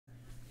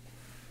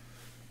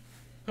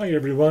Hi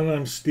everyone,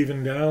 I'm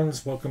Stephen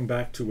Downs. Welcome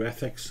back to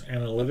Ethics,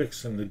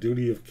 Analytics, and the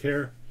Duty of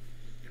Care.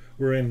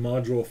 We're in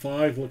Module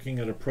 5 looking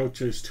at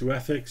approaches to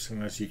ethics,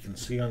 and as you can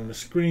see on the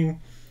screen,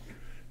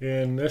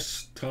 in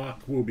this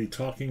talk we'll be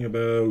talking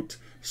about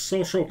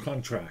social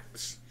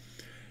contracts.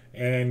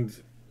 And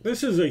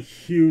this is a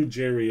huge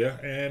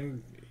area,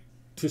 and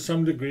to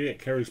some degree it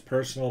carries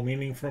personal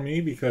meaning for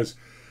me because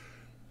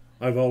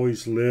I've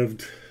always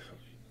lived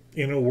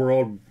in a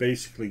world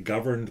basically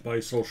governed by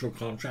social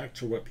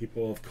contracts, or what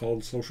people have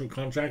called social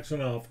contracts,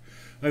 and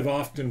I've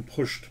often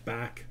pushed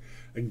back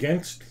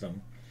against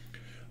them.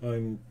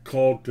 I'm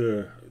called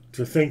to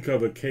think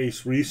of a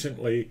case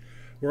recently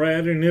where I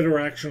had an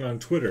interaction on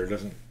Twitter.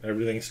 Doesn't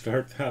everything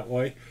start that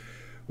way?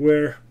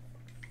 Where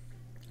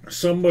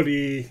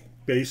somebody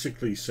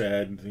basically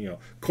said,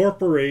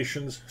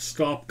 corporations,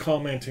 stop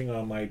commenting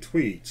on my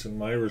tweets. And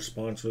my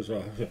response was,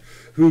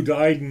 who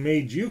died and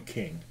made you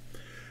king?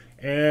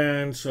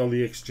 And so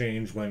the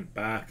exchange went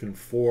back and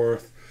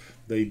forth.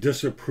 They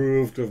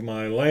disapproved of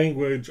my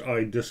language.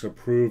 I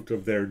disapproved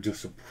of their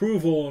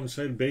disapproval and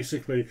said,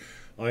 basically,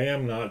 I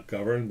am not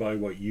governed by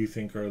what you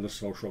think are the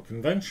social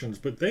conventions.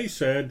 But they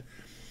said,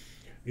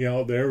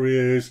 there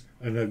is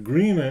an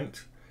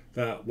agreement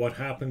that what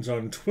happens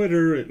on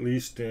Twitter, at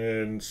least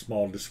in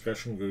small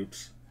discussion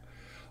groups,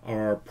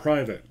 are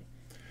private.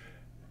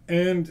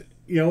 And,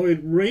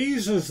 it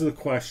raises the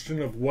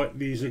question of what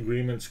these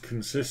agreements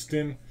consist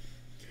in,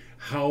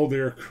 how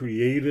they're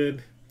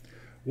created,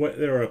 what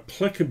their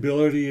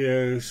applicability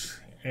is,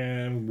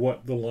 and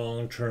what the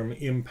long-term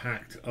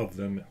impact of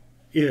them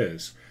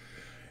is.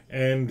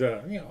 And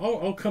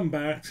I'll come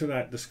back to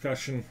that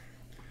discussion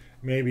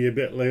maybe a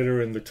bit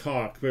later in the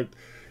talk, but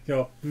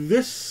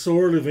this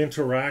sort of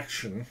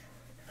interaction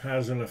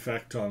has an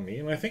effect on me,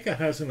 and I think it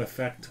has an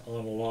effect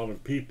on a lot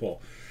of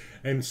people.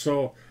 And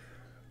so,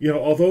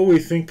 although we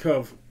think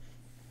of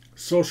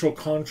social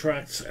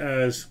contracts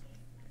as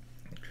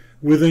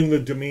within the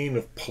domain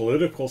of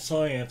political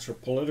science or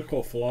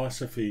political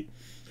philosophy,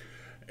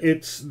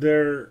 it's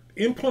their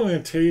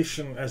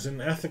implementation as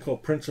an ethical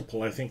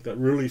principle, I think, that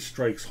really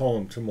strikes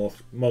home to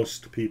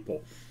most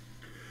people.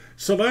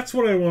 So that's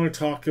what I want to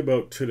talk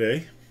about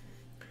today.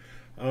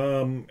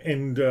 We're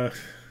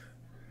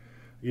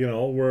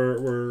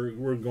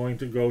going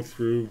to go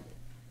through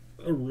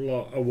a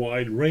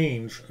wide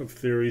range of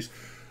theories.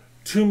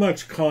 Too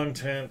much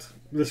content.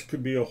 This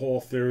could be a whole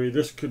theory.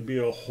 This could be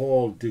a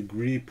whole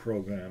degree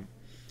program.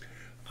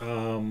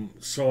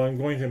 So I'm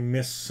going to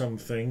miss some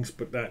things,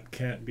 but that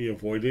can't be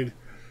avoided.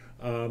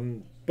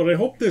 But I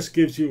hope this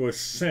gives you a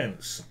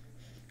sense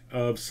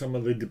of some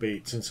of the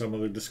debates and some of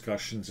the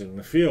discussions in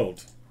the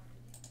field.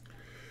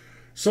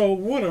 So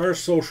what are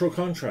social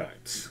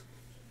contracts?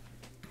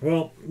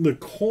 Well, the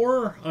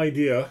core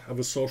idea of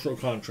a social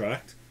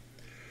contract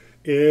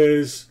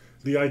is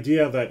the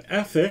idea that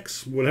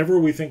ethics, whatever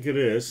we think it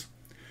is,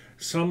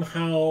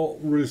 somehow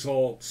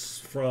results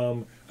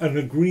from an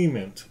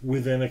agreement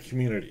within a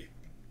community.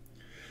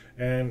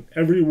 And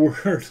every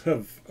word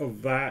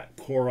of that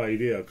core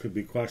idea could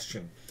be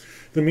questioned.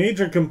 The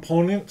major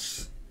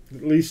components,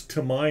 at least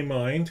to my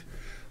mind,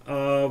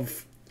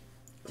 of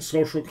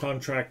social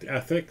contract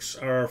ethics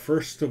are,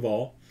 first of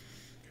all,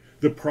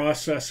 the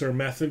process or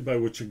method by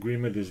which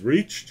agreement is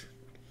reached.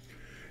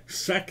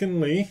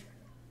 Secondly,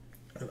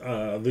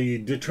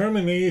 the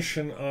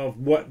determination of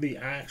what the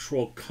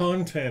actual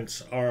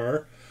contents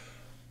are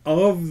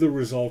of the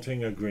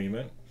resulting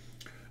agreement.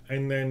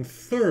 And then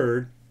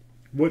third,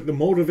 what the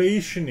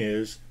motivation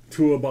is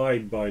to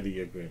abide by the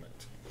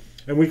agreement.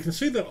 And we can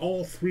see that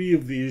all three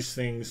of these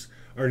things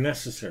are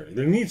necessary.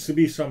 There needs to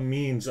be some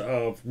means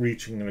of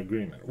reaching an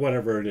agreement,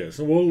 whatever it is.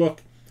 And we'll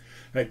look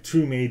at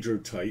two major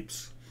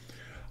types.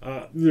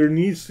 There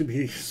needs to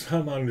be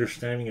some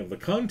understanding of the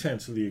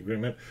contents of the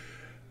agreement,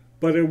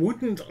 but it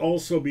wouldn't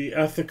also be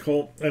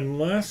ethical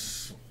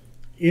unless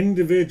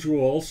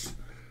individuals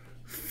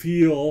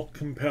feel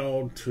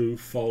compelled to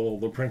follow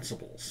the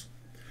principles.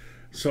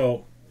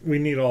 So we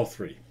need all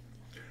three.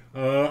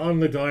 On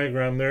the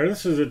diagram there,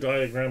 this is a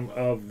diagram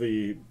of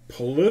the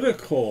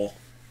political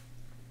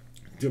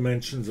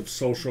dimensions of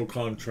social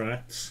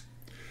contracts.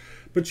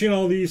 But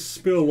these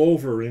spill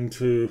over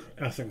into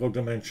ethical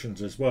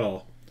dimensions as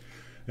well.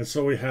 And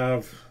so we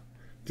have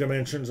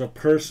dimensions of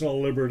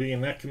personal liberty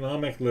and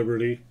economic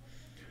liberty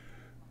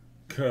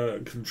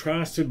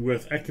contrasted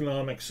with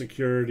economic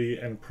security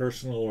and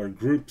personal or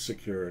group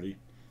security.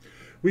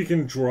 We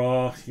can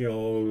draw,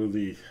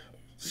 the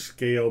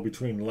scale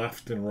between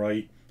left and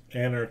right,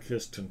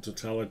 anarchist and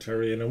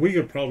totalitarian, and we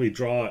could probably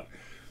draw it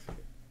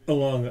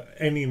along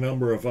any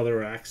number of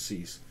other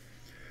axes.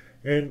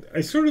 And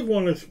I sort of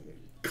want to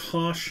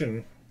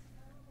caution,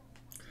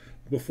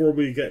 before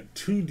we get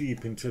too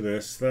deep into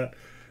this, that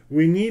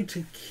we need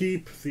to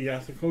keep the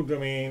ethical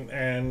domain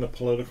and the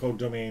political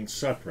domain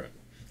separate.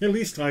 At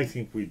least I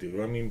think we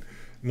do. I mean,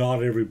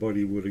 not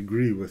everybody would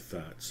agree with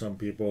that. Some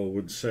people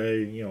would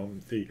say,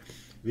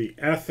 the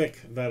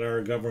ethic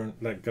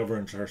that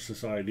governs our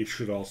society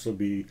should also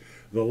be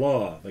the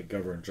law that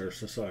governs our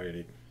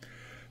society.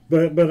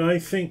 But I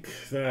think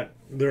that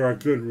there are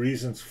good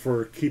reasons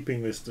for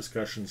keeping this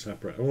discussion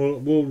separate.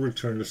 And we'll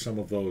return to some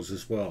of those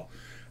as well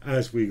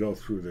as we go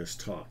through this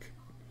talk.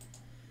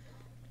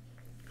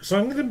 So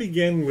I'm going to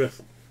begin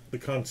with the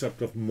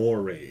concept of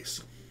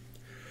mores.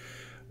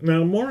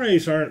 Now,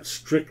 mores aren't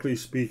strictly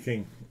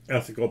speaking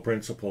ethical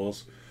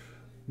principles,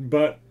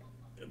 but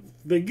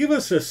they give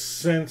us a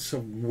sense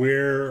of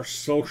where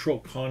social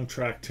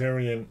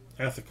contractarian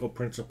ethical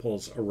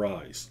principles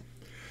arise.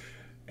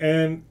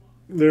 And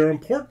they're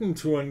important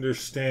to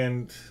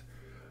understand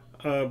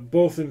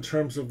both in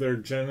terms of their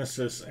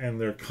genesis and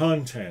their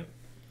content.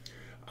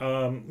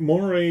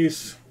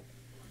 Mores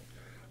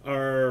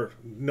are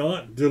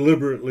not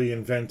deliberately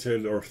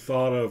invented or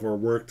thought of or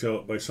worked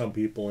out by some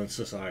people in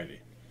society.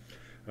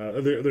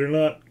 They're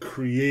not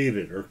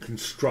created or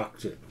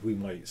constructed, we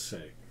might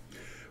say.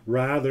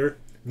 Rather,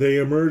 they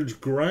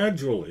emerge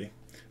gradually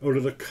out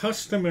of the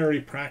customary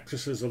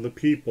practices of the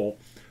people,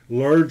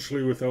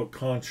 largely without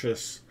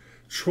conscious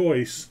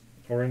choice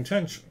or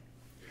intention.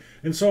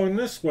 And so in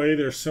this way,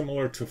 they're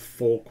similar to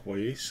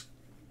folkways,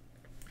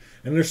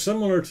 and they're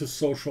similar to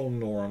social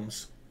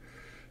norms,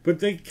 but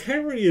they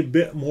carry a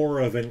bit more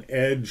of an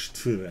edge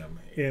to them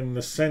in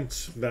the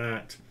sense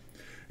that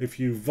if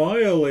you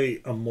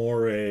violate a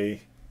more,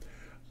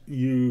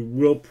 you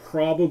will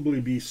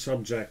probably be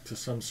subject to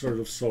some sort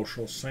of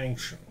social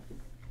sanction.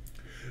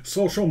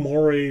 Social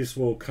mores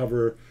will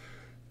cover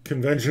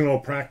conventional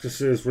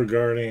practices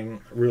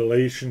regarding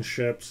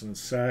relationships and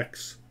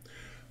sex,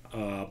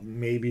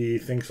 maybe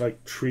things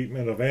like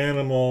treatment of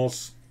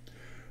animals,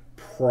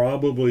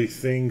 probably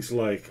things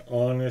like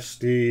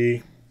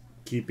honesty,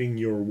 keeping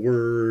your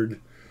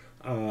word,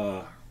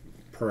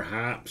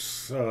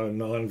 perhaps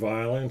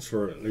nonviolence,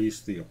 or at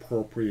least the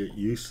appropriate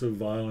use of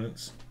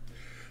violence.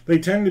 They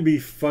tend to be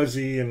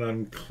fuzzy and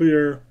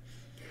unclear.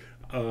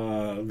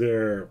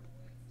 Their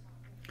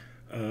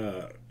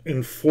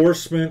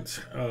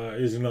enforcement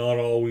is not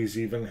always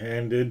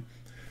even-handed,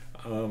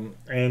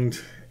 and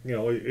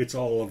it's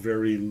all a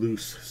very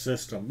loose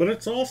system. But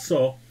it's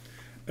also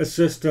a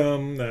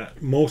system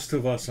that most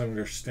of us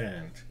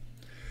understand.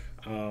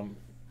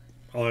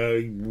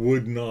 I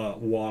would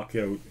not walk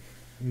out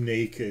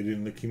naked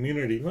in the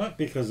community, not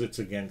because it's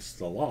against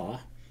the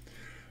law.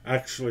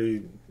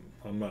 Actually,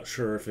 I'm not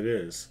sure if it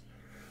is.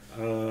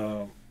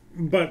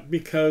 But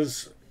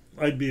because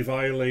I'd be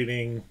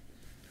violating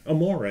a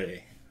more.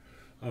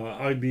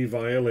 I'd be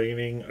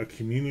violating a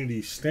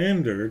community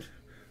standard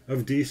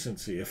of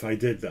decency if I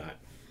did that.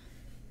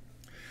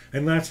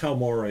 And that's how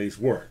mores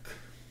work.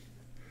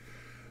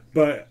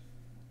 But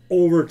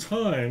over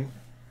time,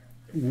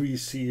 we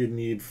see a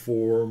need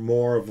for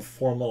more of a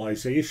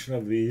formalization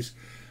of these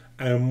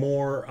and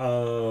more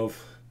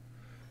of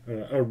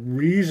a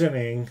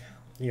reasoning,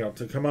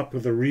 to come up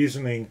with a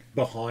reasoning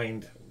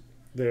behind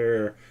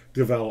their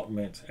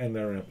development and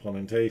their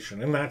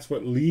implementation. And that's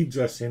what leads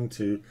us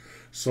into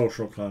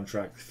social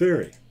contract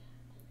theory.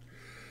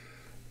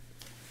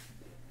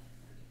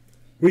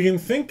 We can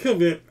think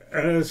of it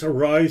as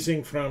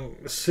arising from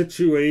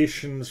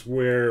situations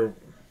where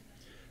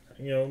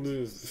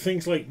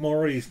things like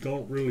mores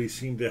don't really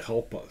seem to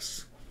help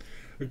us.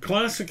 A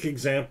classic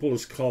example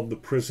is called the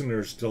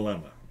prisoner's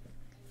dilemma.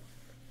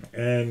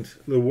 And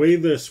the way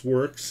this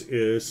works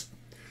is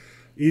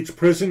each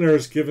prisoner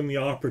is given the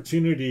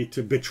opportunity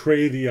to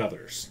betray the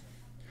others.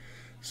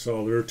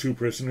 So there are two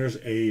prisoners,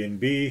 A and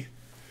B.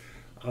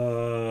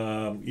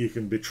 You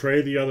can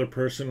betray the other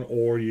person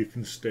or you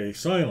can stay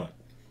silent.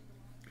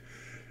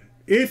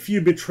 If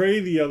you betray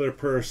the other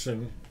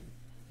person,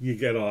 you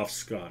get off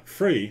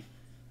scot-free.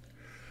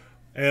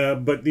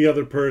 But the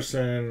other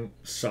person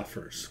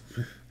suffers.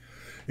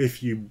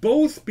 If you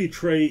both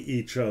betray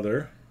each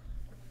other,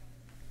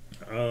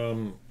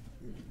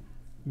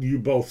 you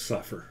both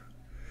suffer.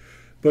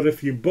 But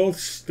if you both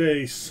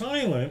stay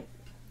silent,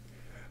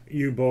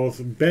 you both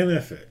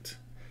benefit.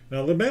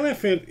 Now, the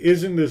benefit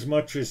isn't as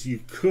much as you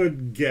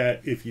could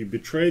get if you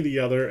betray the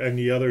other and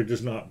the other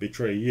does not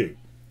betray you.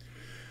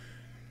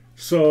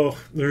 So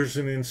there's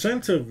an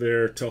incentive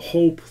there to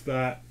hope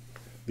that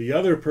the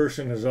other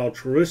person is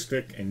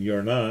altruistic and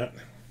you're not,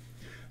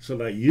 so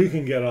that you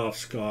can get off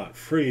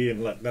scot-free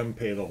and let them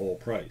pay the whole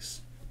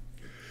price.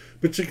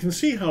 But you can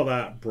see how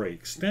that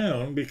breaks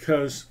down,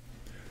 because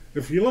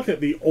if you look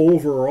at the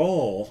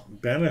overall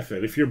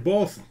benefit, if you're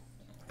both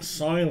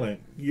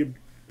silent, you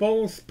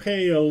both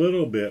pay a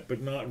little bit,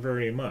 but not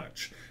very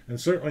much. And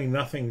certainly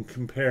nothing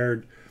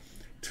compared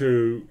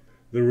to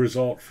the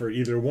result for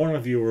either one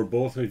of you or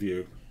both of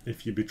you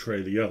if you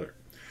betray the other.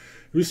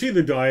 We see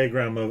the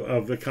diagram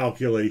of the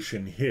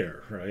calculation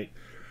here, right?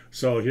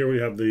 So here we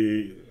have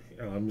the,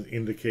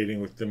 indicating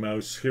with the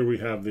mouse, here we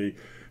have the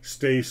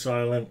stay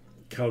silent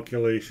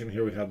calculation,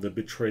 here we have the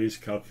betrays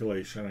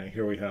calculation, and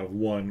here we have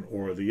one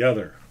or the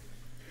other.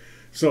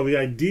 So the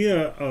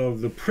idea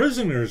of the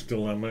prisoner's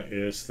dilemma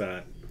is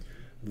that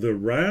the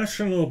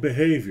rational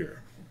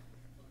behavior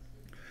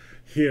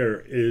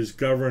here is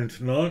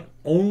governed not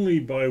only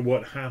by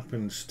what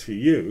happens to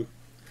you,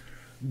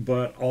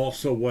 but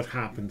also what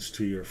happens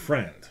to your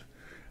friend.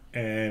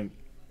 And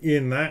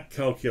in that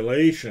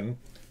calculation,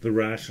 the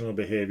rational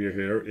behavior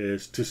here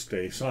is to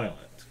stay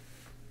silent.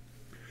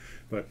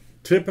 But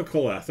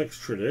typical ethics,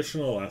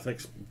 traditional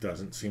ethics,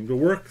 doesn't seem to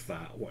work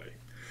that way.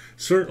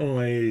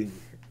 Certainly,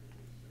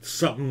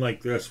 something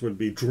like this would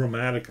be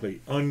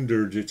dramatically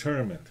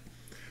underdetermined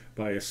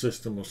by a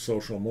system of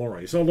social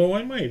mores. Although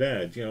I might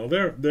add,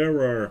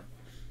 there are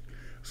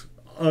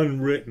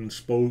unwritten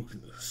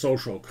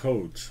social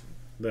codes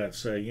that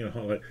say,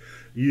 that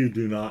you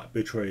do not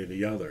betray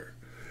the other.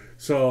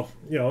 So,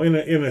 in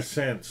a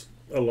sense,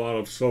 a lot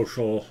of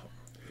social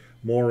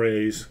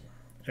mores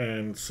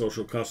and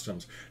social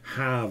customs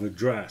have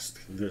addressed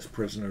this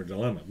prisoner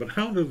dilemma. But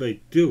how do they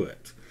do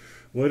it?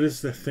 What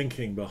is the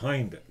thinking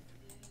behind it?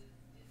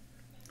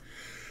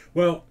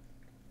 Well,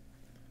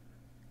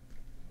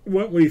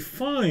 what we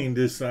find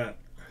is that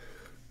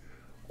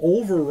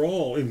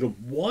overall, in the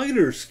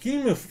wider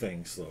scheme of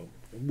things, though,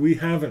 we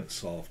haven't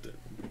solved it.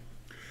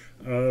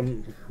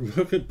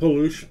 Look at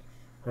pollution,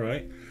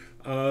 right?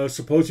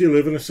 Suppose you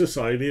live in a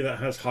society that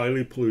has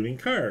highly polluting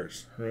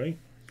cars, right?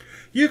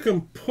 You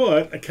can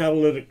put a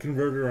catalytic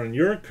converter on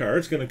your car.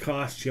 It's going to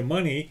cost you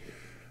money,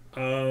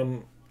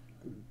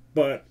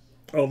 but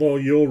although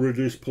you'll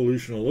reduce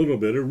pollution a little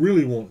bit, it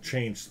really won't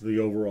change the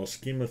overall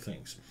scheme of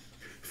things.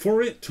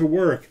 For it to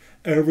work,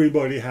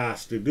 everybody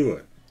has to do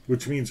it,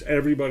 which means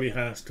everybody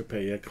has to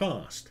pay a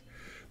cost.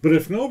 But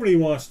if nobody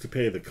wants to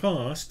pay the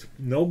cost,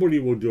 nobody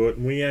will do it,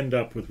 and we end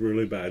up with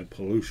really bad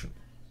pollution.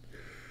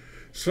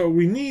 So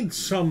we need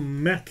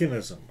some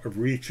mechanism of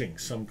reaching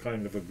some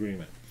kind of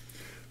agreement.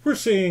 We're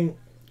seeing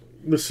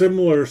the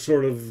similar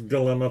sort of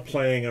dilemma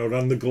playing out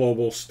on the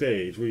global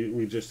stage.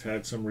 We just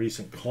had some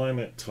recent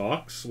climate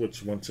talks,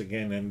 which once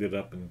again ended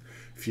up in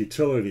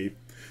futility.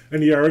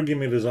 And the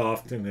argument is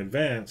often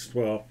advanced,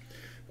 well,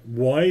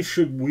 why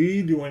should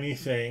we do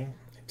anything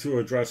to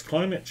address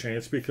climate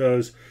change?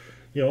 Because,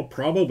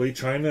 probably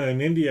China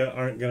and India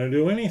aren't going to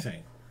do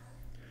anything.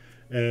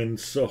 And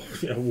so,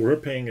 we're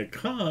paying a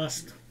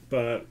cost,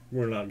 but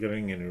we're not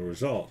getting any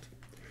result.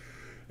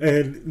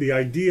 And the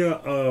idea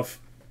of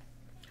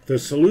the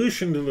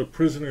solution to the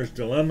prisoner's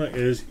dilemma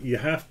is you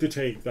have to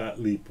take that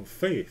leap of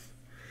faith.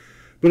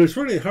 But it's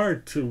really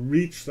hard to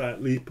reach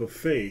that leap of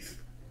faith,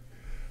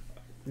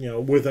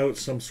 without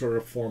some sort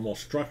of formal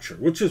structure,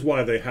 which is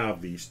why they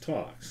have these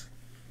talks.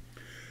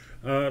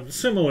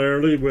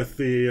 Similarly, with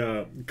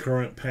the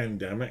current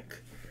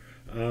pandemic,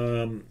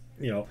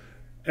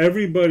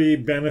 everybody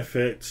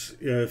benefits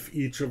if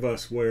each of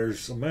us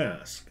wears a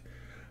mask.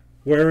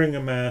 Wearing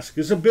a mask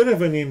is a bit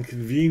of an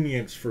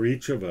inconvenience for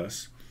each of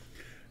us,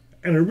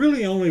 and it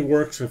really only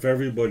works if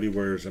everybody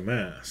wears a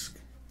mask.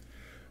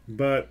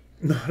 But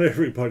not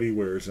everybody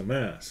wears a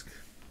mask.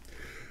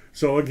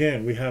 So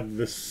again, we have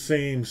the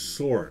same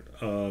sort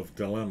of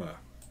dilemma.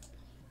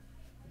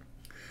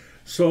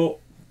 So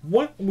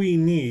what we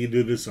need,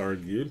 it is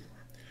argued,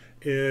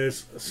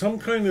 is some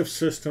kind of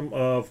system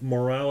of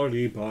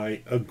morality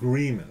by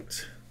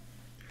agreement.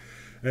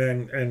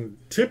 And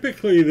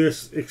typically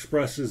this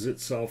expresses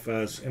itself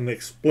as an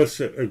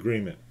explicit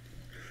agreement.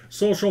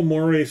 Social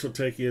mores will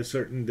take you a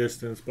certain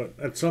distance, but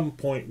at some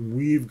point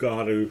we've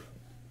got to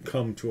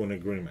come to an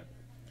agreement.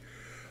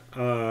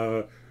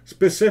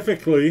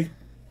 Specifically,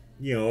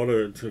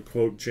 to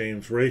quote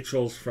James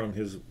Rachels from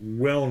his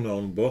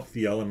well-known book,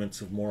 The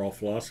Elements of Moral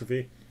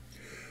Philosophy,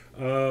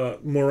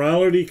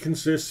 morality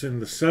consists in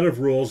the set of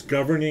rules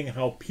governing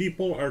how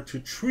people are to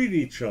treat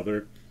each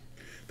other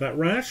that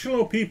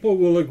rational people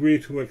will agree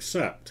to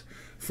accept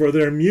for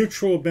their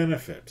mutual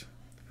benefit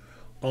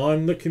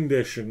on the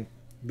condition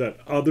that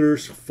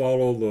others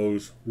follow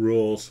those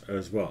rules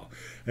as well.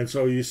 And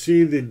so you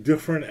see the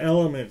different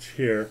elements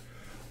here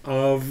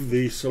of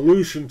the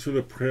solution to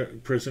the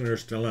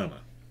prisoner's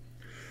dilemma.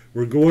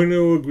 We're going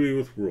to agree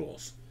with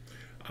rules.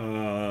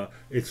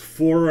 It's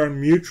for our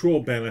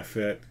mutual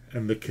benefit,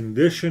 and the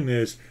condition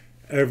is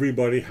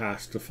everybody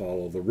has to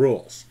follow the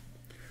rules.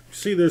 You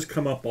see this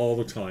come up all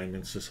the time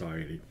in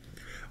society.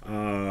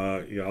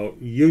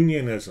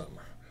 Unionism,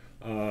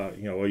 a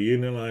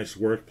unionized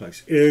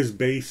workplace is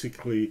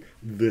basically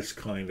this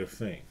kind of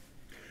thing.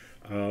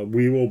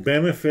 We will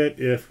benefit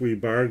if we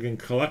bargain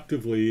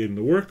collectively in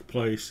the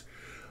workplace,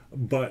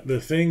 but the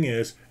thing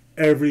is,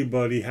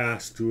 everybody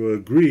has to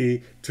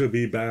agree to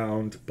be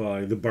bound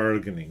by the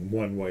bargaining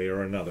one way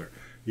or another.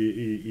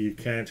 You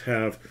can't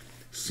have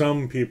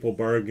some people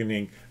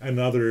bargaining and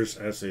others,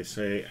 as they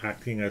say,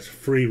 acting as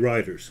free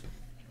riders.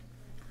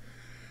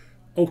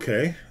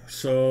 Okay,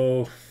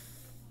 so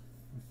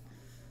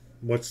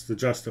what's the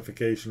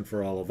justification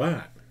for all of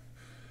that?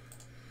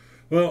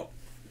 Well,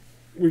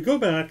 we go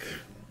back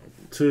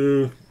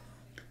to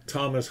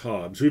Thomas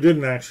Hobbes, who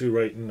didn't actually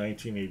write in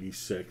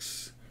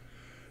 1986.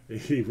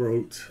 He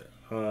wrote,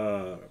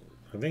 I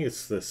think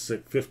it's the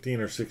 15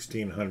 or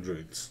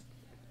 1600s.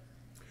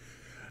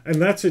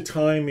 And that's a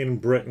time in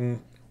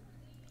Britain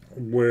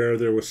where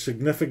there was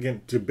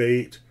significant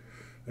debate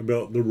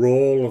about the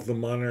role of the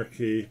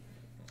monarchy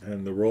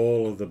and the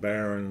role of the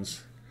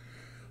barons,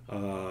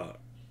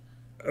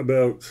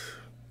 about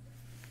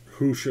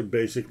who should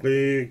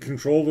basically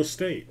control the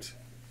state.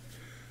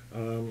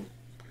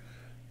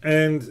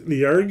 And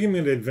the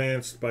argument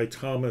advanced by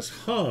Thomas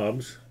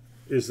Hobbes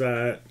is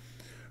that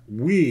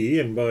we,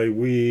 and by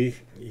we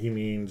he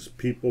means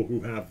people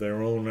who have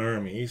their own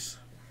armies,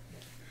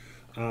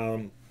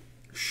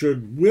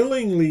 should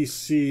willingly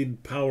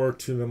cede power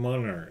to the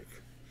monarch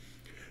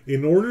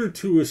in order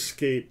to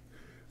escape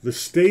the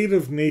state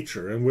of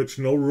nature in which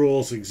no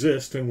rules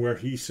exist, and where,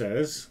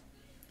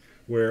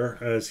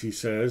 as he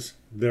says,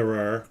 there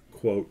are,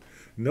 quote,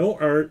 no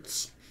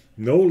arts,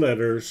 no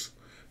letters,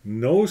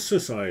 no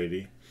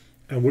society,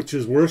 and which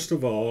is worst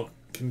of all,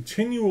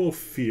 continual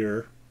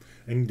fear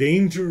and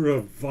danger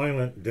of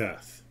violent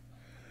death.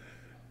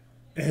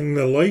 And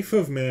the life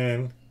of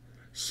man,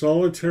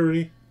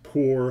 solitary,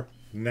 poor,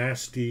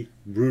 nasty,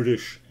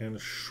 brutish,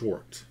 and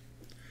short.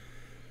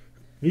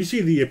 You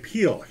see the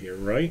appeal here,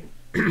 right?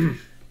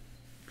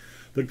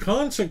 The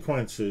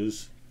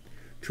consequences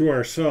to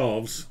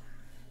ourselves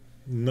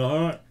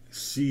not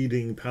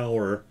ceding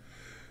power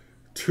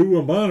to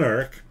a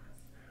monarch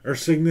are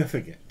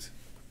significant.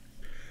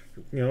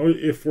 You know,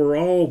 if we're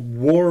all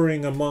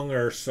warring among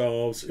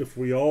ourselves, if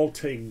we all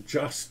take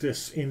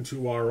justice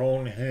into our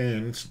own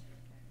hands,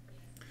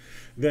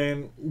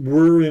 then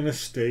we're in a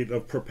state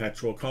of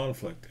perpetual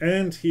conflict.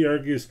 And he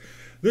argues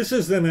this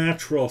is the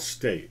natural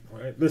state,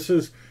 right? This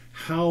is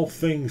how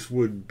things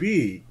would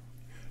be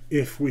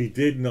if we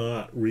did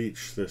not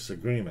reach this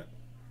agreement.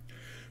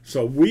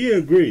 So we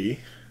agree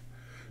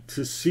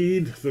to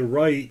cede the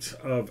right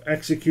of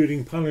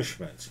executing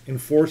punishments,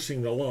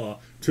 enforcing the law,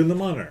 to the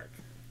monarch.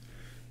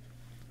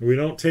 We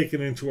don't take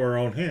it into our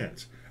own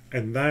hands,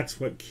 and that's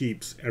what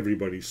keeps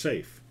everybody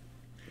safe.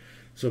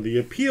 So the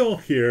appeal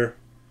here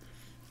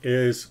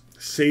is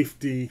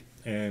safety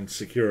and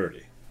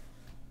security.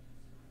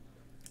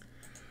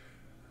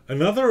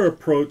 Another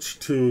approach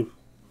to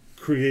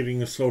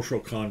creating a social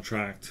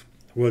contract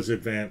was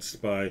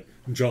advanced by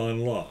John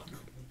Locke,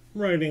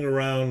 writing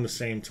around the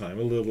same time,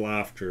 a little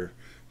after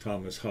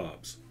Thomas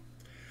Hobbes.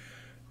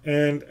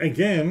 And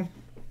again,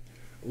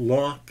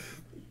 Locke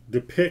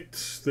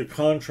depicts the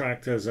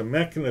contract as a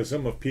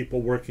mechanism of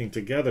people working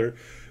together,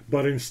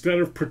 but instead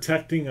of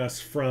protecting us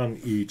from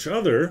each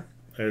other,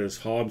 as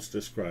Hobbes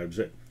describes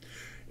it,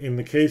 in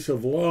the case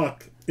of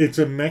Locke, it's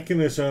a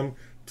mechanism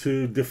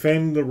to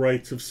defend the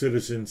rights of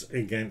citizens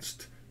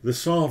against the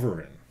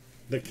sovereign,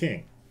 the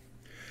king.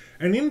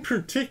 And in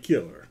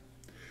particular,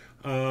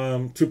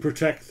 to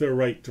protect their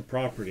right to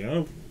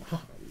property.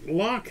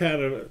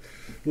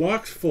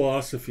 Locke's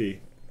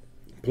philosophy,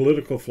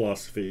 political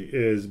philosophy,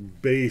 is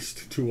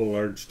based to a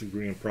large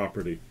degree in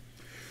property.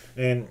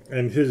 And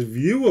his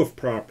view of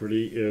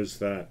property is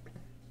that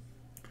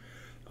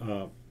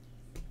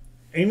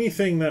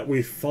anything that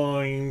we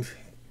find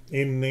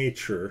in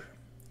nature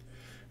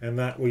and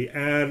that we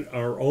add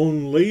our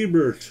own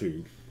labor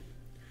to,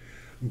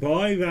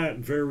 by that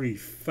very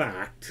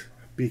fact,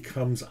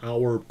 becomes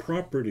our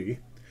property,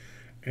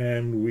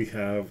 and we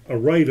have a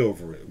right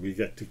over it. We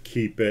get to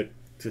keep it,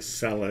 to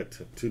sell it,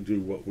 to do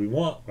what we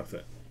want with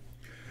it.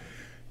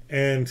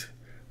 And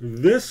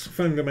this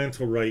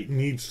fundamental right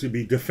needs to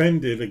be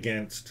defended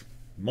against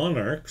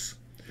monarchs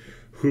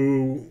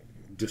who,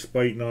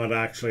 despite not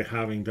actually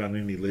having done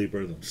any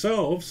labor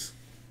themselves,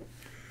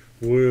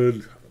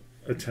 would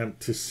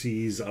attempt to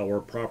seize our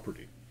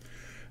property.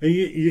 And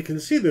you can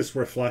see this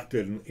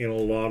reflected in a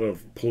lot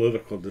of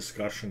political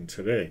discussion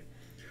today,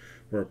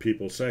 where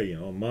people say, you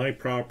know, my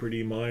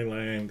property, my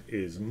land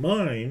is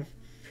mine,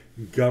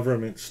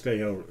 government stay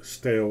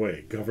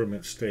away,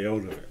 government stay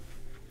out of it.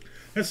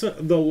 That's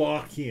the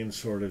Lockean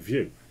sort of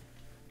view.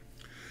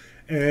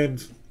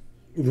 And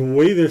the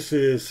way this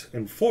is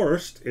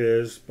enforced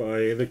is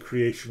by the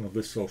creation of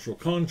the social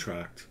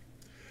contract,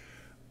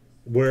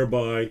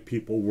 whereby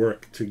people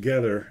work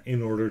together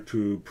in order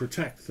to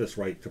protect this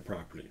right to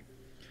property.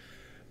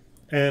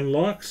 And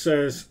Locke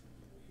says,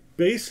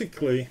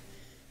 basically,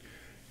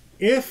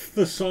 if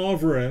the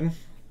sovereign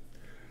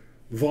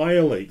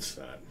violates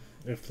that,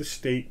 if the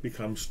state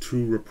becomes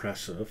too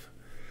repressive,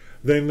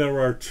 then there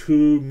are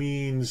two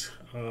means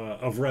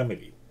of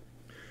remedy.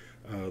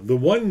 The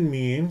one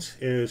means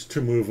is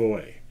to move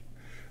away.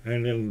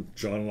 And in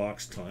John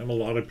Locke's time, a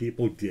lot of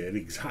people did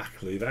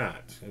exactly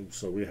that. And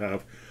so we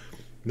have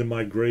the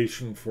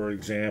migration, for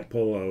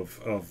example,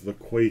 of the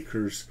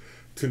Quakers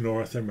to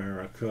North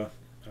America,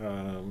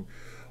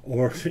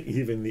 or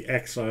even the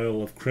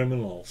exile of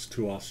criminals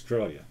to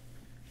Australia.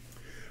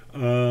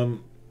 And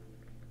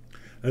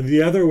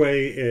the other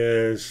way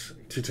is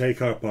to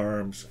take up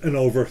arms and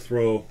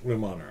overthrow the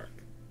monarch.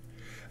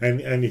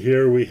 And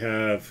here we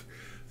have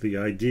the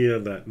idea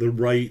that the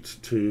right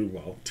to,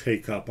 well,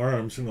 take up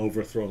arms and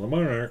overthrow the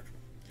monarch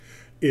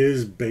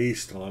is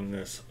based on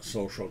this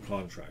social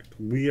contract.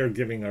 We are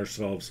giving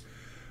ourselves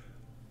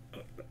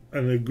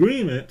an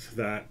agreement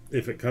that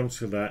if it comes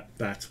to that,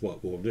 that's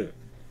what we'll do.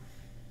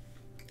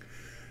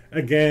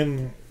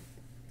 Again,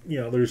 you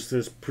know, there's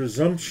this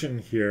presumption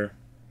here,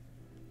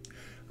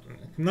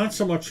 not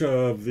so much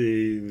of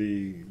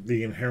the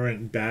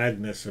inherent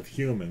badness of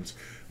humans,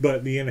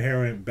 but the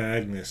inherent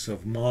badness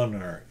of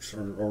monarchs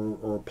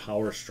or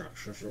power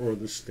structures or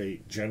the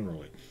state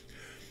generally.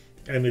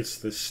 And it's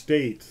the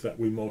state that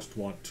we most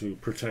want to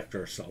protect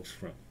ourselves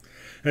from.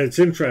 And it's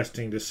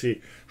interesting to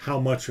see how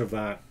much of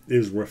that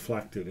is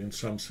reflected in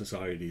some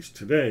societies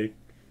today.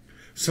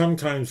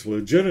 Sometimes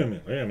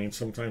legitimately. I mean,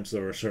 sometimes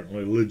there are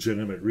certainly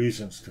legitimate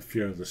reasons to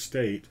fear the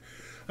state.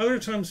 Other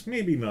times,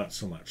 maybe not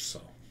so much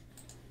so.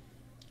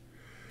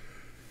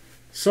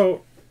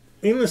 So,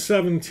 in the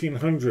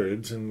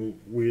 1700s, and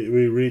we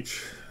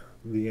reach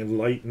the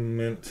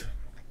Enlightenment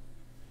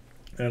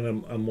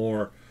and a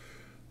more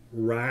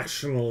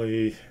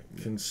rationally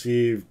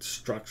conceived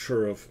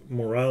structure of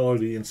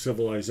morality and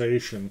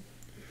civilization,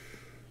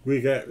 we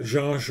get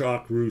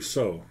Jean-Jacques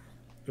Rousseau,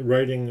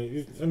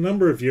 writing a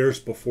number of years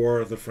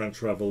before the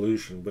French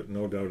Revolution, but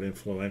no doubt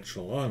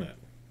influential on it.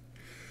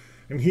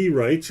 And he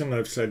writes, and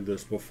I've said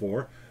this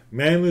before,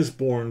 man is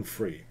born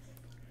free,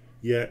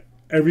 yet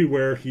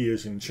everywhere he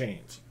is in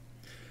chains.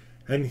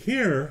 And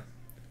here,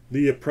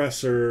 the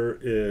oppressor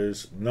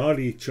is not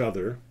each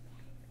other,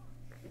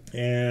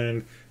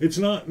 and it's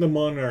not the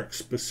monarch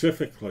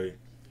specifically,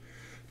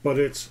 but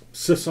it's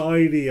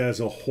society as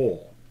a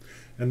whole.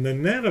 And the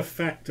net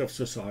effect of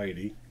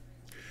society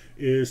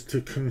is to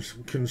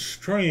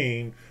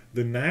constrain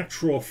the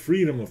natural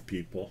freedom of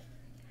people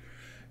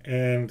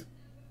and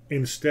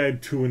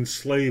instead to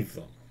enslave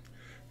them,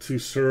 to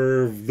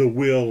serve the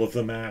will of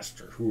the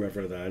master,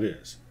 whoever that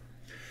is.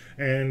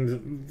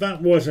 And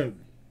that wasn't,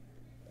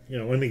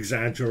 an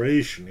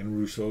exaggeration in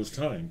Rousseau's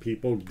time.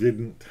 People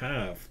didn't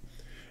have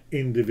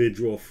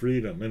individual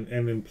freedom.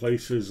 And in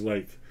places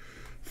like,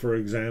 for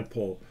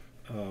example,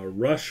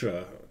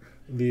 Russia,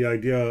 the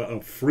idea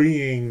of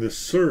freeing the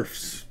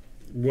serfs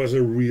was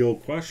a real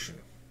question.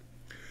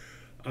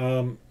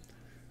 And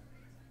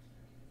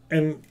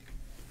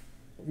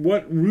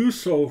what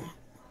Rousseau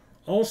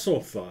also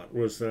thought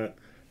was that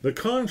the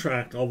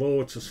contract,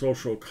 although it's a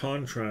social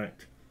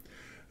contract,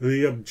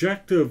 the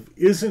objective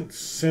isn't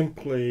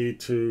simply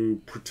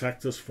to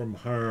protect us from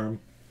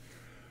harm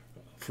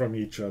from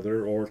each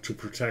other or to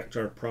protect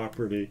our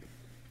property,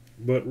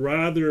 but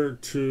rather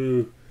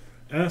to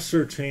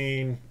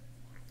ascertain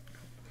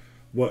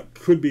what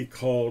could be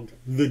called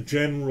the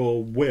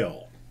general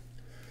will,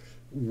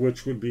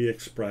 which would be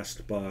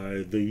expressed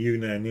by the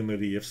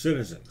unanimity of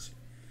citizens.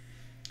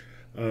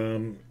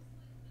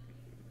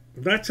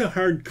 That's a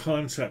hard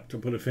concept to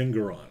put a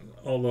finger on,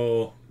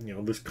 although,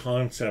 this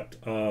concept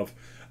of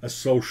a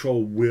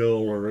social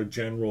will or a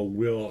general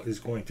will is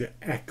going to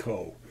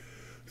echo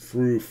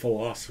through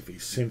philosophy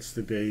since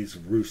the days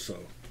of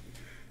Rousseau.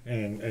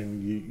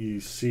 And you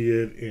see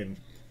it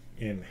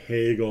in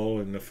Hegel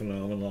in the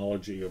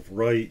phenomenology of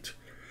right,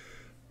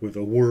 with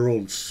a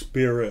world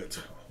spirit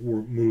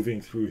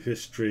moving through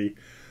history,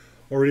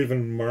 or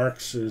even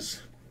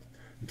Marx's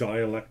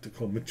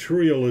dialectical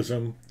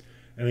materialism,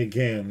 and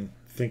again,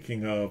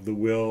 thinking of the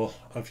will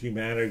of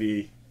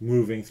humanity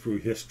moving through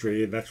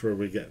history, and that's where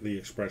we get the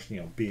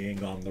expression,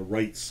 being on the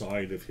right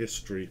side of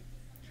history,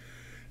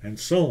 and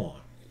so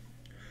on.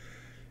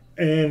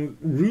 And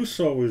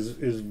Rousseau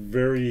is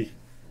very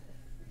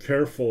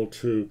careful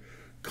to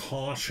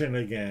caution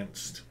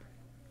against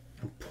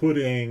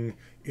putting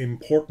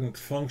important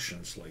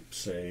functions, like,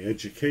 say,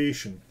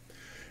 education,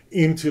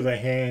 into the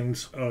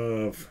hands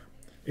of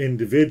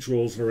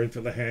individuals or into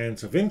the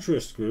hands of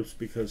interest groups,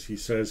 because he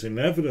says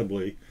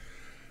inevitably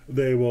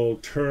they will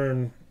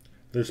turn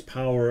this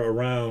power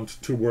around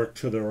to work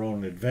to their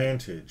own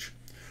advantage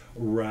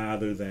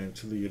rather than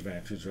to the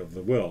advantage of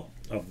the will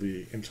of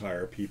the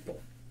entire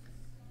people.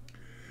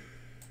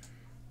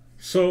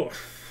 So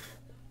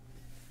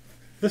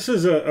this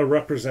is a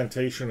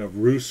representation of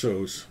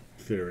Rousseau's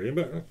theory,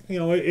 but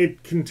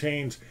it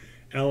contains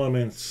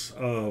elements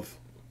of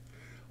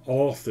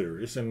all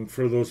theories. And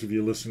for those of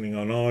you listening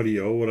on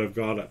audio, what I've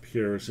got up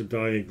here is a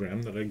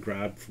diagram that I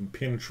grabbed from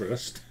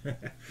Pinterest.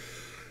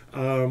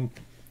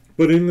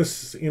 But in the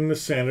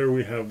center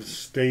we have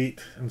state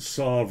and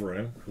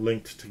sovereign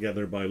linked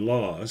together by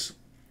laws,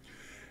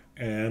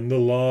 and the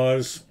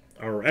laws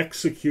are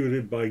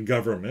executed by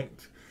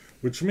government,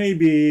 which may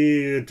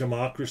be a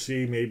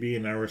democracy, maybe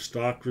an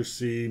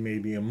aristocracy,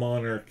 maybe a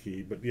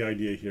monarchy, but the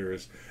idea here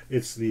is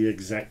it's the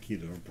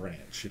executive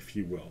branch, if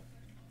you will.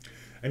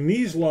 And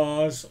these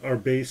laws are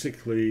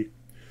basically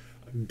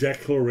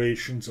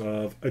declarations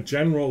of a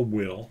general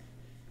will,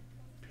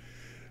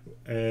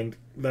 and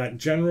that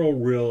general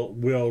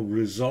will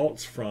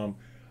results from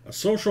a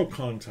social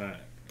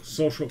contract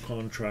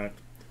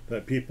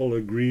that people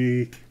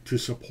agree to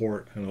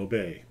support and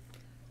obey.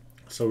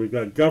 So we've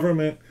got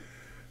government,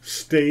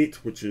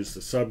 state, which is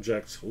the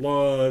subject's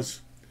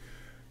laws,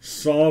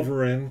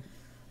 sovereign,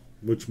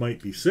 which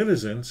might be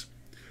citizens,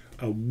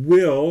 a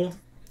will,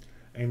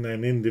 and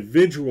then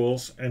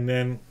individuals, and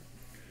then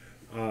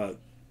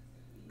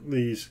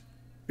these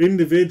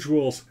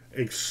individuals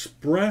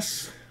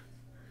express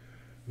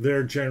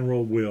their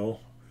general will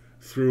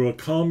through a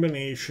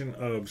combination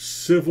of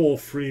civil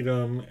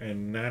freedom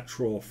and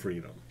natural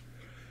freedom.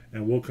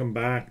 And we'll come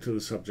back to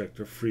the subject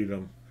of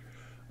freedom.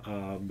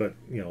 But,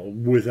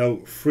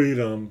 without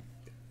freedom,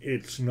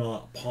 it's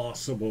not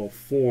possible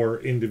for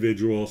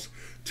individuals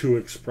to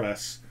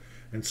express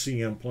and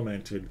see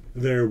implemented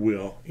their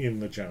will in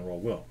the general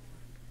will.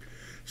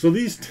 So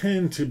these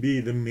tend to be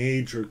the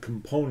major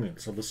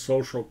components of a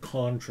social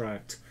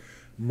contract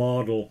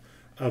model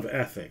of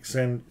ethics.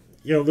 And,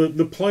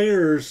 the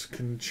players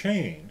can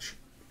change,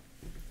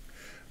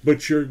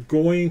 but you're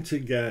going to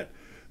get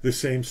the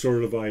same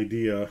sort of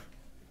idea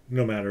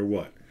no matter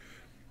what.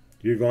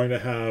 You're going to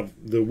have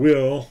the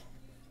will,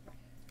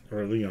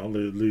 or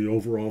the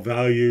overall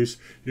values.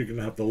 You're going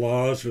to have the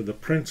laws or the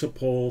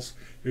principles.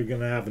 You're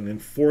going to have an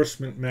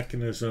enforcement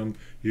mechanism.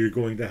 You're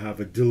going to have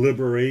a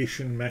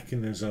deliberation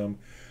mechanism,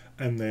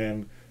 and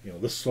then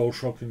the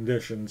social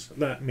conditions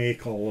that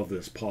make all of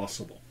this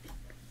possible.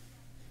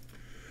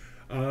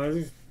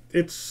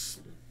 It's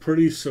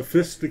pretty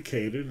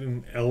sophisticated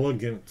and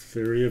elegant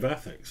theory of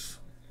ethics.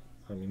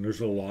 I mean,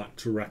 there's a lot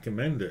to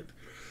recommend it.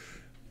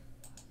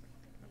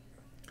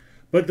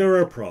 But there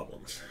are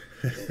problems.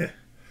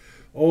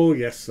 Oh,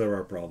 yes, there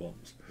are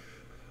problems.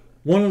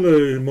 One of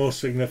the most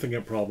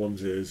significant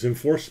problems is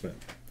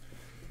enforcement.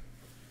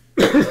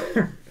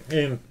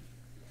 And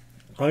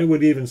I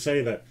would even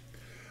say that,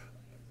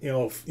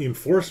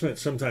 enforcement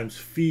sometimes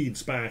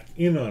feeds back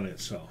in on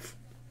itself.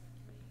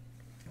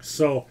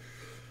 So,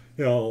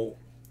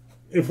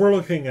 if we're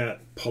looking at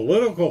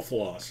political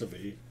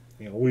philosophy,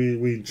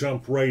 we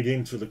jump right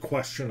into the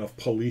question of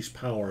police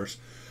powers.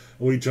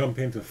 We jump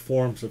into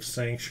forms of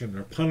sanction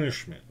or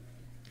punishment.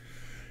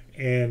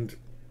 And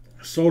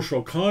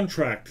social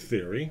contract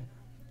theory,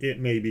 it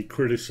may be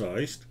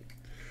criticized,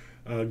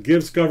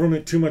 gives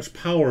government too much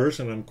powers,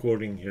 and I'm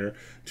quoting here,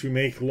 to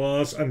make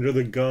laws under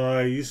the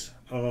guise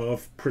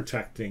of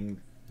protecting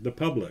the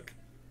public.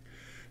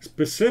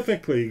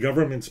 Specifically,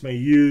 governments may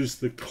use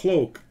the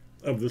cloak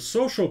of the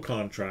social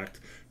contract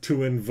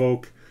to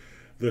invoke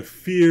the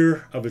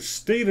fear of a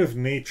state of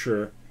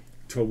nature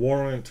to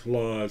warrant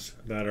laws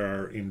that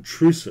are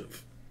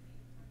intrusive.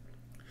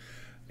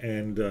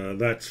 And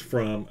that's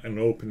from an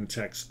Open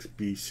Text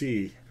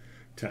BC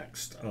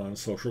text on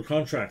social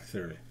contract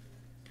theory.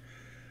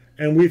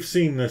 And we've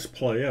seen this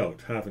play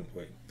out, haven't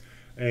we?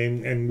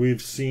 And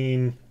we've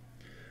seen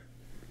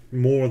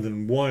more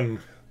than one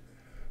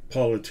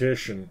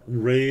politician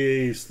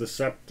raise the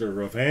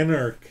scepter of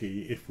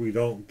anarchy if we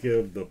don't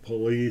give the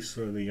police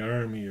or the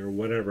army or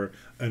whatever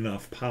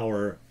enough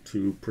power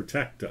to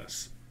protect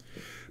us.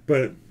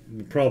 But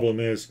the problem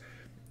is,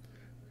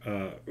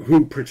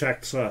 who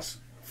protects us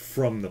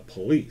from the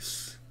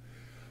police?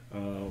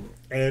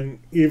 And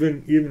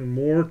even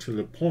more to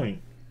the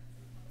point,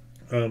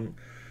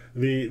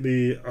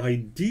 the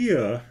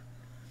idea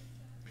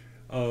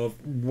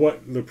of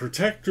what the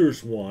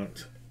protectors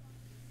want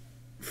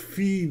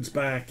feeds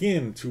back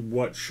into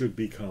what should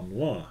become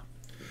law,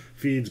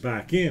 feeds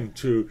back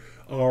into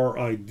our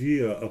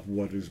idea of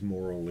what is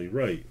morally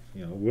right.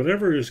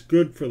 Whatever is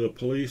good for the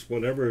police,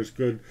 whatever is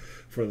good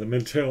for the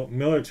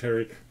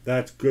military,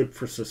 that's good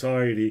for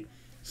society.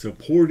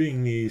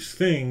 Supporting these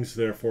things,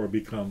 therefore,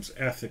 becomes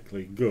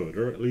ethically good,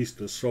 or at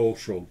least a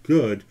social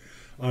good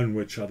on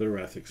which other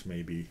ethics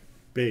may be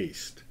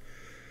based.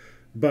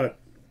 But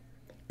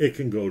it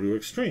can go to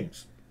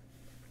extremes.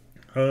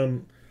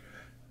 And,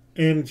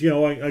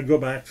 I go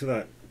back to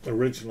that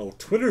original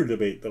Twitter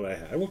debate that I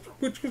had,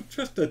 which was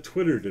just a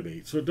Twitter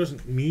debate, so it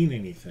doesn't mean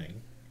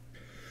anything.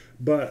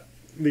 But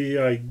the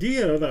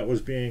idea that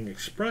was being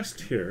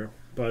expressed here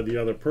by the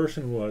other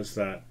person was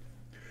that,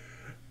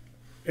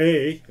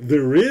 A,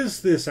 there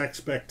is this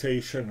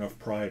expectation of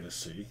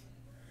privacy,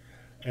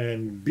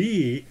 and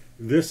B,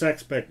 this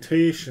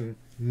expectation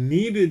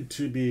needed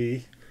to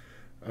be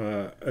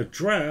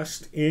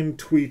addressed in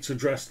tweets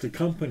addressed to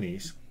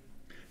companies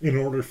in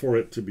order for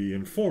it to be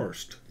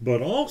enforced,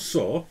 but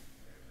also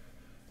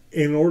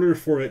in order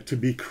for it to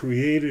be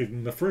created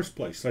in the first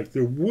place. Like,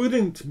 there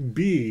wouldn't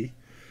be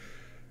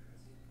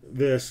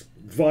this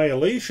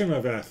violation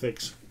of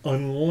ethics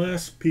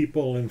unless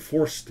people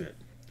enforced it.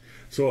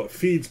 So it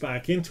feeds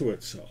back into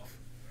itself.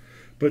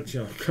 But,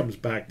 it comes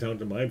back down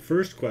to my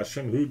first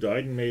question, who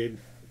died and made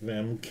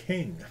them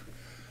king?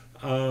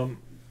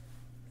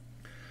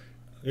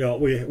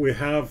 We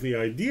have the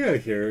idea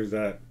here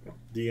that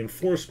the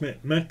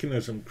enforcement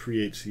mechanism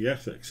creates the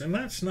ethics, and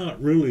that's not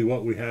really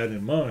what we had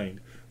in mind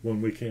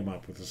when we came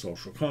up with the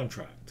social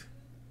contract.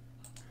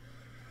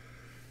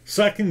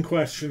 Second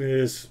question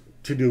has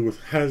to do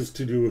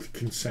with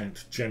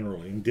consent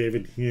generally, and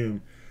David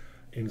Hume,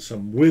 in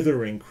some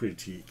withering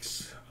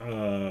critiques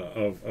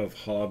of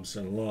Hobbes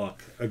and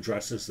Locke,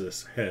 addresses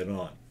this head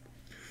on.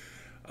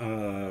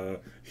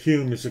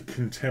 Hume is a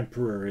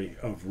contemporary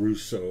of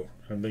Rousseau,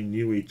 and they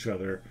knew each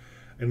other,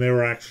 and they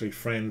were actually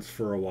friends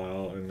for a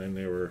while, and then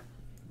they were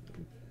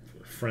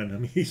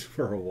frenemies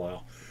for a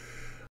while.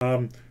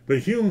 But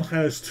Hume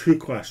has two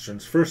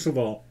questions. First of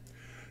all,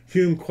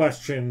 Hume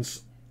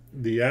questions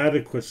the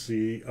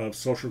adequacy of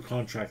social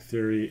contract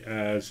theory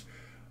as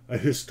a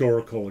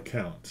historical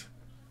account.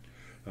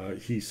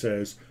 He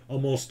says,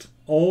 almost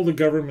all the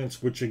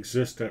governments which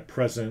exist at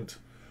present,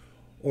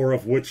 or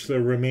of which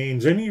there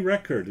remains any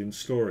record in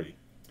story,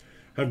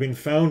 have been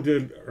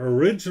founded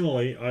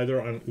originally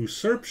either on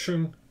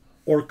usurpation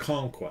or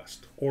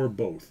conquest, or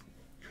both,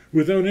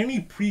 without any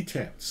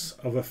pretense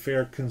of a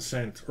fair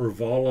consent or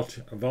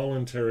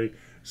voluntary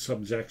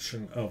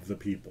subjection of the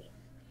people.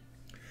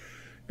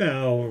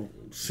 Now,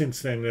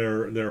 since then,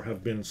 there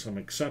have been some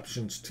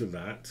exceptions to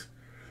that,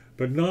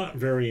 but not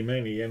very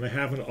many, and they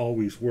haven't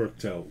always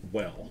worked out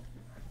well.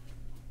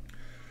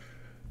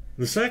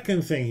 The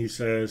second thing he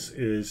does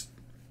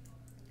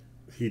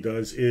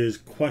is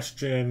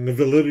question the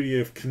validity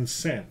of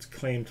consent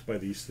claimed by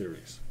these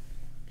theories.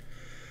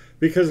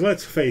 Because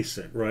let's face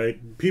it,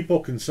 right? People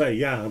can say,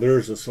 yeah,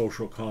 there's a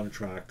social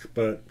contract,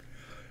 but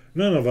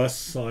none of us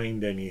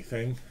signed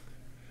anything.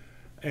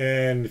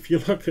 And if you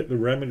look at the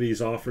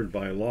remedies offered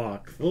by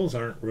Locke, those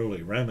aren't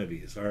really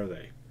remedies, are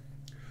they?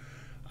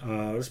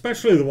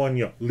 Especially the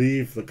one,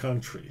 leave the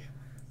country.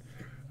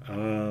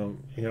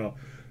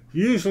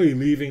 Usually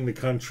leaving the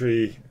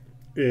country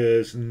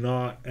is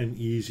not an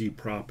easy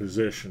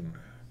proposition.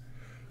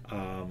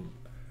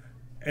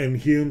 And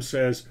Hume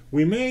says,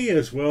 we may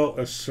as well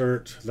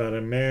assert that a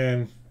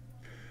man,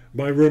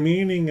 by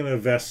remaining in a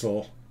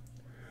vessel,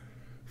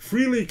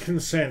 freely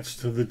consents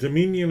to the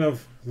dominion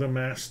of the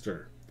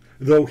master,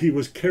 though he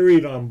was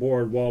carried on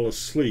board while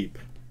asleep,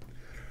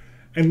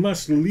 and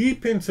must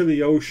leap into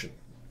the ocean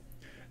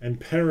and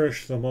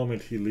perish the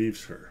moment he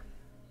leaves her.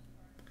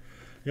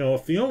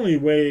 If the only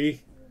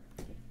way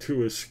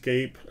to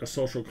escape a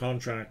social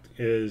contract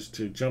is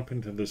to jump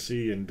into the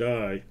sea and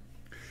die,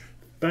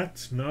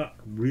 that's not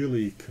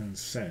really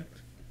consent.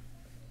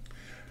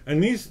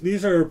 And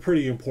these are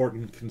pretty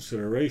important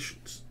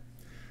considerations.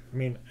 I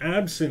mean,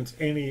 absent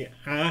any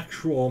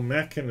actual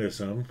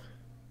mechanism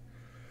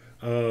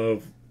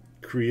of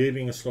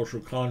creating a social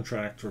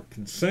contract or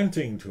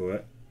consenting to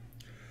it,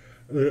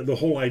 the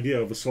whole idea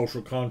of a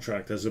social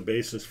contract as a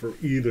basis for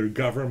either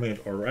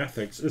government or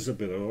ethics is a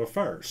bit of a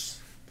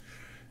farce.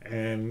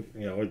 And,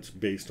 it's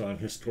based on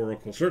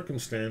historical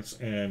circumstance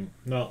and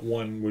not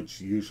one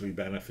which usually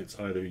benefits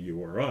either you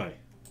or I.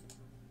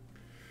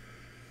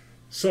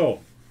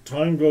 So,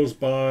 time goes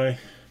by.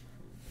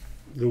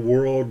 The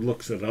world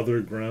looks at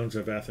other grounds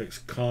of ethics.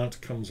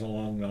 Kant comes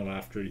along not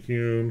after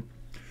Hume,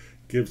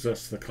 gives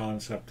us the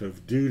concept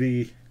of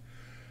duty,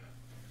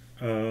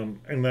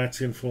 and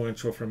that's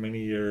influential for many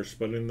years.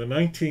 But in the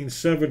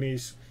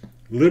 1970s,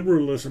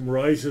 liberalism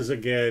rises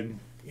again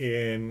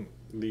in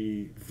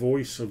the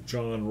voice of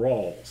John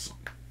Rawls,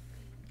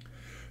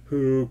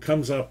 who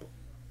comes up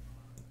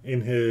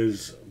in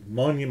his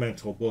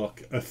monumental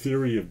book, A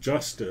Theory of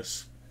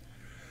Justice,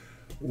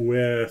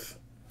 with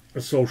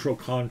a social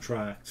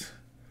contract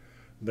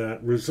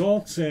that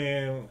results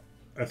in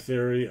a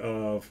theory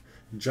of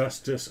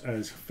justice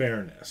as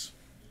fairness,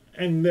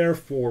 and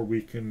therefore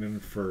we can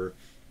infer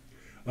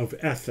of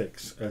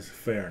ethics as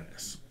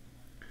fairness.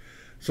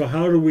 So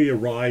how do we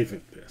arrive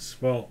at this?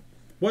 Well,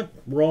 what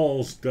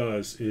Rawls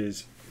does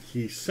is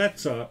he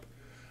sets up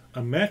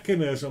a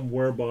mechanism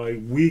whereby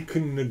we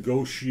can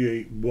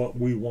negotiate what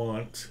we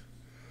want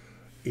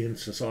in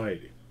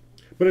society.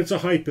 But it's a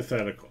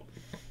hypothetical.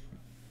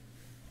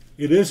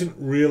 It isn't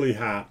really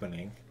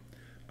happening,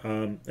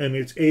 and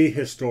it's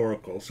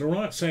ahistorical. So we're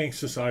not saying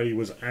society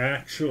was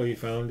actually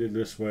founded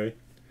this way,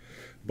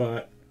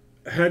 but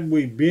had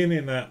we been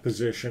in that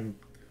position,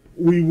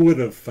 we would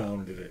have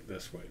founded it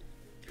this way.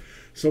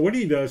 So what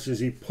he does is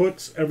he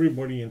puts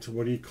everybody into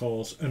what he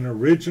calls an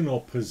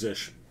original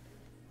position.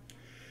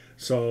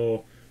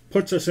 So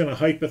puts us in a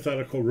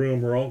hypothetical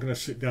room. We're all going to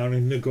sit down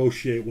and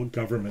negotiate what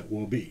government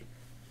will be.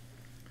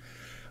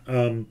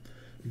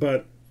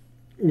 But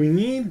we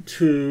need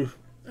to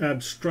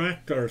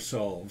abstract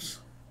ourselves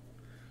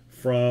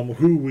from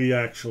who we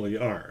actually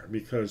are,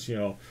 because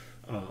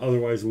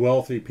otherwise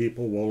wealthy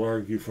people will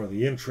argue for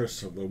the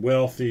interests of the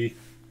wealthy.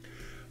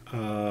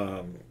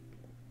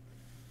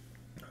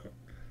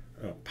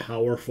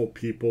 Powerful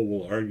people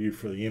will argue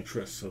for the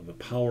interests of the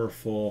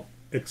powerful,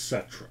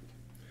 etc.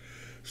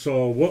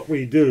 So what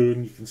we do,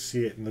 and you can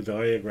see it in the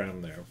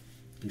diagram there,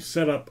 you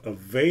set up a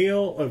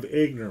veil of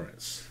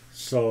ignorance.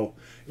 So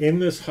in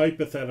this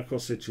hypothetical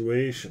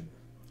situation,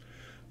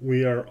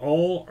 we are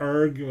all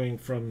arguing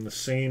from the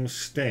same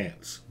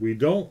stance. We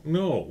don't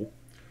know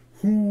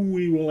who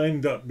we will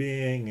end up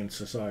being in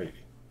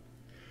society.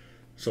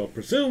 So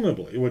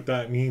presumably what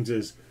that means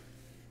is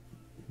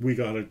we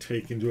got to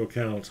take into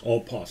account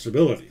all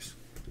possibilities.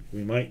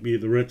 We might be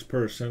the rich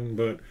person,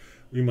 but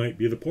we might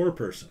be the poor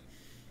person.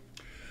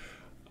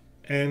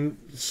 And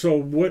so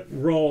what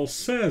Rawls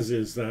says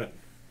is that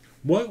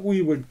what we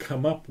would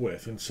come up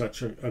with in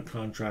such a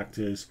contract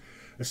is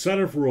a set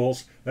of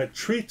rules that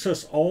treats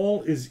us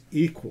all as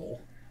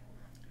equal,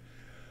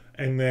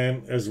 and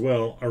then as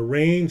well a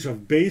range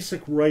of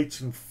basic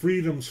rights and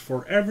freedoms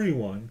for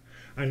everyone,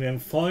 and then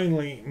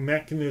finally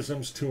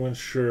mechanisms to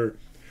ensure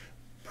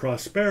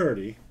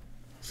prosperity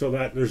so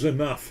that there's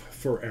enough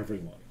for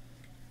everyone.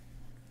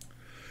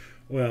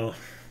 Well,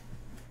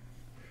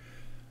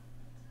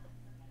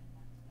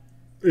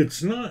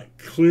 it's not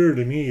clear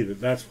to me that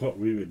that's what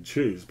we would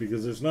choose,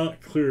 because it's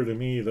not clear to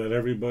me that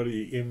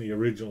everybody in the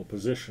original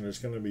position is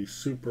going to be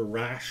super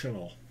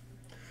rational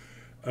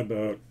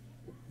about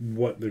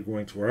what they're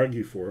going to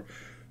argue for.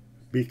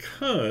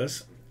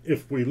 Because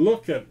if we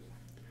look at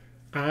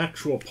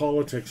actual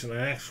politics and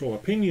actual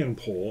opinion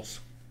polls,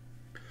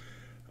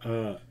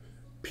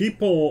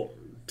 people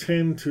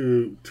tend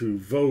to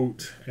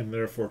vote and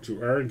therefore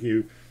to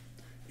argue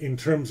in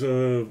terms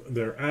of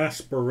their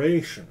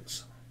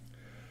aspirations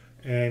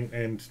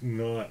and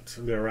not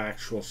their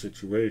actual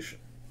situation.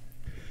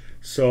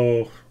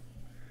 So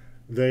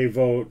they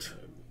vote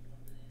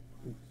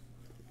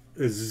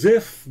as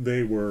if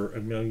they were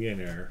a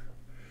millionaire,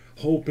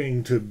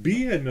 hoping to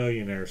be a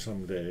millionaire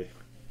someday,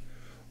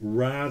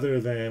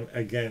 rather than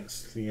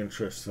against the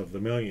interests of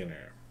the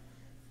millionaire.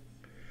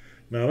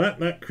 Now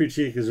that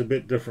critique is a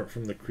bit different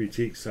from the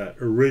critiques that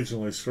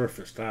originally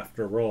surfaced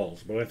after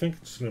Rawls, but I think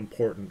it's an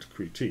important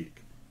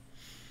critique.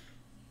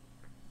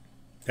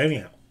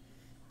 Anyhow,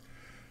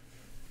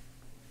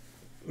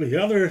 the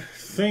other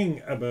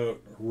thing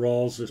about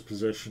Rawls's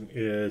position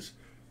is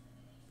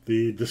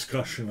the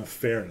discussion of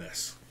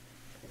fairness.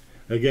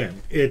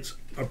 Again, it's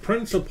a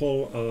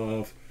principle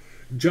of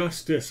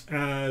justice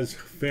as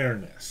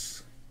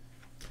fairness.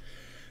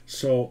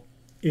 So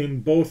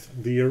in both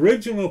the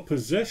original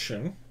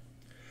position,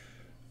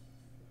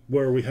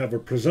 where we have a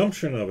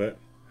presumption of it,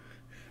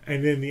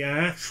 and in the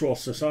actual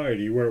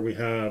society where we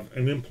have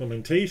an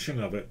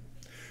implementation of it,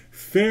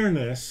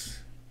 fairness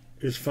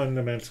is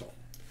fundamental.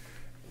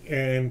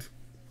 And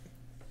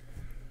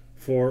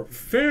for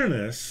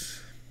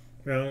fairness,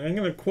 now I'm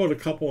going to quote a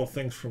couple of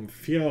things from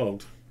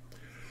Fjeld.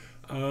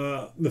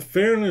 The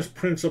fairness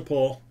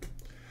principle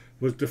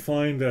was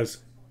defined as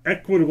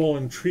equitable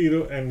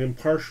and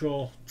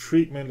impartial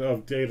treatment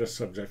of data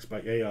subjects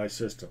by AI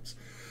systems.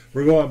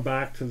 We're going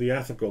back to the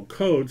ethical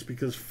codes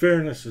because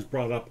fairness is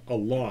brought up a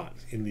lot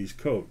in these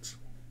codes.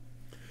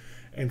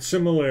 And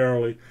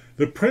similarly,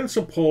 the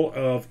principle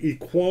of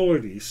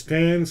equality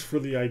stands for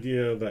the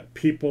idea that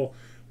people,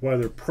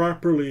 whether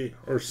properly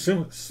or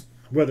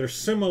whether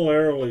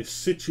similarly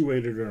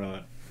situated or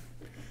not,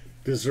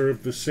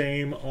 deserve the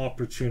same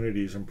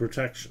opportunities and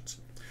protections.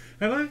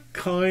 And that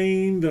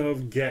kind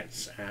of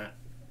gets at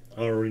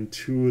our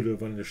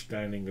intuitive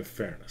understanding of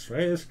fairness,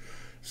 right? It's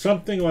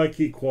something like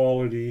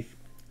equality,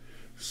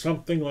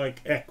 something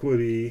like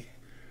equity,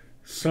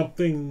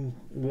 something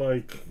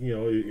like,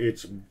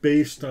 it's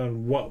based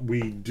on what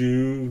we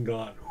do,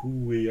 not who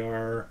we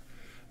are,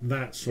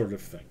 that sort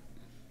of thing.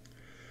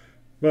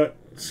 But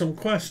some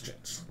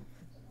questions.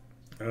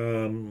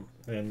 And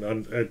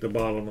at the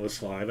bottom of the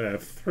slide, I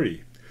have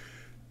 3.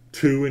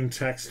 2 in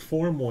text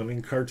form, 1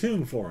 in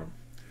cartoon form.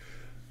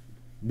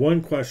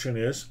 One question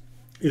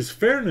is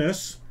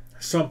fairness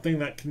something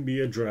that can be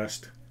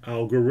addressed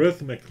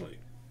algorithmically?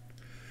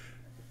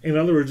 In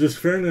other words, is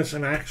fairness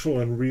an actual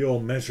and real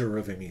measure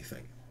of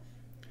anything?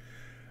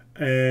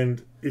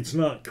 And it's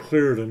not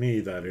clear to me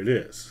that it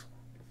is.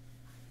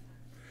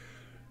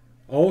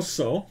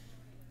 Also,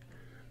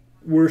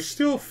 we're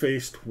still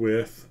faced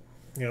with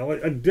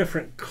a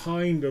different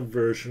kind of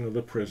version of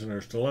the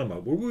prisoner's dilemma.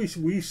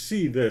 We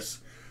see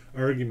this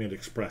argument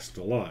expressed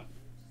a lot.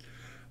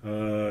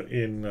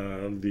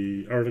 In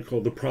the article,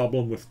 The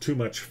Problem with Too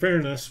Much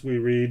Fairness, we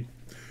read,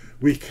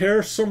 "We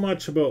care so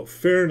much about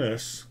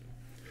fairness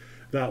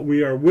that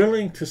we are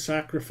willing to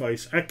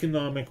sacrifice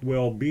economic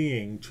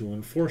well-being to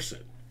enforce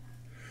it."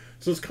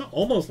 So it's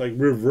almost like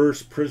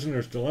reverse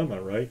prisoner's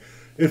dilemma, right?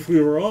 If we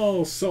were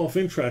all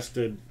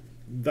self-interested,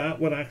 that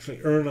would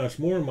actually earn us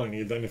more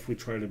money than if we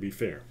try to be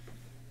fair.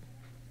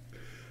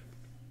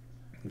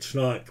 It's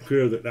not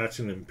clear that that's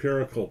an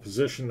empirical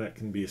position that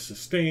can be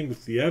sustained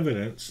with the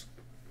evidence,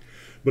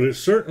 but it's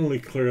certainly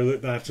clear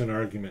that that's an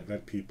argument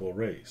that people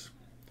raise.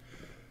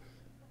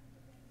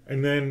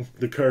 And then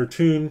the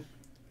cartoon,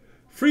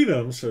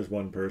 "Freedom," says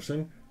one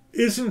person,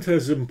 "isn't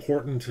as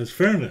important as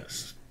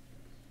fairness."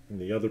 And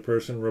the other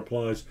person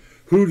replies,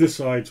 "Who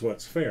decides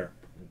what's fair?"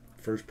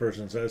 First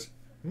person says,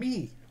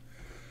 "Me."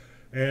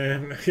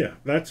 And yeah,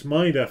 that's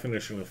my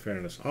definition of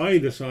fairness. I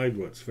decide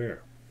what's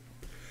fair.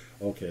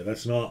 Okay,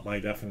 that's not my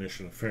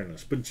definition of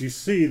fairness. But you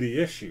see the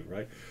issue,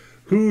 right?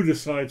 Who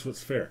decides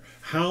what's fair?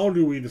 How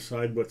do we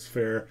decide what's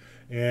fair?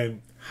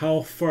 And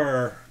how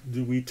far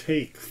do we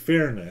take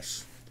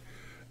fairness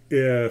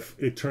if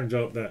it turns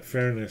out that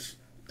fairness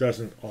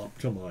doesn't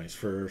optimize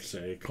for,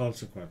 say,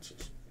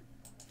 consequences?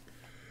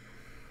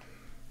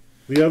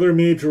 The other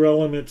major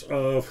element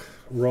of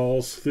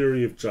Rawls'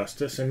 theory of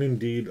justice, and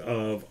indeed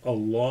of a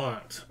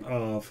lot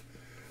of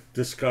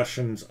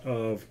discussions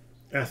of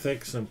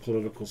ethics and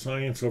political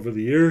science over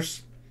the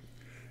years,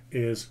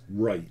 is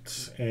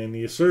rights. And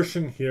the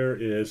assertion here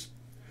is,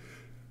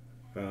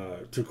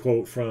 to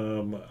quote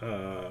from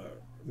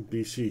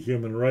BC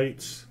Human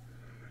Rights,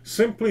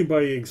 "Simply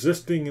by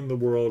existing in the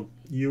world,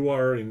 you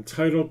are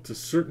entitled to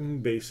certain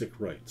basic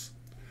rights,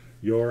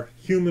 your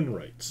human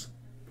rights."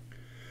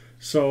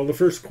 So the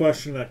first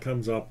question that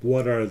comes up,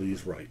 what are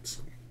these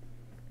rights?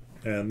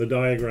 And the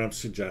diagram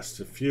suggests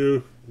a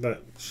few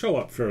that show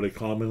up fairly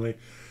commonly: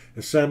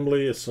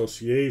 assembly,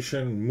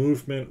 association,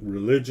 movement,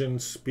 religion,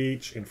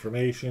 speech,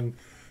 information,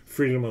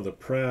 freedom of the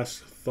press,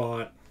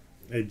 thought,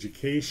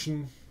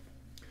 education.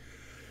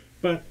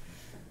 But,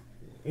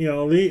 you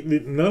know,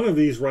 none of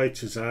these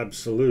rights is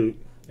absolute.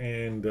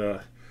 And, you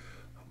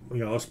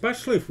know,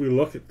 especially if we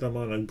look at them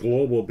on a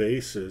global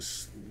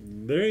basis,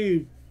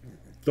 they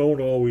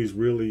don't always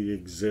really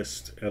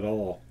exist at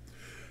all.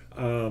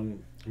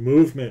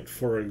 Movement,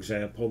 for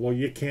example, well,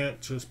 you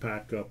can't just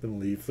pack up and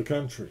leave the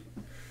country.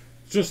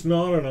 It's just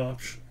not an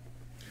option.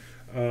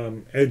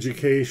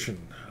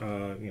 Education,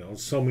 you know,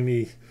 so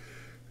many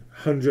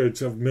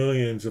hundreds of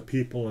millions of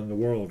people in the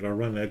world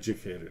are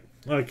uneducated.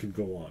 I could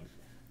go on.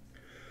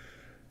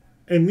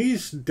 And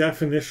these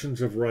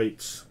definitions of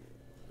rights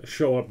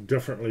show up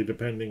differently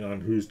depending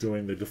on who's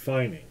doing the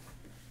defining.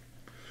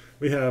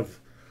 We have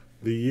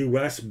the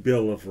U.S.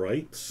 Bill of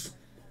Rights,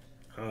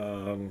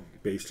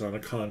 based on a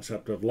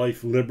concept of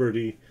life,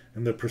 liberty,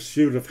 and the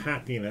pursuit of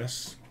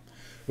happiness,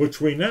 which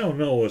we now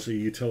know is a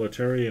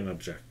utilitarian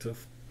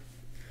objective.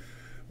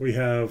 We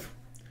have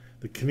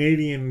the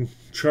Canadian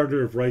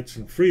Charter of Rights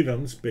and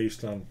Freedoms,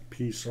 based on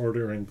peace,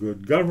 order, and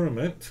good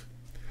government,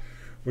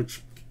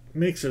 which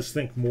makes us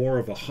think more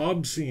of a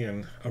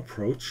Hobbesian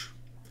approach.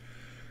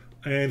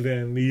 And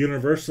then the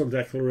Universal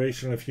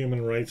Declaration of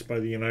Human Rights by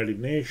the United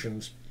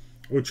Nations,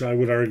 which I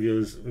would argue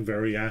is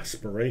very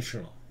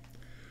aspirational.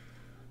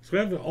 So we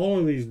have all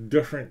of these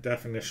different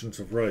definitions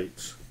of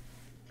rights.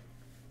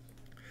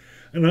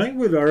 And I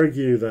would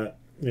argue that,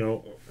 you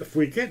know, if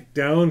we get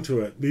down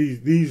to it,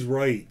 these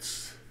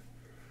rights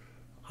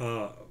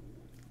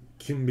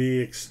can be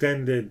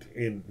extended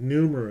in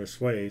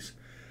numerous ways.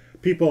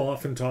 People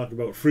often talk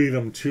about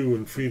freedom to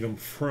and freedom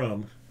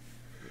from.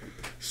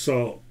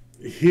 So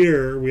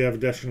here we have a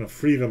definition of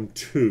freedom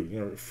to, you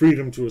know,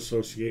 freedom to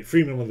associate,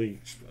 freedom of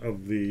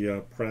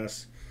the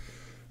press,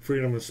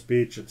 freedom of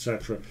speech,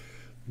 etc.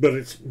 But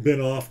it's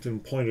been often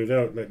pointed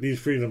out that these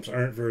freedoms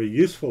aren't very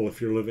useful if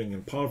you're living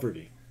in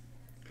poverty.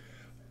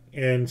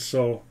 And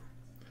so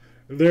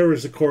there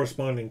is a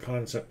corresponding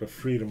concept of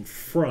freedom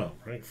from,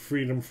 right?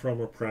 Freedom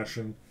from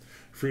oppression,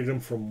 freedom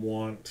from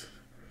want,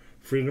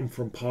 freedom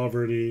from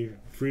poverty,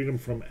 freedom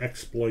from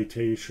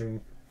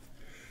exploitation.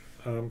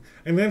 And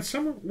then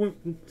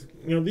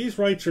these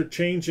rights are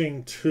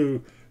changing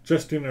to,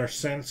 just in our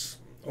sense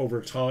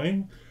over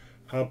time,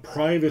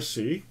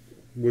 privacy,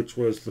 which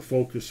was the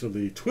focus of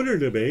the Twitter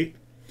debate.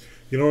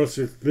 You notice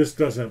that this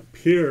doesn't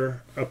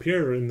appear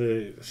in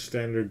the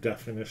standard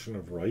definition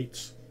of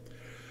rights.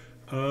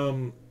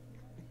 And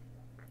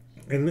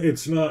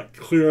it's not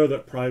clear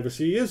that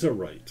privacy is a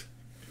right.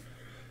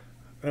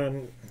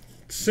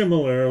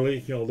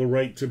 Similarly, you know, the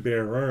right to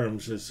bear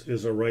arms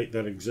is a right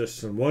that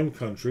exists in one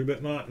country,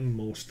 but not in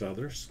most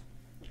others.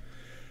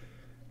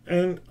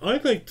 And I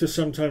like to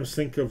sometimes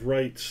think of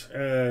rights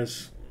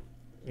as,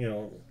 you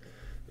know,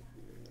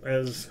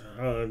 as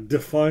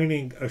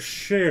defining a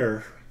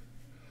share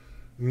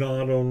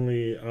not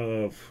only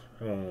of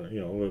you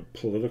know,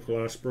 political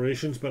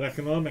aspirations, but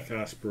economic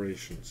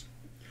aspirations.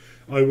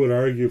 I would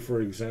argue,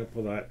 for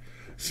example, that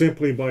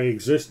simply by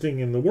existing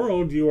in the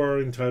world, you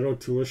are entitled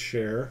to a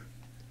share,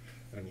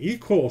 an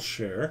equal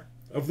share,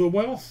 of the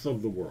wealth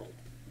of the world.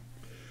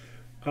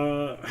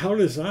 How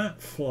does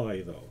that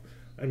fly, though?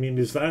 I mean,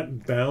 is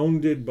that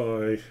bounded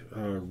by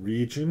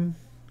region?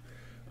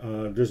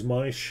 Does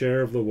my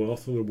share of the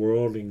wealth of the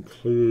world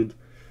include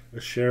a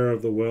share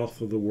of the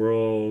wealth of the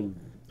world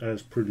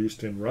as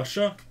produced in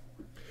Russia?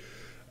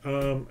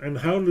 And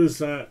how does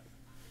that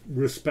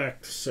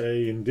respect,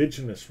 say,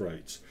 indigenous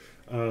rights?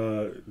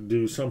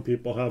 Do some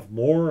people have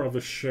more of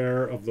a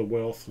share of the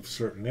wealth of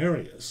certain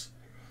areas?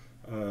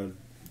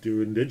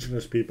 Do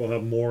indigenous people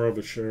have more of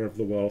a share of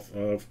the wealth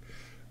of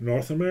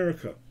North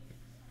America?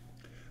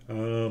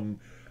 And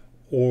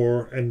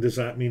does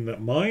that mean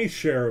that my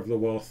share of the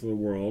wealth of the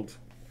world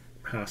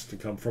has to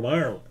come from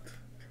Ireland,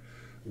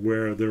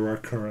 where there are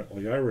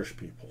currently Irish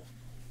people?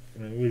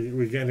 And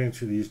we get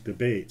into these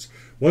debates.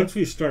 Once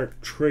we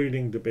start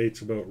trading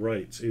debates about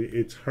rights,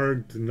 it's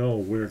hard to know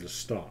where to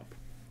stop.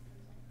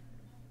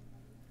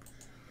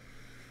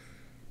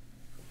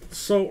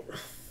 So,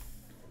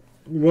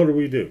 what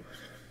do?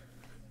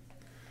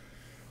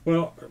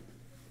 Well,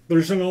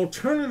 there's an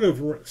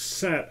alternative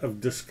set of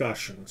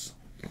discussions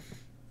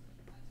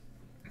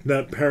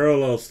that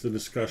parallels the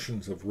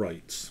discussions of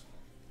rights.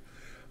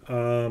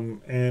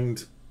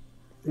 And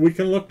we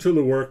can look to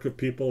the work of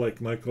people like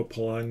Michael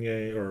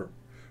Polanyi or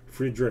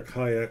Friedrich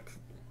Hayek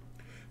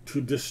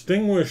to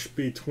distinguish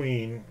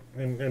between,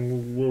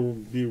 and we'll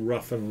be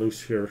rough and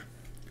loose here,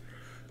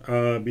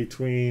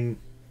 between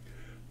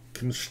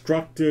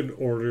constructed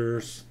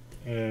orders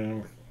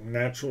and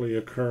naturally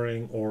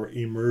occurring or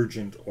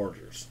emergent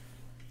orders.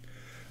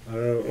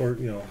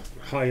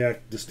 Hayek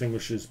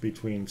distinguishes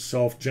between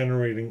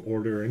self-generating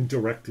order and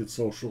directed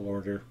social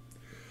order.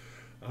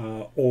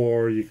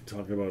 Or you can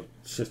talk about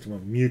a system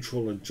of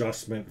mutual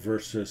adjustment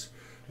versus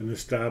an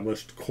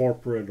established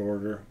corporate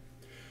order.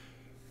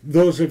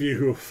 those of you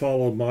who have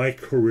followed my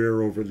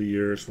career over the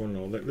years will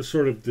know that the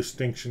sort of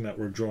distinction that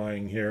we're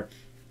drawing here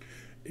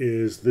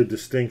is the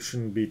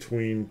distinction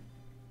between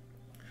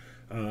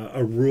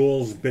a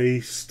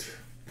rules-based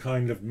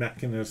kind of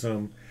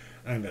mechanism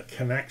and a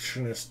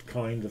connectionist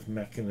kind of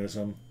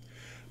mechanism,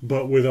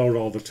 but without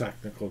all the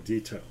technical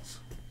details.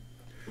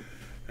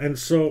 And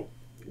so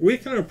we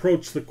can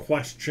approach the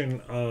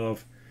question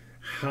of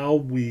how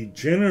we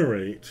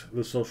generate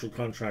the social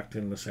contract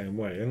in the same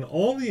way. And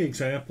all the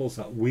examples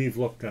that we've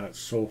looked at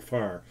so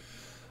far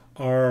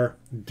are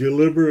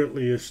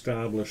deliberately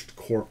established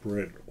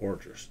corporate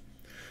orders,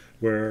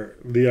 where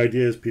the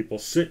idea is people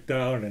sit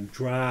down and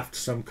draft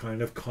some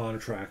kind of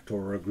contract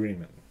or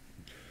agreement.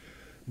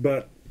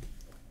 But,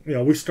 you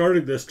know, we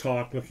started this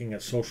talk looking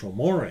at social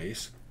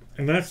mores,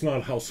 and that's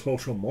not how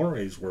social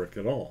mores work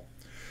at all.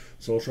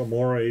 Social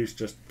mores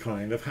just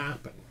kind of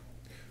happen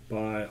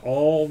by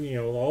all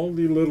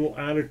the little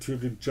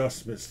attitude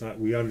adjustments that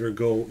we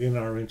undergo in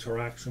our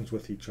interactions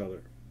with each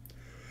other.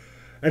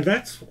 And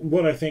that's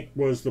what I think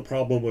was the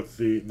problem with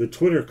the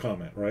Twitter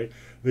comment, right?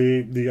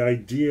 The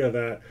idea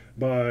that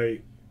by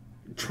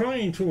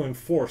trying to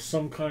enforce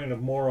some kind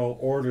of moral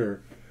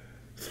order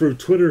through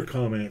Twitter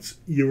comments,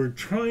 you were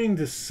trying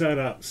to set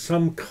up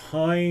some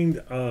kind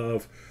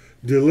of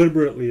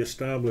deliberately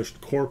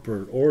established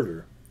corporate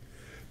order.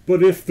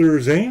 But if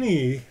there's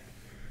any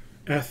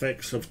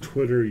ethics of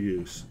Twitter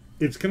use,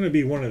 it's going to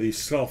be one of these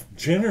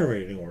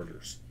self-generating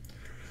orders.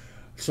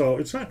 So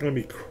it's not going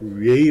to be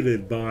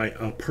created by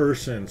a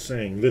person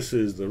saying this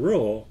is the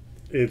rule.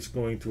 It's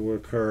going to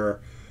occur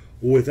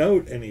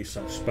without any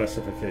such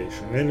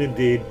specification. And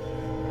indeed,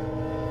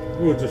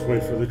 we'll just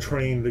wait for the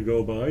train to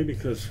go by,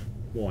 because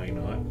why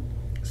not?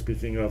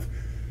 Speaking of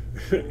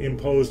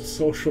imposed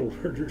social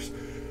orders,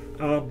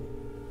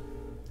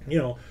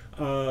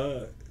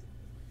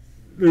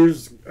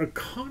 there's a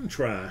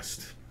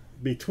contrast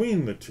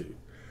between the two,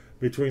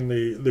 between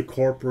the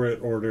corporate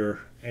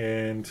order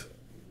and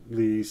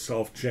the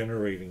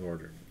self-generating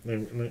order.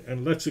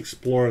 And let's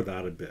explore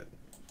that a bit.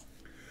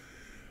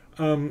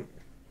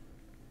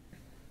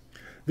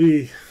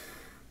 The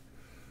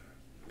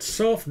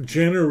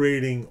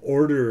self-generating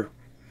order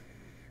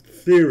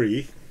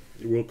theory,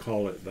 we'll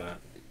call it that,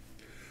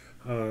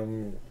 at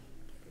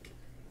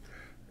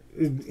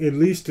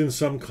least in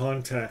some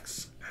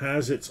contexts,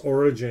 has its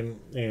origin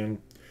in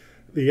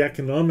the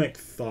economic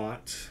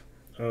thought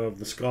of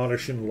the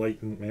Scottish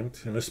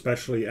Enlightenment, and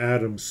especially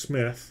Adam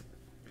Smith,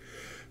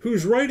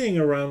 who's writing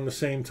around the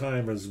same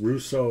time as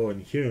Rousseau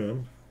and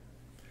Hume,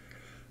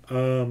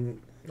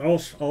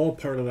 all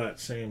part of that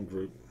same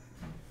group.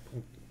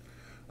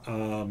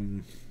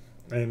 And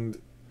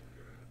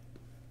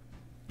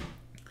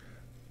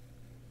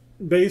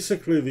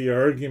basically the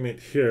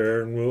argument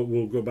here, and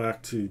we'll go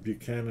back to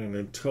Buchanan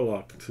and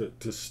Tilloch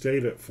to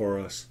state it for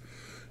us,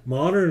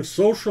 modern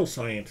social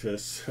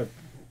scientists have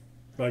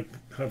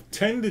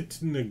tended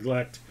to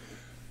neglect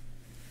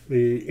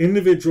the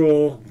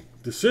individual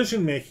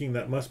decision-making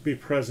that must be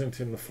present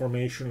in the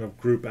formation of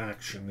group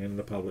action in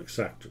the public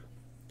sector.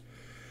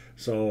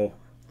 So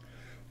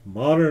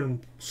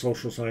modern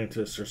social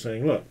scientists are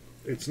saying, look,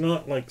 it's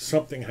not like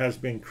something has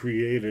been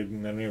created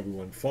and then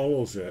everyone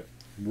follows it.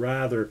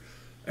 Rather,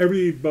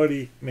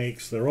 everybody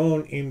makes their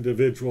own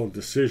individual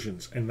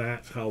decisions, and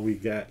that's how we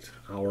get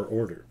our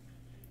order.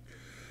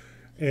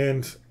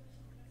 And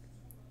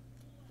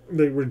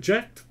they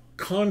reject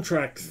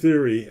contract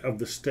theory of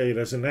the state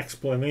as an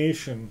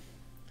explanation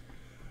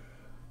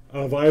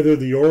of either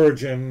the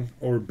origin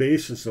or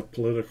basis of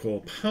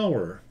political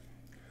power,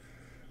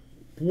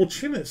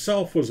 which in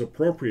itself was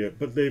appropriate,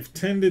 but they've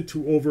tended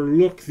to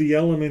overlook the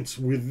elements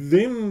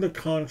within the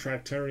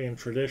contractarian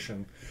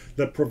tradition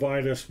that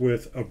provide us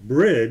with a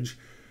bridge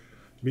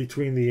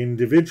between the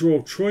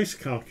individual choice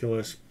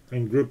calculus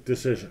and group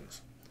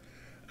decisions.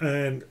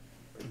 And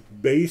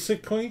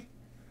basically,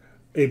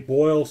 it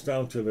boils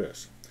down to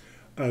this.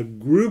 A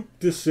group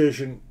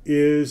decision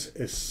is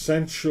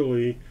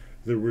essentially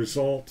the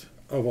result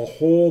of a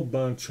whole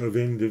bunch of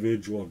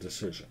individual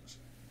decisions.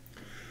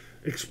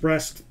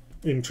 Expressed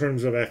in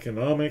terms of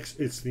economics,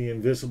 it's the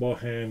invisible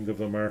hand of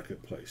the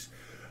marketplace.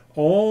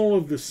 All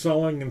of the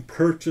selling and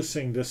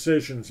purchasing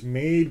decisions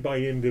made by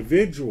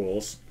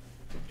individuals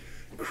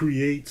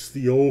creates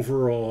the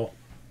overall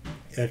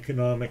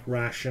economic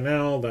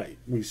rationale that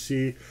we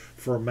see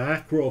for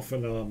macro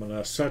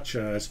phenomena such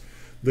as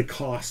the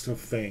cost of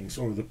things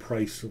or the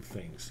price of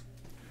things.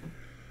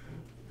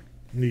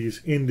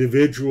 These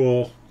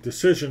individual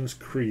decisions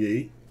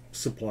create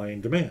supply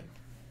and demand.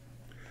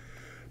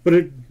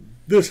 But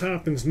this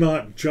happens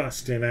not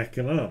just in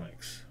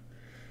economics.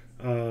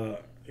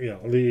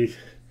 The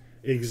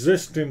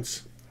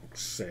existence,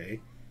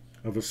 say,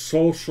 of a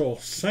social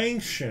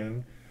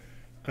sanction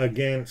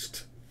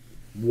against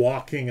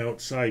walking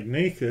outside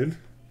naked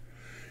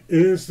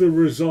is the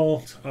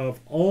result of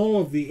all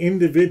of the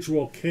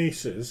individual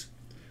cases,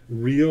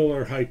 real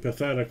or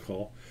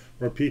hypothetical,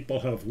 where people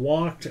have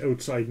walked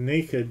outside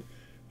naked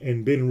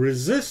and been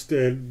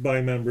resisted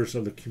by members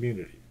of the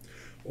community.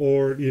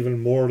 Or even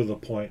more to the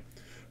point,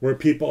 where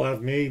people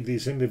have made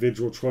these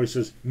individual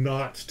choices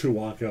not to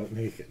walk out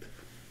naked.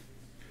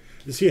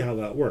 You see how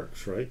that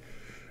works, right?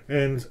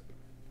 And,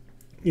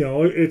 you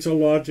know, it's a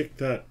logic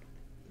that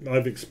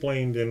I've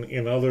explained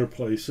in other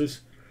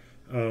places,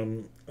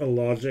 a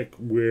logic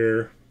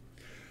where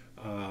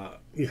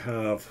you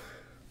have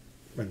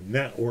a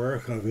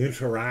network of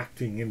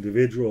interacting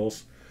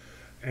individuals,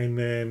 and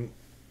then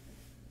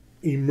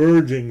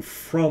emerging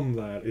from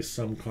that is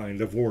some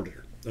kind of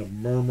order, a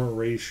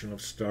murmuration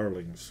of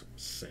starlings,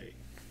 say.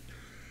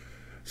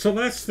 So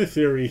that's the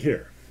theory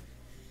here.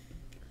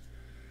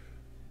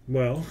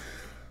 Well,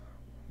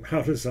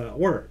 how does that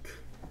work?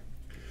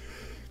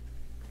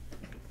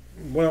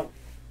 Well,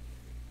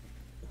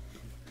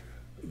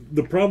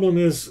 the problem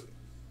is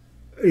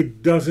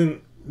it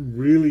doesn't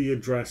really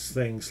address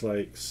things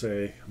like,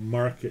 say,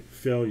 market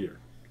failure.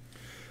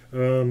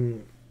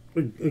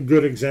 A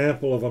good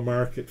example of a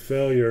market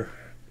failure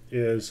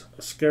is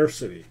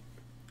scarcity,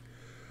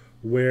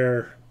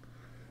 where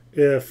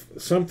if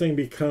something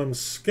becomes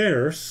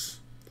scarce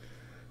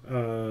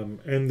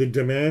and the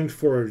demand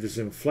for it is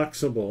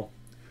inflexible,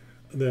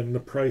 then the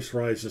price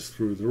rises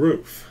through the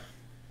roof.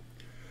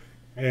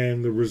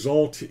 And the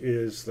result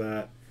is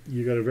that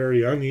you get a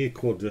very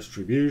unequal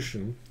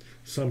distribution.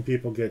 Some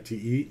people get to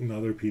eat and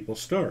other people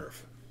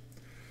starve.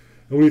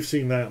 And we've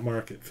seen that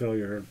market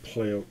failure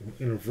play out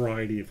in a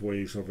variety of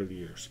ways over the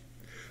years.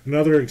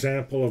 Another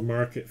example of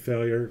market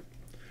failure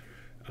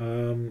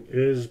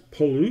is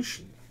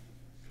pollution,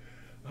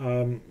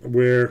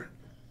 where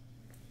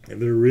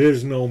there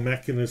is no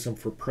mechanism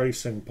for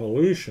pricing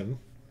pollution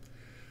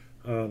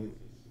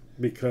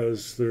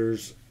because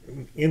there's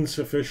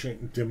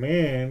insufficient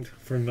demand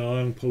for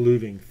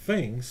non-polluting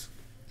things.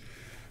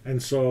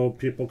 And so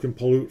people can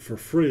pollute for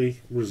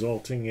free,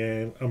 resulting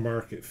in a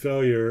market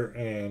failure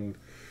and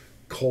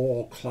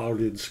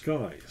coal-clouded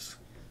skies.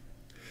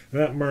 And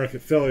that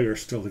market failure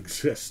still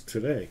exists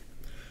today,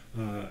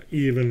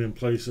 even in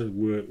places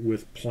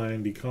with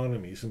planned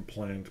economies and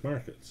planned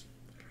markets.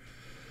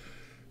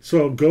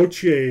 So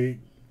Gautier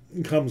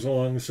comes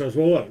along and says,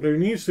 well, look, there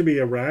needs to be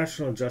a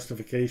rational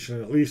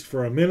justification, at least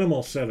for a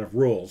minimal set of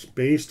rules,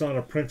 based on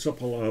a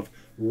principle of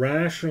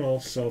rational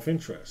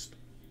self-interest.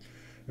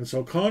 And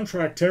so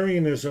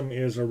contractarianism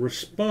is a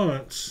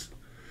response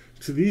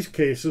to these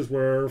cases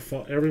where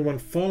everyone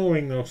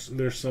following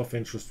their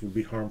self-interest would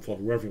be harmful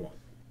to everyone.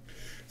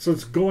 So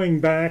it's going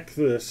back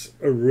to this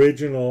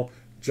original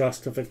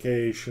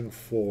justification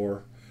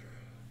for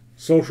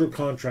social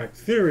contract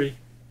theory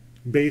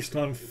based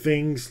on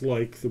things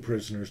like the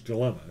prisoner's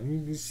dilemma.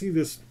 And you see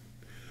this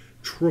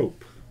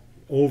trope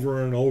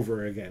over and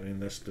over again in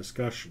this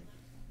discussion.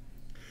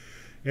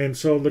 And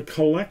so the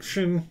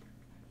collection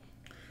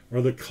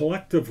or the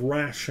collective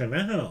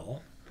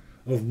rationale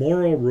of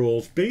moral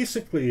rules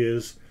basically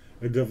is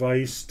a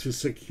device to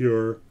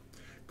secure,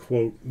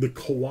 quote, the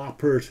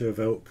cooperative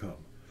outcome.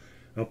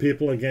 Now,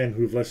 people, again,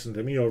 who've listened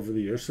to me over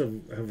the years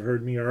have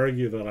heard me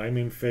argue that I'm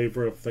in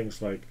favor of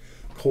things like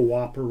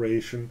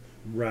cooperation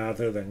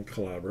rather than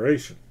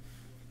collaboration.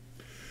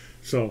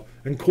 So,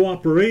 and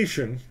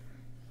cooperation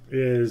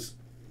is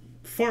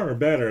far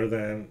better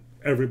than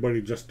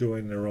everybody just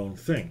doing their own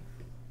thing.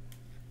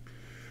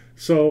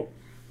 So,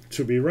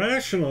 to be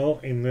rational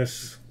in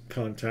this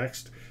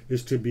context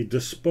is to be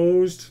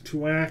disposed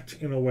to act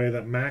in a way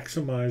that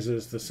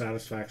maximizes the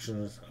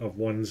satisfaction of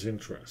one's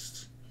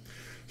interests.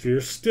 So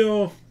you're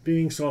still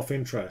being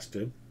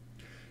self-interested.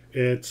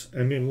 It's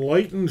an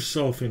enlightened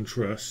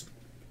self-interest,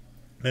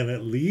 and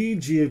it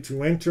leads you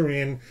to enter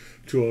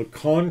into a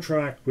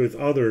contract with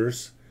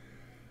others,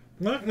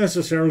 not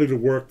necessarily to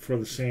work for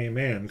the same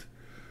end,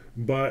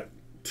 but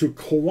to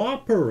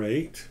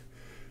cooperate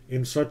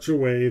in such a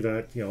way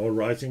that, you know, a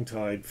rising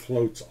tide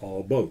floats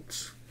all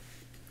boats.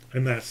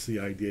 And that's the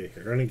idea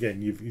here. And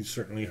again, you've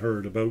certainly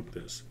heard about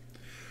this.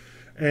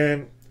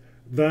 And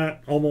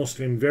that almost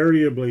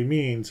invariably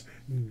means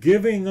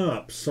giving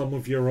up some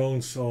of your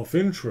own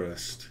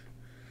self-interest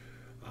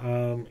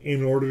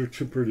in order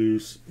to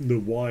produce the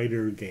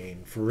wider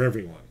gain for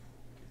everyone.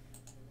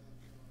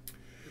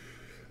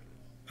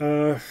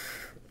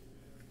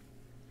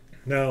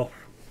 Now,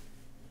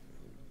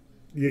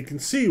 you can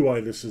see why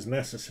this is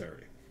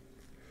necessary.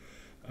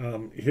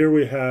 Here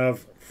we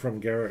have, from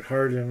Garrett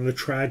Hardin, The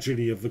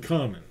Tragedy of the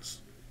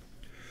Commons,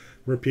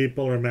 where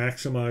people are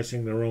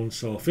maximizing their own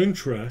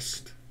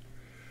self-interest.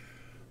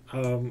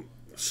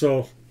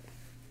 So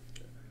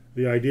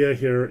the idea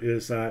here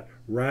is that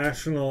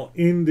rational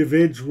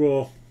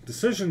individual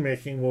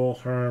decision-making will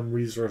harm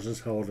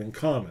resources held in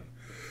common.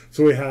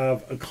 So we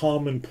have a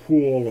common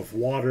pool of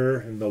water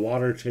and the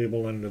water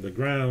table under the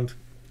ground.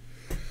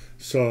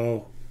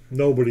 So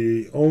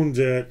nobody owns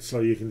it, so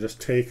you can just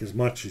take as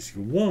much as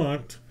you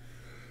want.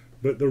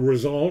 But the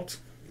result,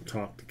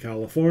 talk to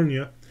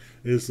California,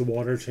 is the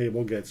water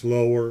table gets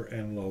lower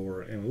and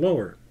lower and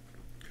lower.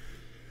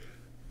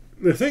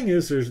 The thing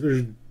is,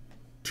 there's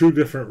two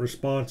different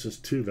responses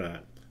to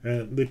that.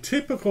 And the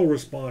typical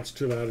response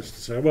to that is to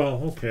say,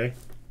 well, okay,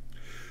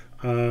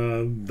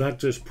 that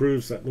just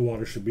proves that the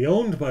water should be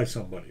owned by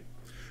somebody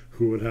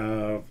who would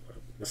have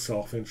a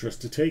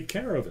self-interest to take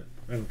care of it.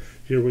 And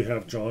here we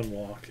have John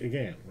Locke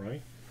again,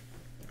 right?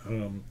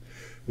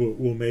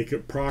 We'll make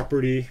it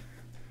property.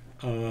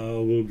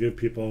 We'll give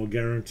people a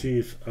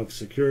guarantee of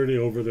security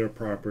over their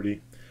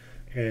property,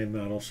 and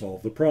that'll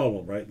solve the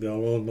problem, right?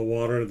 They'll own the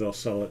water, they'll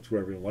sell it to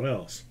everyone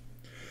else.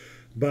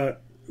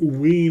 But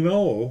we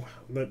know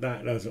that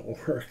that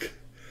doesn't work,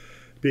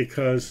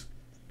 because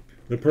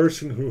the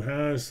person who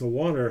has the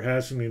water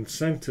has an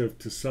incentive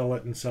to sell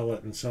it and sell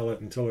it and sell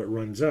it until it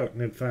runs out.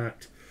 And in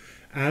fact,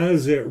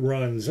 as it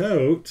runs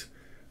out,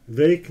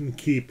 they can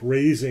keep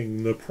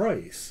raising the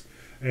price.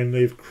 And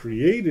they've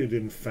created,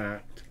 in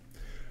fact,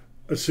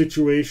 a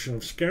situation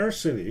of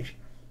scarcity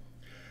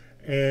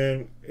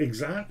and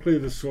exactly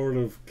the sort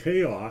of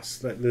chaos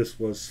that this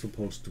was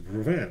supposed to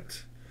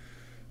prevent.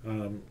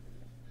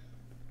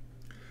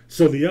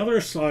 So the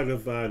other side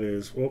of that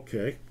is,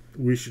 okay,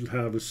 we should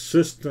have a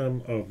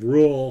system of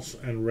rules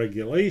and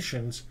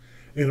regulations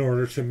in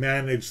order to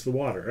manage the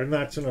water. And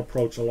that's an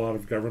approach a lot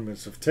of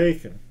governments have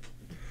taken.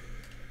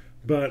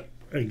 But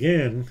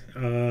again,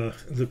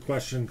 the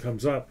question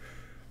comes up,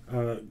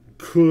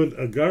 could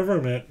a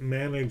government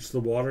manage the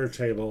water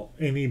table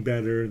any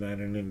better than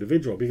an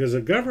individual? Because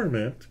a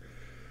government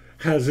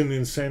has an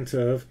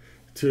incentive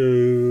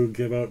to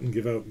give out and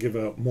give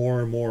out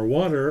more and more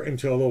water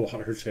until the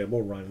water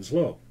table runs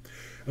low.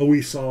 And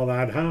we saw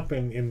that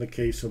happen in the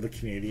case of the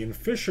Canadian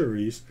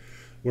fisheries,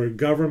 where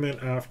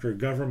government after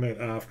government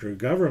after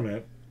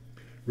government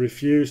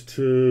refused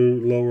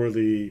to lower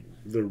the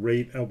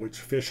rate at which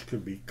fish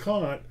could be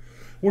caught,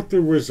 with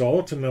the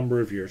result a number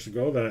of years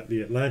ago that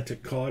the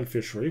Atlantic cod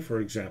fishery, for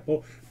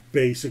example,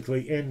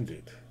 basically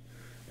ended.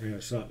 And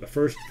it's not the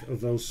first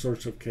of those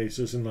sorts of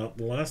cases and not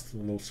the last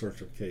of those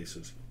sorts of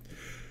cases.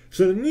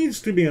 So there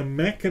needs to be a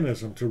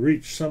mechanism to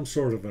reach some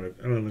sort of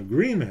an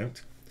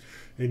agreement.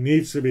 It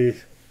needs to be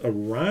a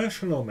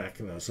rational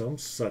mechanism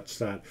such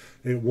that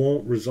it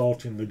won't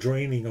result in the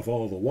draining of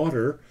all the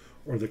water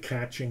or the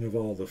catching of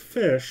all the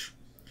fish,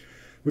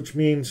 which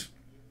means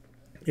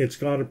it's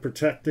got to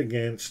protect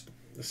against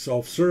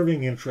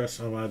self-serving interests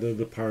on either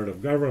the part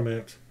of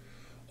government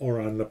or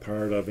on the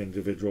part of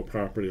individual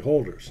property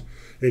holders.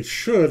 It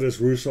should, as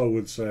Rousseau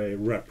would say,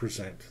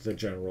 represent the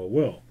general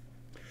will.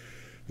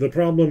 The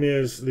problem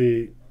is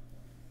the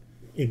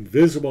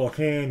invisible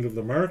hand of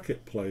the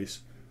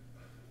marketplace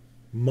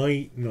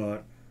might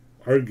not,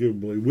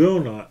 arguably will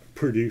not,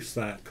 produce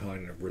that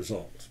kind of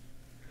result.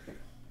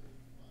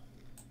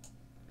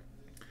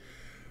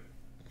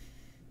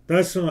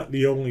 That's not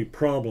the only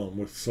problem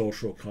with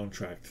social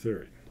contract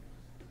theory.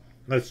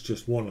 That's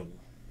just one of them.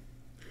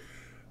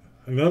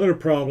 Another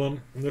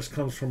problem, and this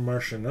comes from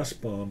Marcia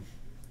Nussbaum,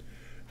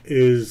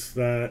 is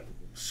that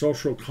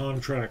social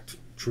contract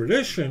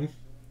tradition,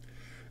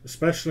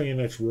 especially in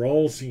its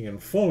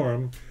Rawlsian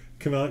form,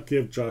 cannot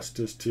give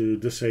justice to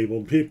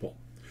disabled people.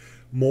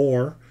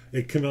 More,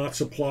 it cannot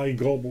supply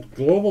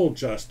global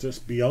justice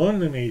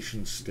beyond the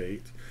nation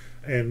state,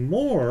 and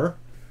more,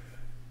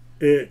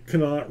 it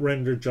cannot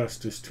render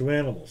justice to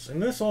animals.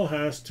 And this all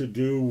has to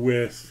do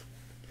with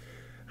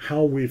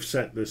how we've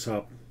set this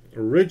up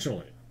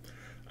originally.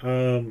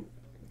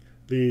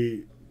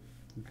 The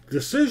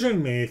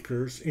decision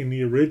makers in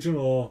the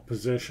original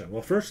position,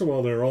 well, first of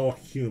all, they're all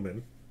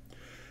human.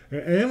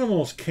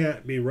 Animals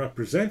can't be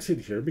represented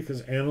here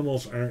because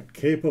animals aren't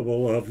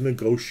capable of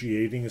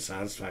negotiating a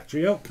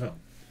satisfactory outcome.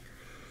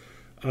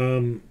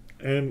 And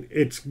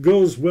it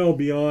goes well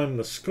beyond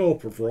the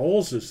scope of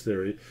Rawls's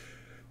theory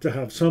to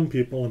have some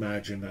people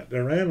imagine that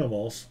they're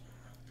animals,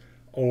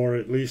 or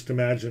at least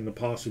imagine the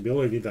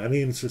possibility that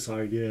in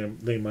society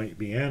they might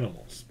be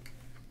animals.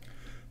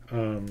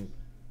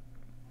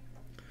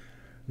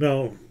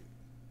 Now,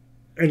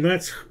 and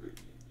that's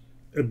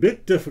a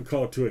bit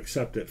difficult to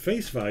accept at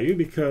face value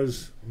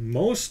because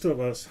most of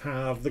us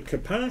have the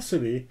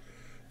capacity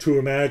to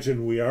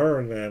imagine we are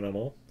an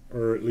animal,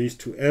 or at least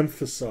to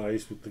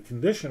emphasize with the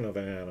condition of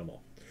an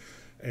animal.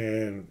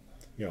 And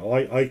you know,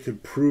 I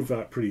could prove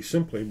that pretty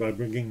simply by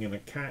bringing in a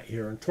cat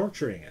here and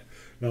torturing it.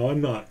 Now,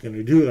 I'm not going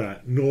to do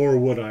that, nor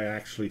would I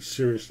actually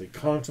seriously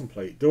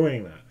contemplate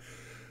doing that.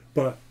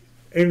 But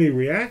any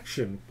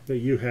reaction that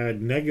you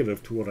had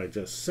negative to what I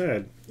just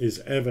said is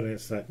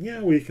evidence that,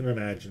 yeah, we can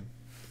imagine.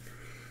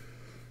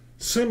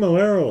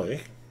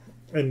 Similarly,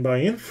 and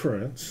by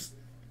inference,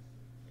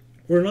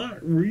 we're not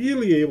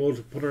really able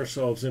to put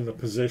ourselves in the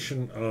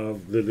position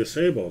of the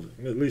disabled,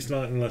 at least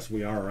not unless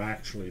we are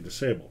actually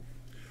disabled.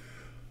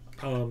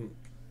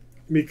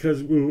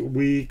 Because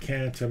we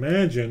can't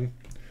imagine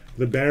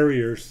the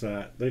barriers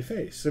that they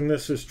face. And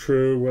this is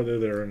true whether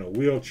they're in a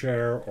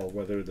wheelchair or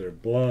whether they're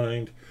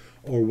blind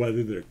or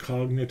whether they're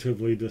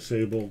cognitively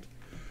disabled.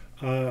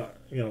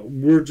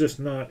 We're just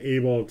not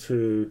able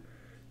to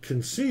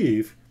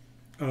conceive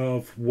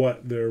of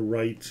what their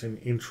rights and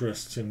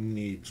interests and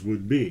needs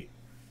would be.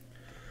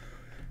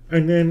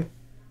 And then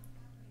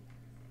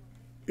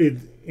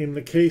in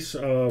the case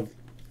of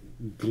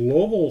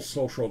global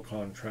social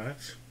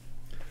contracts,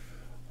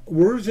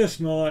 we're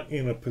just not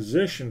in a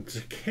position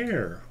to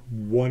care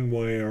one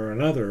way or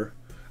another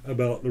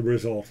about the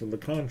result of the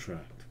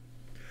contract.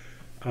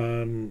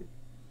 Um,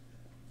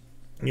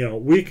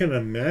 we can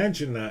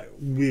imagine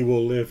that we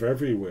will live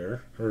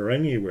everywhere or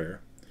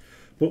anywhere,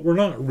 but we're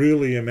not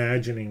really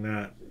imagining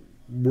that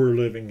we're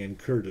living in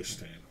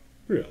Kurdistan,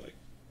 really.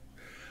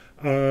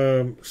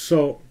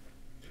 So,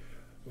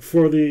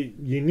 for the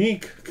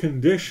unique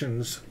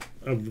conditions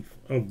of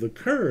the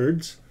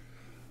Kurds,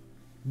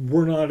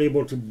 we're not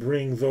able to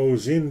bring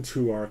those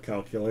into our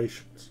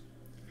calculations.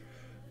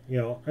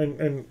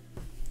 And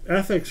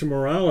ethics and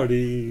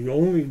morality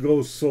only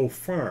goes so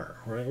far,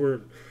 right?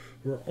 We're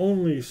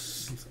only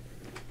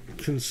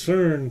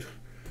concerned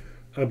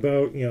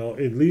about,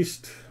 at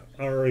least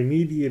our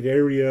immediate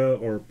area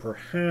or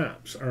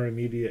perhaps our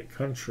immediate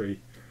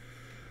country,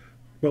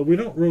 but we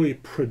don't really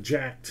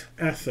project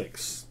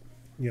ethics,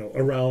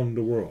 around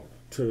the world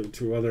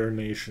to other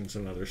nations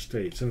and other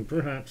states, and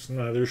perhaps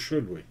neither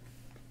should we.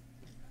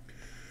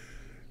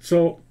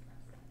 So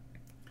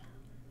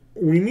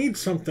we need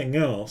something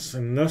else,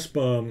 and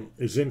Nussbaum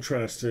is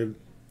interested,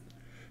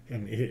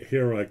 and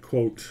here I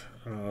quote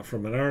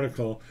from an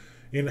article,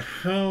 in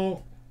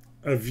how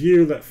a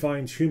view that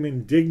finds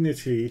human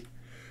dignity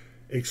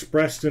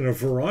expressed in a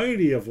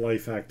variety of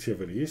life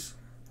activities,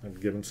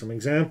 I've given some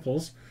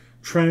examples,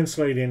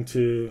 translate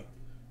into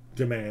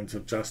demands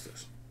of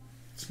justice.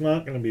 It's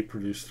not going to be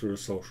produced through a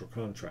social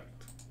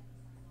contract.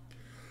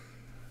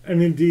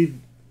 And indeed,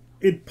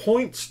 it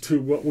points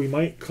to what we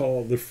might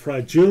call the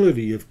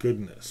fragility of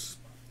goodness.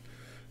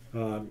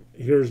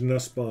 Here's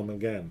Nussbaum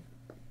again.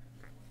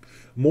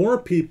 More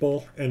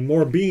people and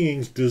more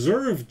beings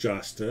deserve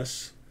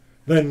justice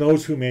than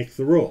those who make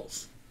the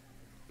rules.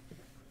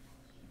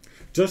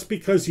 Just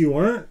because you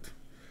aren't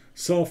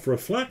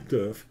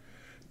self-reflective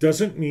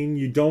doesn't mean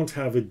you don't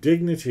have a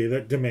dignity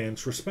that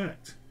demands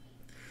respect.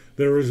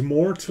 There is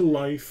more to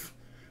life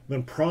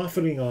than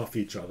profiting off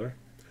each other.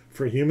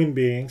 For human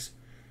beings,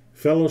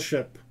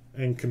 fellowship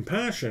and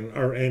compassion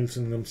are ends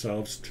in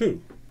themselves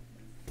too.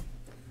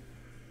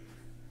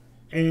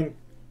 And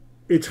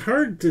it's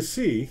hard to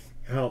see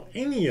how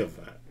any of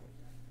that,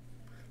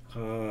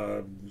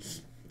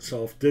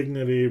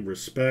 self-dignity,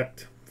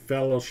 respect,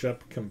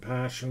 fellowship,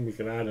 compassion, we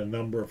could add a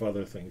number of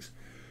other things,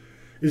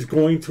 is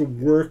going to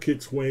work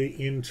its way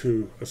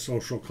into a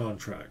social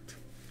contract.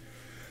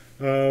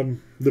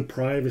 The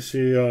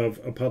privacy of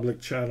a public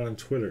chat on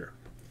Twitter.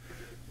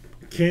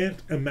 Can't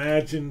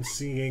imagine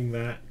seeing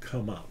that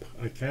come up.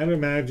 I can't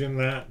imagine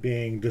that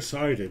being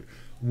decided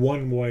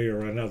one way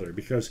or another,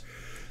 because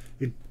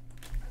it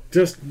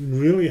just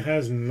really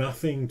has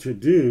nothing to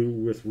do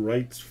with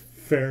rights,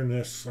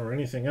 fairness, or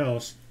anything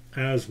else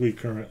as we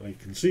currently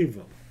conceive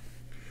them.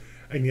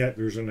 And yet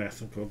there's an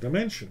ethical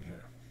dimension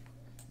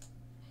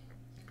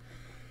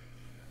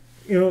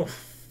here.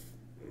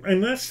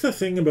 And that's the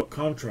thing about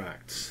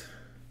contracts.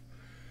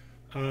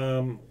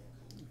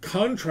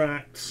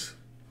 Contracts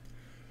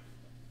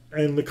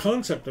and the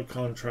concept of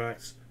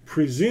contracts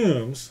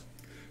presumes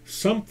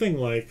something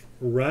like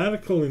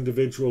radical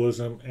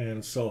individualism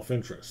and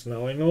self-interest.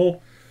 Now, I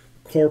know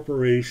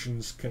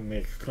corporations can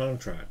make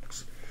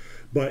contracts,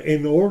 but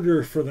in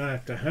order for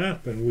that to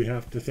happen, we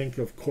have to think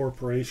of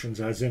corporations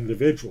as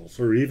individuals,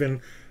 or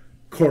even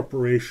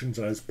corporations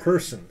as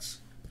persons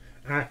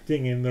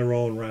acting in their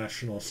own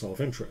rational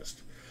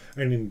self-interest.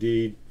 And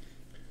indeed,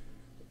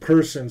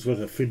 persons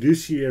with a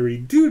fiduciary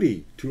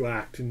duty to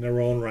act in their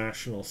own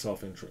rational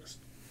self-interest.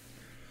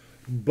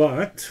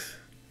 But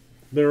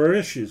there are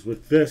issues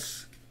with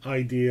this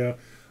idea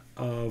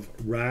of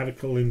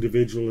radical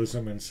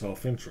individualism and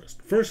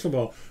self-interest. First of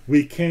all,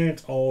 we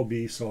can't all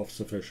be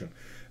self-sufficient,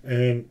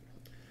 and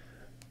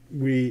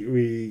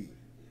we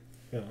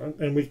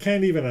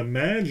can't even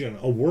imagine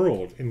a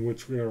world in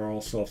which we are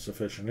all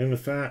self-sufficient. And in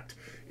fact,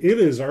 it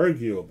is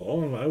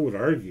arguable, and I would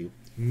argue,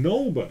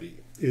 nobody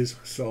is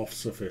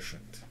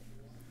self-sufficient.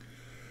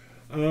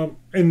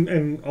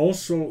 And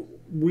also,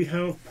 we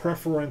have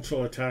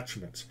preferential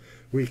attachments.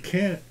 We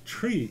can't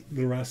treat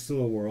the rest of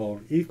the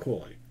world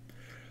equally.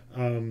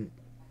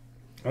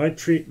 I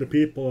treat the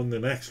people in the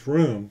next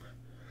room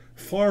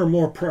far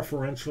more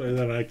preferentially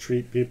than I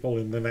treat people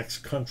in the next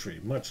country,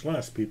 much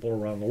less people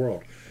around the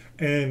world.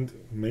 And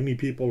many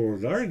people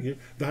would argue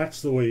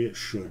that's the way it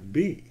should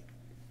be.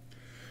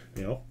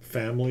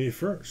 Family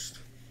first.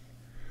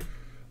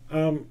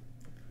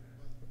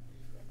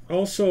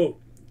 Also,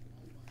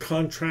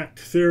 contract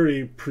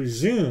theory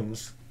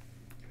presumes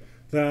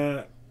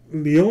that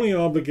the only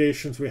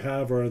obligations we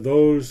have are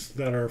those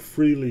that are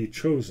freely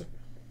chosen,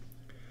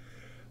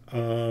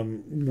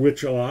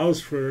 which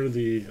allows for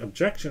the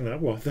objection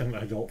that, well, then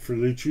I don't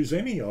freely choose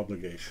any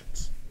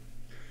obligations.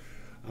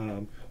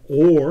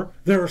 Or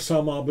there are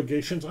some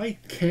obligations I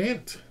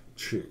can't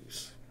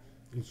choose.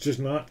 It's just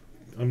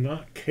I'm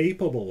not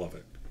capable of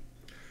it.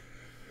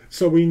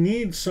 So we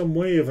need some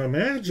way of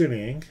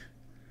imagining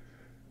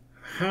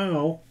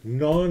how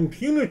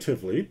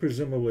non-punitively,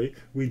 presumably,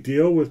 we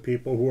deal with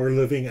people who are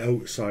living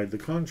outside the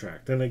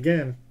contract. And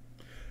again,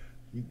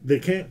 they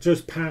can't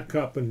just pack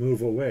up and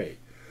move away.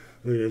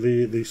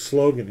 The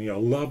slogan,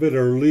 love it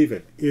or leave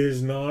it,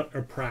 is not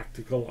a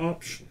practical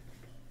option,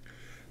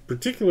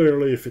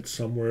 particularly if it's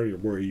somewhere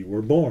where you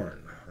were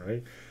born.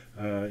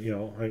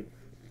 right?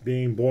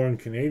 Being born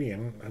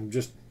Canadian,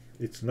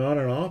 it's not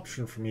an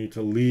option for me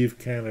to leave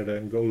Canada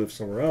and go live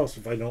somewhere else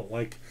if I don't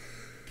like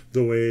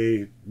the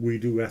way we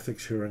do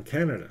ethics here in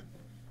Canada.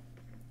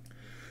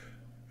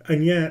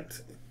 And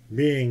yet,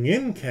 being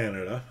in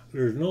Canada,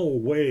 there's no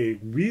way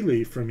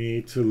really for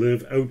me to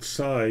live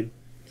outside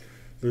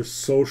the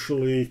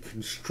socially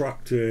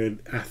constructed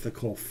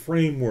ethical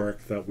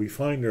framework that we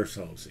find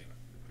ourselves in.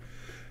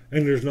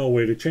 And there's no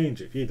way to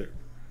change it either.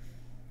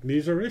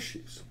 These are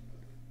issues.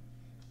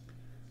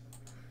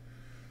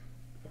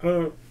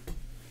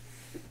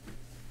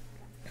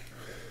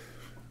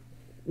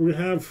 We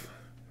have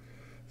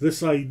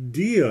this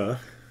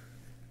idea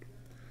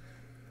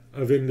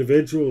of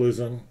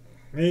individualism.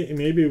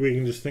 Maybe we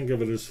can just think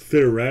of it as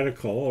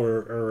theoretical,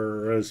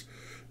 or as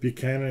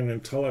Buchanan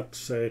and Tulloch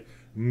say,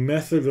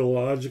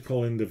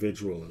 methodological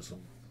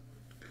individualism.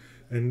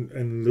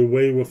 And the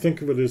way we'll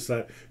think of it is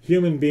that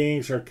human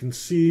beings are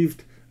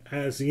conceived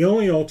as the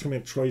only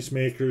ultimate choice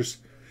makers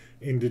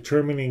in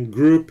determining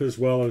group as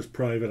well as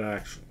private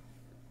action.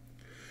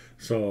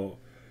 So,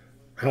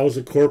 how's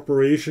a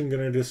corporation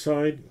going to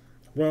decide?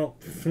 Well,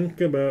 think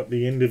about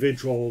the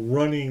individual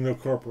running the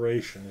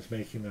corporation as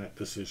making that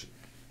decision.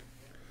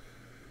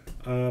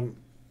 And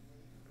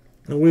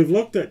we've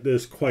looked at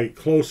this quite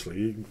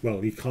closely.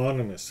 Well,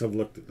 economists have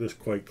looked at this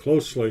quite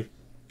closely.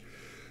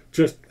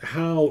 Just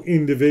how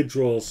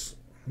individuals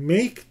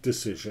make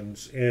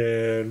decisions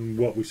in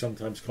what we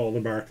sometimes call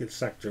the market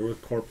sector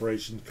with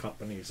corporations,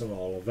 companies, and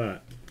all of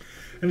that.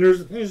 And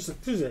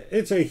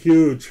it's a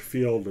huge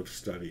field of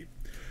study.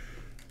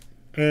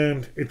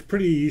 And it's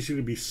pretty easy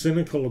to be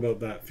cynical about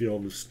that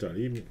field of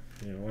study.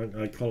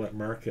 I call it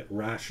market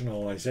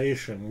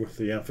rationalization, with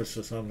the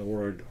emphasis on the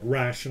word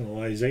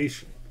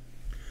rationalization.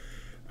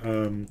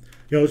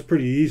 It's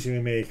pretty easy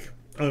to make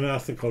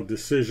unethical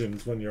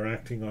decisions when you're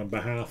acting on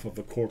behalf of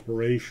a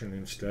corporation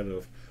instead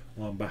of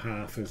on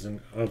behalf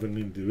of an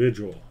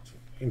individual,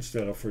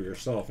 instead of for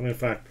yourself. And in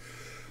fact,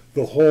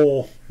 the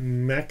whole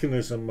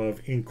mechanism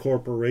of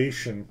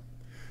incorporation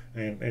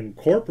and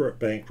corporate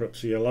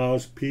bankruptcy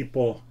allows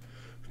people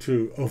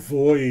to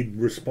avoid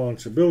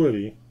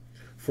responsibility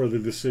for the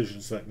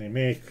decisions that they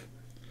make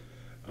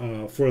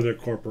for their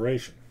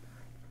corporation.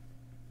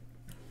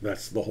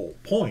 That's the whole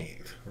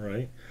point,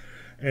 right?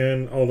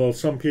 And although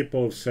some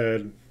people have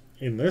said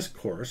in this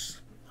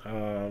course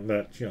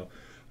that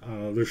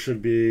there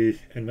should be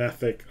an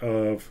ethic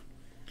of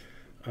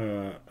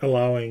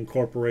allowing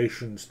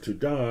corporations to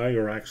die,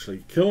 or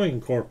actually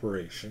killing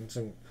corporations,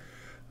 and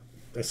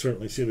I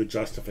certainly see the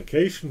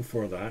justification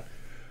for that,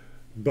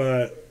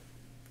 but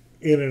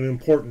in an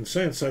important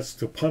sense, that's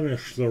to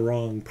punish the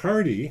wrong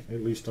party,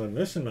 at least on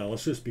this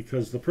analysis,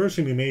 because the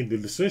person who made the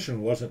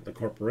decision wasn't the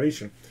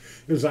corporation.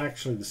 It was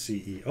actually the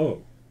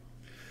CEO.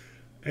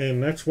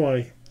 And that's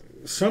why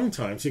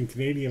sometimes in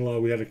Canadian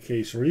law, we had a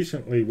case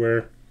recently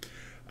where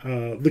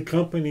the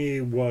company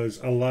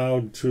was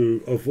allowed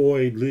to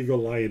avoid legal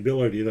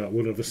liability that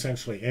would have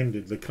essentially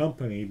ended the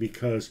company,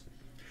 because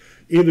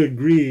it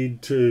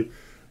agreed to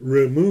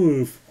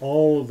remove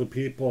all of the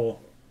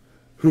people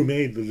who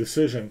made the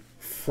decision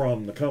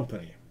from the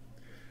company.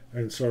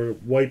 And sort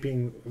of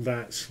wiping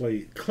that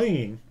slate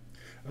clean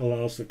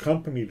allows the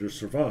company to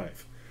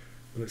survive.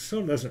 But it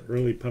still doesn't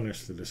really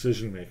punish the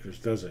decision makers,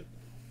 does it?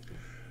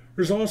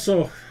 There's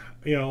also,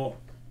 a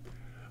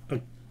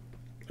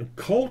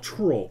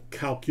cultural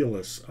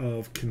calculus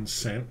of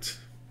consent,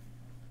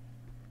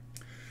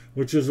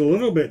 which is a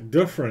little bit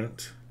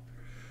different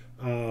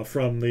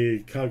from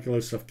the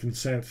calculus of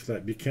consent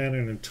that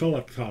Buchanan and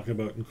Tulloch talk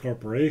about in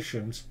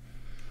corporations.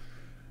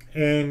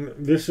 And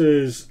this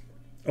is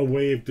a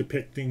way of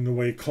depicting the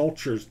way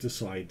cultures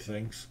decide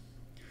things.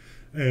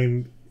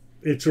 And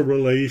it's a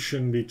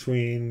relation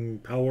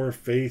between power,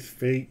 faith,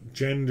 fate,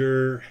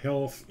 gender,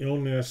 health,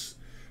 illness,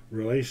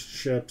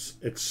 relationships,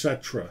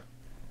 etc.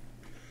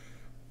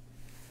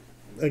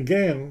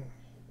 Again,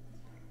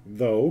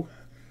 though,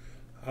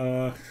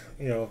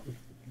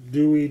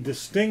 do we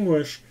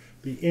distinguish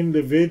the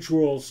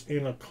individuals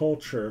in a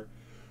culture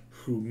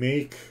who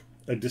make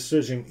a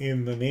decision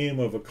in the name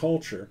of a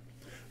culture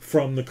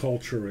from the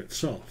culture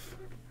itself?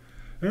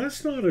 And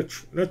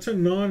that's a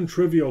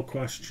non-trivial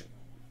question,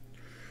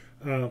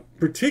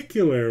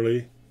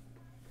 particularly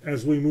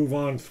as we move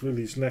on through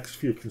these next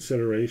few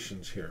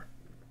considerations here.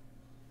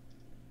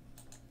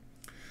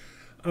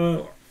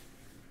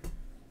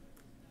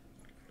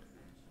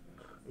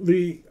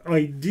 The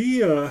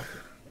idea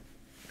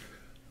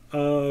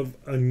of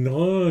a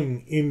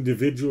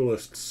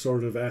non-individualist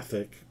sort of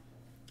ethic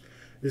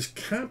is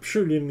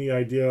captured in the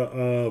idea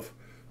of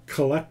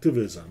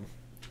collectivism.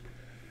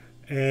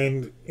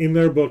 And in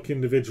their book,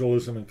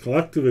 Individualism and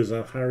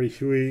Collectivism, Harry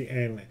Huey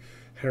and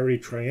Harry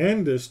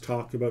Triandis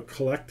talk about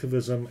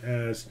collectivism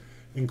as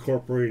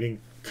incorporating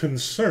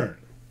concern,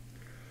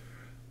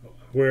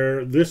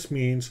 where this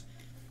means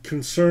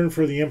concern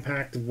for the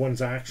impact of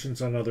one's actions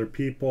on other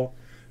people,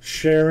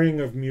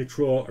 sharing of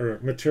mutual or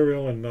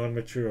material and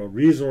non-material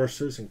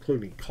resources,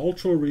 including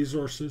cultural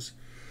resources.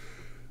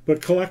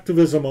 But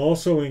collectivism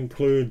also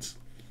includes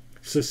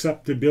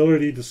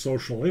susceptibility to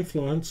social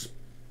influence,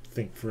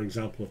 think for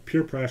example of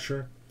peer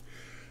pressure,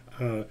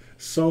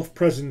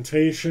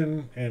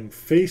 self-presentation and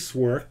face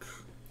work,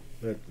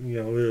 that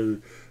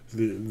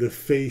the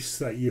face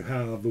that you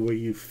have, the way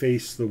you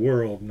face the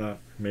world, not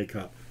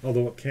makeup,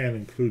 although it can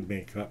include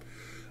makeup,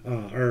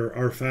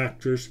 are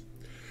factors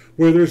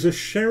where there's a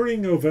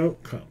sharing of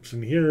outcomes.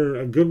 And here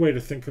a good way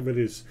to think of it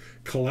is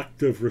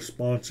collective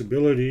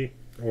responsibility,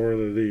 or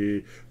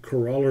the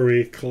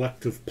corollary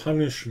collective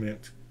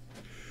punishment.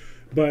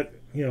 But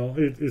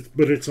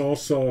it's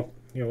also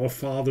a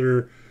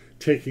father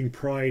taking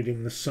pride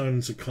in the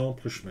son's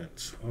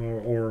accomplishments,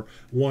 or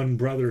one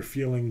brother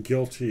feeling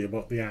guilty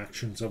about the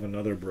actions of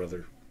another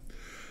brother.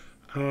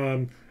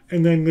 And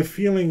then the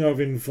feeling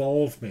of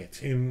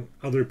involvement in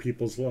other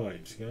people's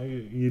lives.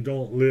 You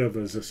don't live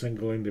as a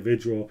single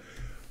individual.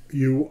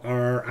 You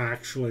are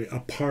actually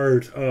a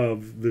part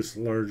of this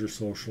larger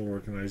social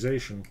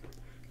organization,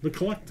 the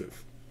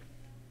collective.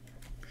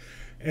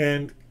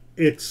 And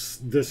it's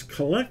this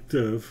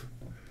collective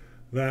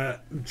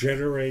that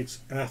generates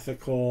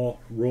ethical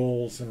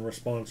roles and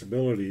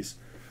responsibilities,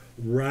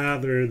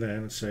 rather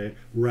than, say,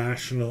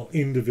 rational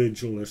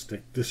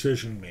individualistic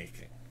decision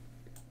making.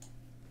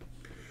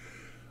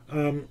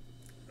 And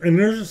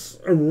there's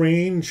a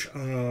range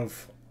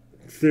of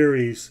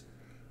theories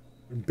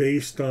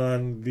based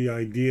on the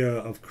idea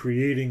of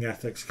creating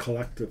ethics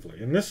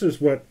collectively. And this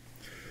is what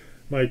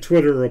my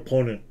Twitter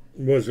opponent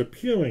was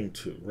appealing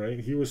to, right?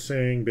 He was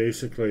saying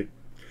basically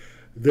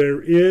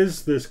there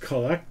is this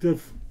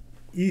collective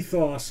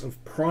ethos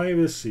of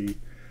privacy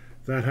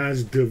that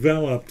has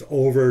developed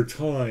over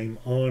time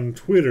on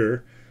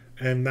Twitter,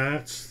 and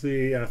that's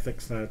the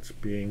ethics that's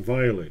being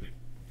violated.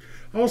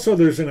 Also,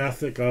 there's an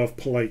ethic of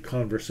polite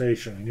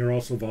conversation, and you're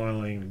also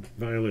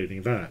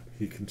violating that,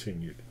 he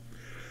continued.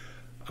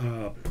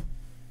 And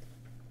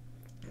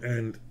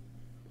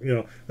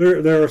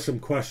there are some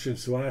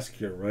questions to ask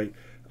here, right?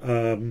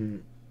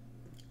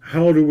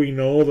 How do we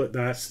know that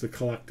that's the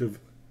collective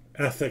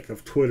ethic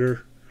of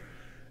Twitter?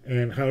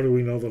 And how do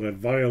we know that I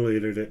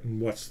violated it, and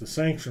what's the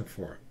sanction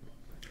for it?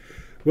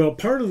 Well,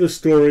 part of the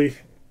story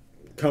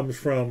comes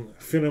from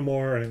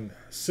Finnemore and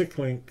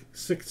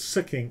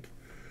Sickink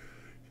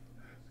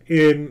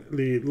in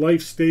the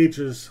life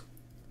stages,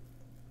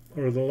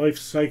 or the life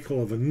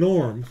cycle of a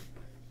norm.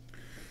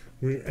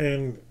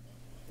 And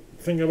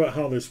think about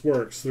how this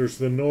works. There's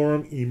the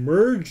norm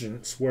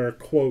emergence, where,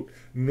 quote,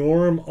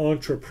 norm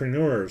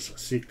entrepreneurs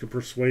seek to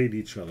persuade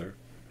each other.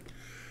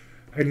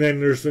 And then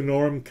there's the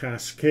norm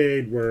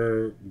cascade,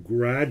 where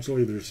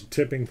gradually there's a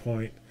tipping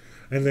point.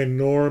 And then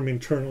norm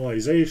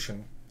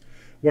internalization,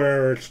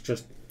 where it's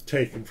just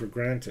taken for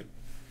granted.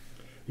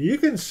 You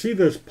can see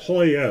this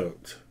play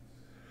out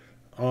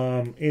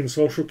in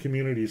social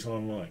communities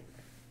online.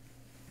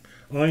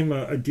 I'm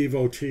a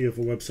devotee of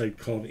a website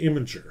called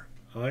Imgur,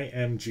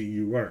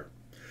 IMGUR.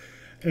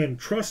 And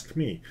trust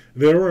me,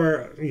 there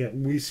are,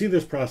 we see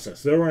this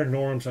process. There are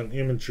norms on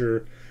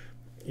Imgur?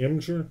 I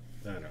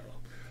don't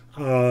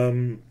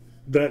know.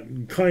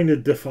 That kind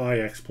of defy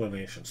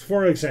explanations.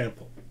 For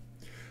example,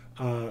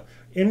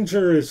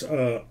 Imgur is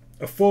a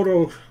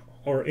photo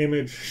or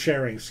image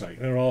sharing site,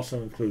 and it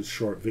also includes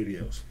short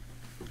videos.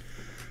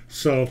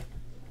 So,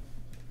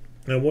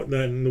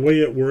 and the way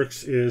it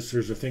works is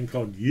there's a thing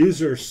called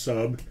user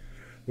sub,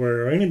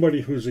 where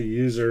anybody who's a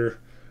user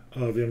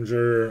of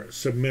Imgur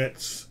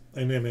submits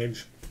an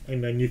image,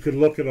 and then you can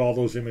look at all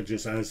those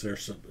images as they're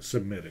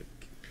submitted.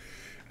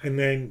 And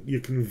then you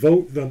can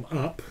vote them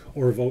up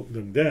or vote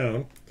them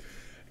down.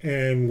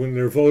 And when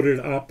they're voted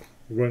up,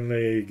 when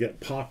they get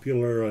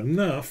popular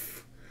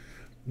enough,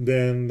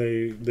 then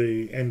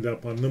they end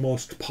up on the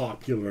most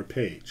popular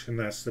page. And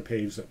that's the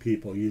page that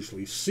people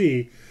usually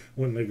see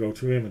when they go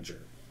to Imgur.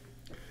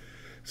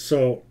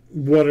 So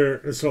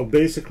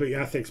basically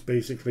ethics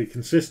basically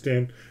consist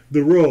in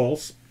the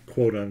rules,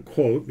 quote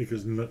unquote,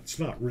 because it's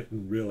not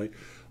written really,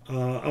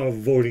 of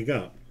voting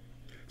up.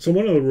 So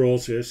one of the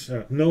rules is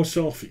no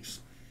selfies,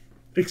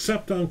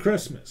 except on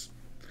Christmas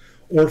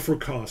or for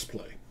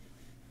cosplay,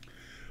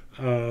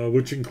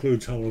 which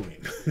includes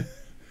Halloween.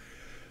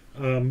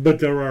 But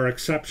there are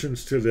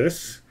exceptions to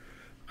this,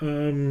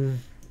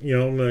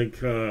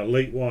 like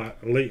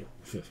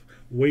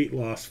weight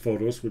loss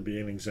photos would be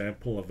an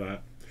example of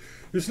that.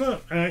 It's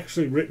not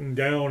actually written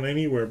down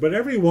anywhere, but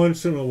every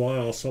once in a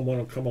while someone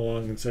will come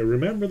along and say,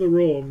 remember the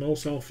rule, no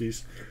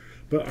selfies.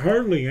 But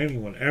hardly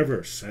anyone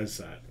ever says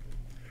that.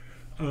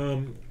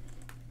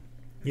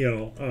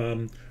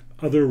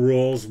 Other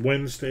rules,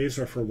 Wednesdays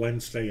are for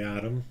Wednesday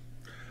Adam.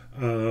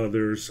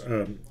 There's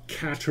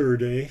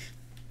Catterday.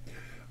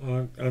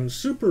 On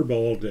Super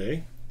Bowl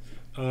day,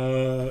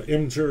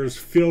 Imgur is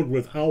filled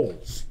with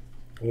owls,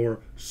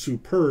 or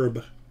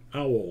superb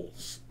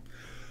owls.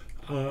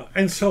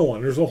 And so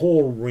on. There's a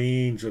whole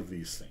range of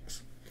these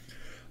things.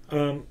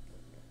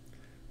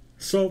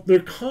 So they're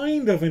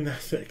kind of an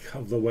ethic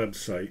of the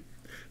website,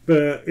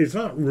 but it's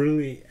not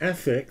really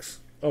ethics,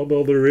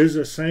 although there is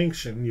a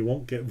sanction. You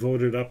won't get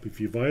voted up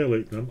if you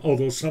violate them,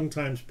 although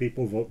sometimes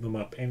people vote them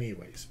up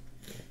anyways.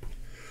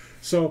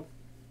 So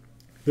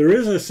There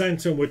is a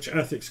sense in which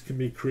ethics can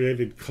be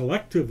created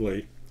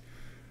collectively,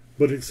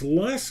 but it's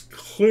less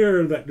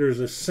clear that there's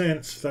a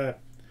sense that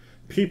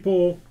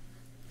people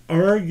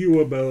argue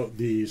about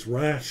these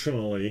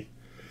rationally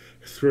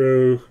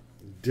through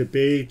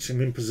debates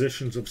and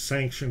impositions of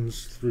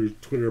sanctions through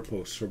Twitter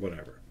posts or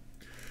whatever.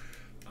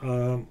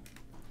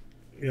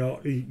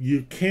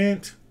 You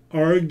can't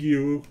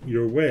argue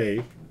your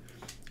way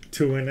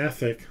to an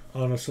ethic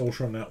on a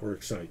social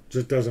network site. It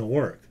just doesn't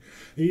work.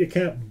 You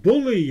can't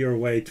bully your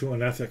way to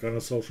an ethic on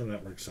a social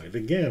network site.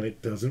 Again,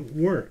 it doesn't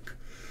work.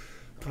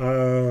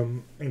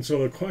 And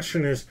so the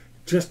question is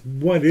just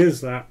what is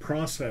that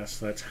process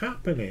that's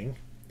happening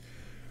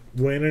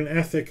when an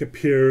ethic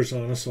appears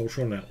on a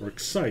social network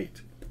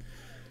site?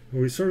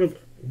 We sort of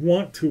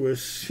want to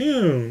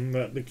assume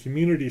that the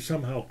community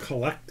somehow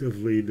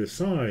collectively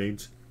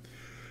decides,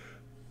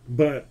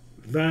 but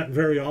that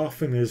very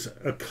often is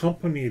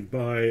accompanied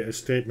by a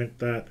statement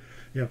that,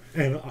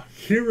 and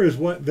here is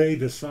what they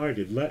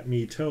decided, let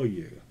me tell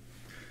you.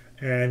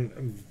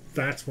 And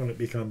that's when it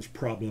becomes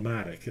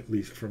problematic, at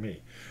least for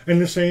me. And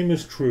the same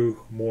is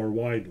true more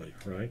widely,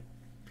 right?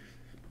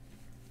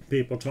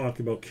 People talk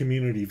about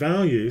community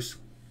values.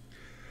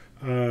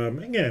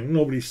 Again,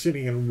 nobody's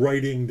sitting and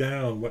writing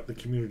down what the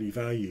community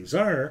values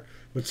are,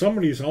 but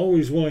somebody's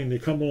always willing to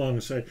come along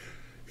and say,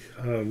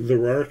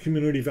 there are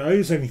community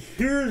values, and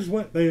here's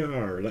what they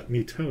are, let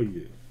me tell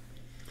you.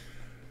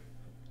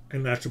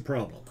 And that's a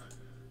problem.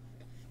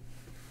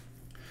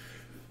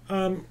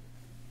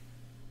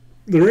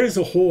 There is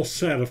a whole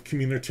set of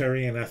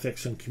communitarian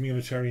ethics and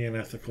communitarian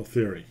ethical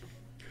theory.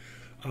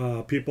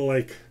 People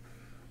like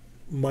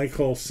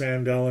Michael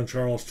Sandel and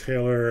Charles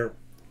Taylor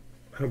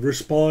have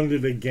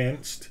responded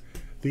against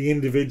the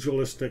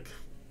individualistic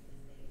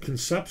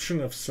conception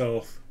of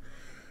self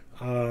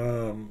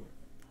in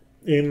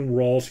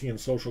Rawlsian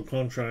social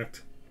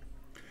contract.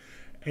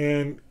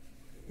 And,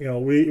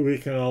 we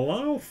can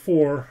allow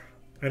for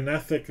an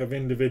ethic of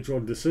individual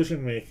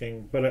decision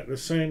making, but at the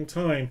same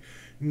time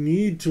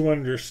need to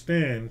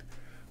understand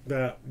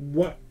that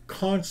what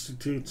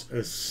constitutes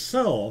a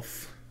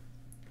self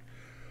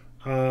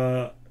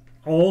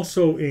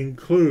also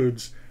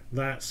includes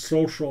that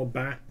social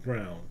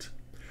background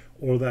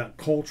or that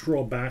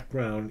cultural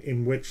background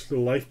in which the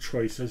life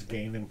choices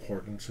gain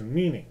importance and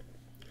meaning.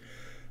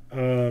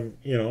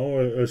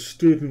 A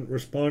student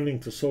responding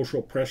to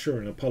social pressure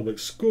in a public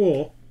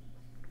school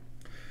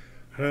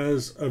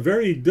has a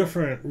very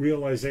different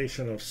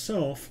realization of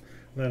self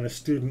than a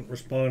student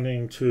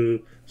responding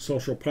to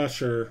social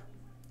pressure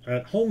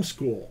at home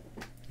school.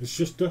 It's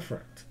just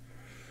different.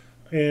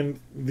 And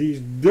these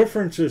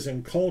differences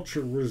in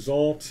culture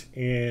result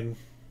in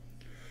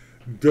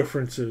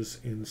differences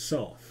in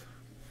self.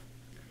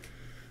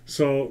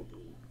 So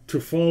to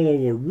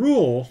follow a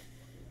rule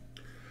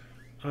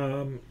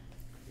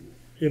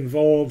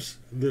involves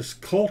this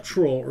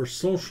cultural or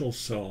social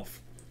self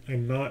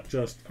and not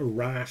just a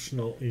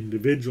rational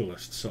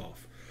individualist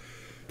self.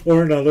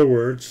 Or in other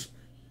words,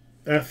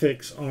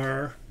 ethics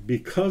are,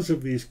 because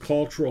of these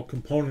cultural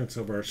components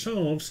of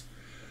ourselves,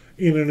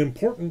 in an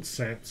important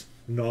sense,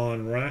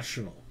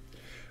 non-rational.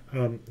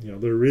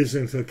 There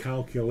isn't a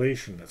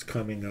calculation that's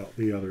coming out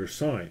the other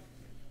side.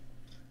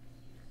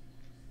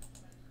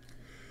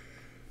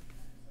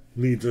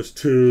 Leads us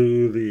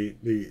to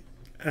the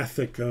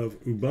ethic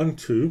of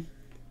Ubuntu,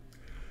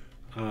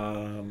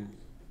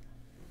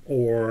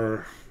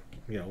 or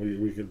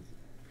we could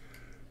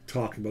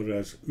talk about it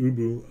as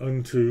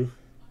Ubuntu,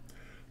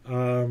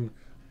 and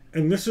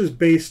this is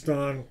based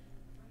on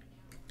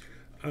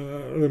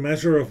the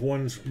measure of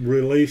one's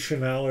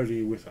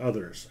relationality with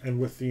others and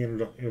with the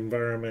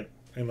environment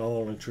and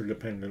all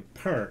interdependent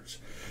parts.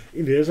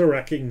 It is a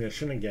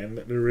recognition, again,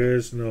 that there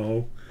is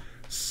no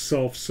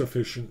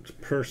self-sufficient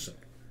person,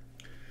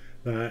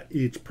 that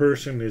each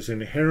person is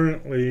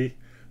inherently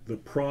the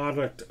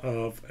product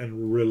of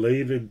and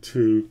related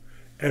to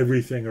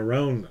everything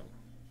around them.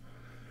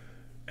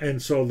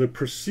 And so the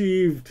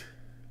perceived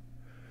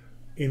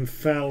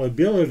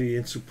infallibility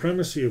and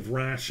supremacy of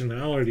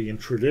rationality in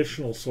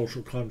traditional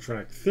social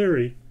contract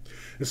theory,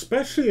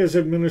 especially as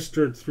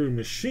administered through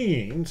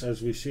machines,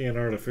 as we see in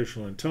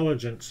artificial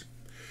intelligence,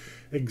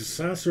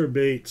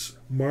 exacerbates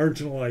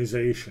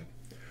marginalization.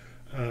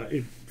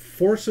 It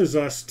forces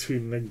us to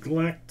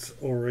neglect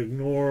or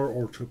ignore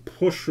or to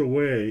push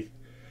away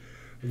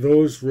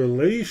those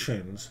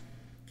relations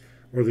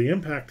or the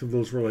impact of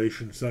those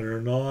relations that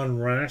are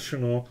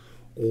non-rational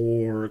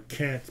or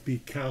can't be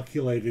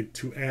calculated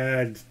to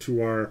add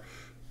to our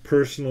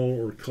personal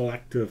or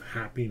collective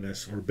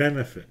happiness or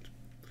benefit.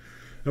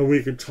 And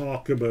we could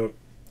talk about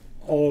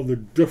all the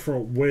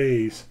different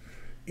ways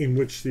in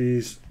which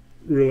these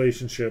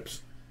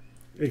relationships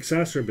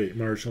exacerbate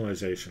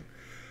marginalization.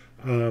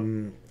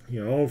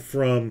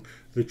 From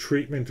the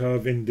treatment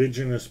of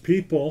indigenous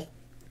people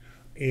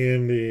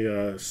in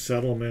the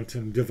settlement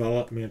and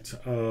development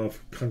of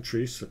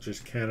countries such as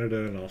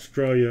Canada and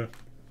Australia,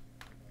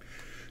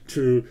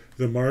 to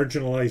the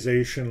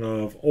marginalization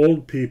of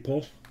old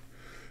people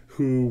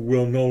who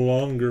will no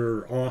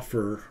longer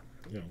offer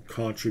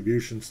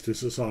contributions to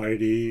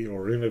society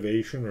or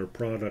innovation or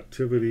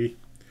productivity,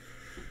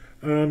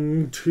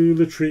 to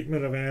the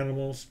treatment of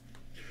animals,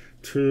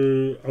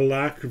 to a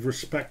lack of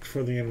respect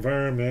for the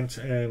environment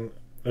and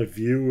a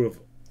view of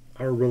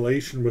our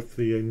relation with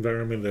the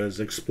environment as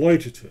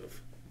exploitative.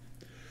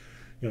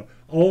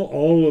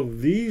 All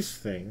of these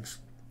things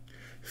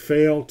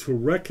fail to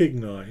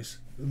recognize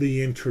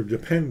the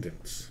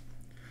interdependence.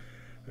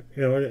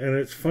 And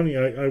it's funny,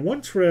 I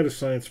once read a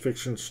science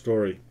fiction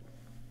story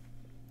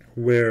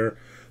where,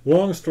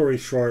 long story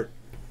short,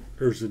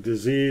 there's a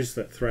disease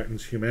that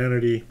threatens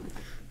humanity.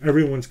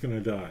 Everyone's going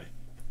to die.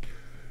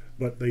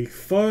 But they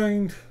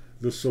find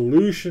the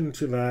solution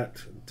to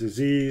that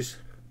disease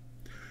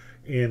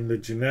in the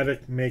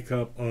genetic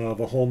makeup of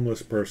a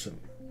homeless person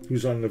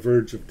who's on the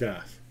verge of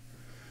death.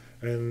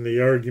 And the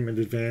argument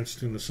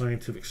advanced in the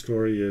scientific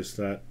story is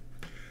that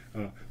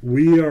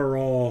we are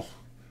all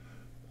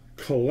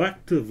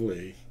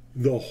collectively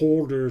the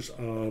holders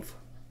of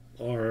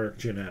our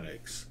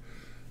genetics.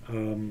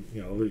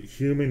 The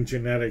human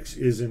genetics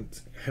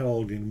isn't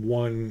held in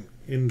one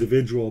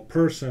individual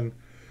person,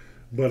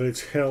 but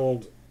it's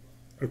held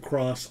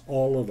across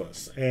all of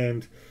us.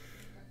 And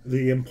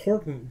the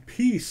important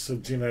piece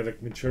of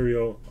genetic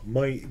material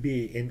might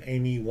be in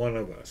any one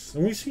of us.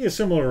 And we see a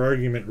similar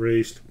argument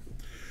raised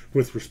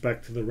with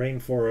respect to the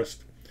rainforest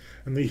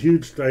and the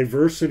huge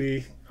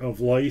diversity of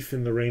life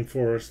in the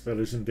rainforest that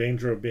is in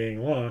danger of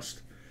being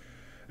lost,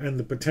 and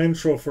the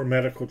potential for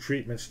medical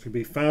treatments to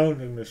be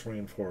found in this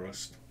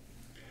rainforest,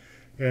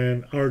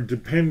 and our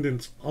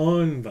dependence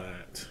on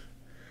that,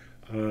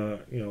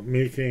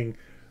 making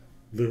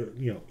the,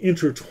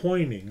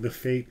 intertwining the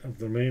fate of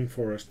the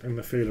rainforest and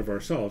the fate of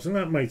ourselves. And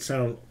that might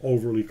sound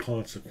overly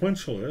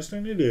consequentialist,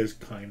 and it is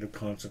kind of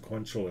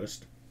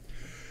consequentialist,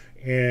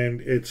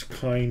 and it's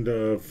kind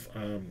of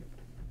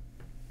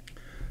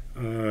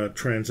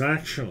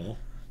transactional.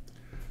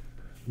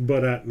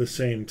 But at the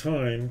same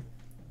time,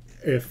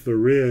 if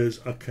there is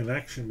a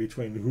connection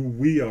between who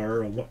we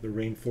are and what the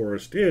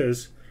rainforest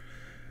is,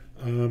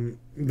 then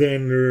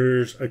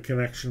there's a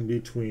connection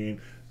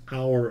between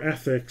our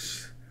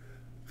ethics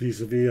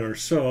vis-a-vis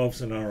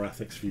ourselves and our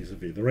ethics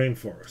vis-a-vis the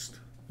rainforest.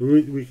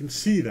 We can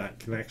see that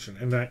connection,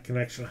 and that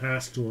connection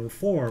has to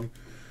inform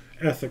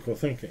ethical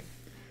thinking.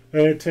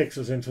 And it takes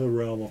us into the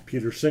realm of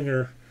Peter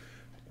Singer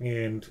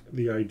and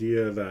the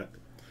idea that,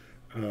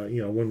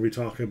 when we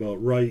talk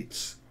about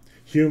rights,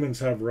 humans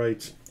have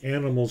rights,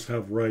 animals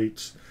have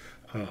rights,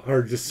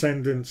 our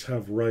descendants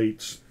have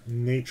rights,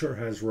 nature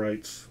has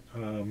rights.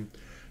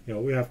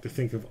 We have to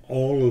think of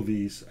all of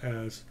these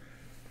as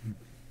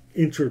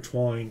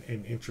intertwined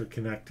and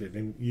interconnected,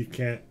 and you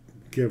can't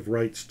give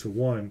rights to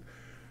one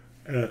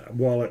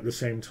while at the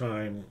same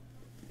time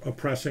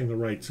oppressing the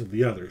rights of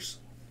the others.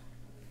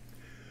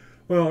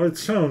 Well, it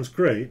sounds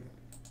great,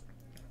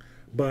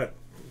 but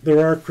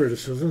there are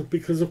criticisms,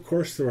 because of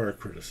course there are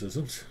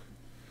criticisms.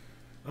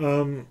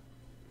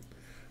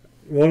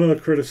 One of the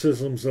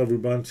criticisms of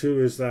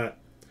Ubuntu is that,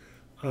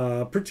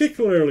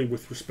 particularly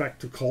with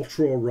respect to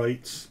cultural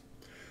rights,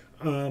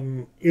 it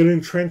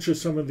entrenches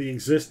some of the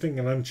existing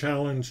and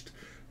unchallenged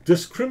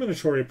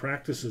discriminatory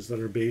practices that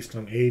are based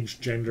on age,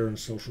 gender, and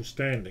social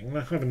standing. And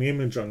I have an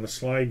image on the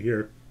slide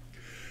here.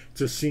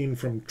 It's a scene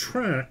from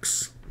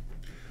Tracks,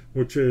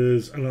 which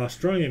is an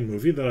Australian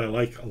movie that I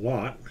like a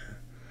lot,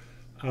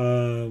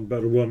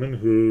 about a woman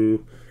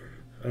who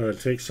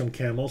takes some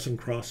camels and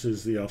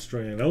crosses the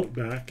Australian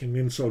outback, and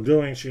in so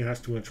doing she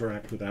has to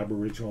interact with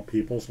Aboriginal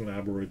peoples and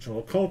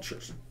Aboriginal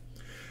cultures.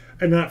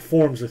 And that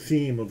forms a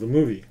theme of the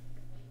movie.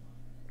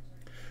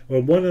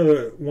 Well, one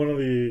of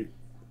the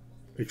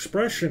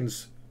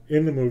expressions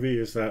in the movie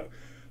is that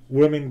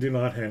women do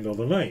not handle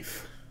the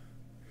knife.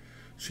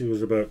 She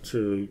was about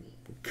to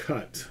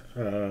cut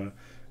an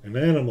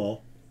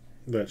animal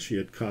that she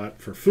had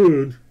caught for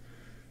food,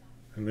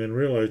 and then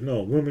realized,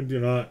 no, women do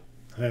not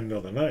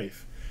handle the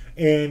knife.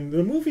 And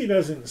the movie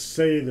doesn't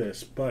say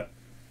this, but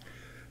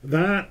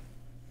that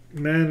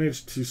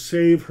managed to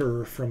save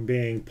her from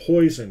being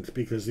poisoned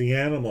because the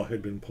animal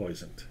had been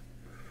poisoned.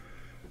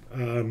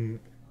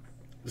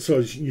 So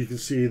you can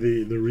see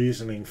the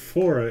reasoning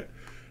for it.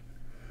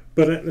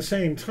 But at the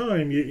same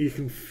time, you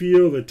can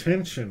feel the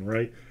tension,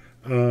 right,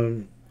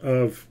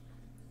 of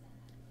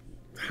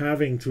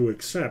having to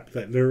accept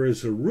that there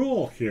is a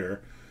rule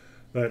here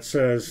that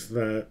says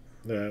that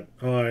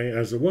I,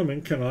 as a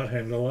woman, cannot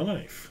handle a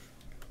knife.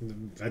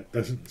 That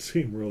doesn't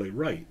seem really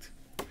right.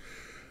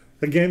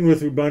 Again,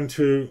 with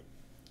Ubuntu,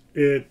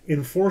 it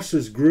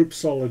enforces group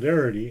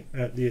solidarity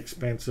at the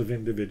expense of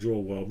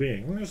individual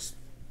well-being. There's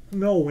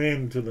no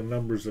end to the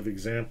numbers of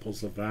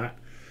examples of that.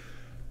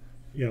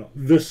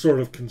 This sort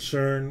of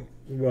concern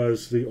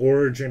was the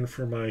origin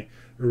for my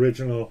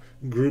original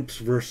groups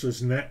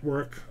versus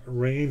network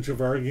range of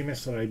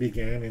arguments that I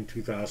began in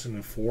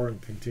 2004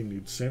 and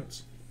continued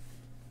since.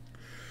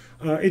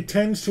 It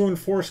tends to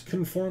enforce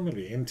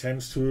conformity and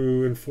tends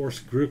to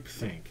enforce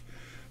groupthink.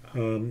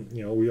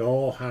 We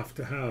all have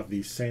to have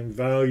these same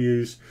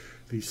values,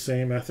 these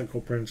same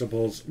ethical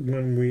principles.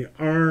 When we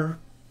are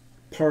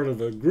part of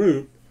a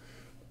group,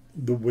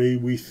 the way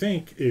we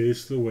think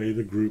is the way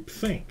the group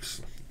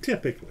thinks.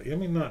 Typically, I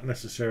mean, not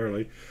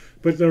necessarily,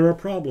 but there are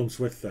problems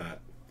with that.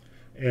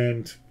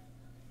 And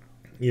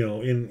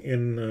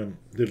in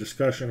the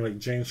discussion, like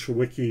James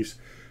Schawicki's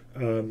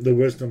The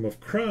Wisdom of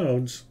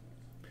Crowds,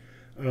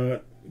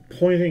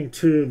 pointing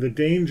to the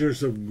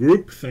dangers of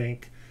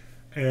groupthink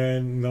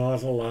and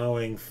not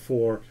allowing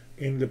for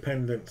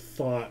independent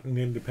thought and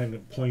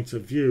independent points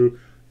of view,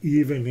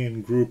 even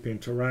in group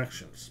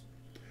interactions.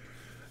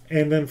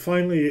 And then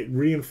finally, it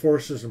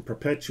reinforces and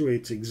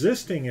perpetuates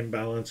existing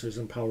imbalances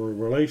in power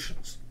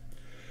relations.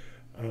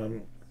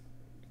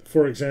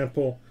 For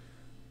example,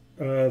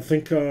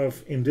 think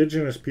of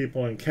Indigenous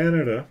people in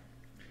Canada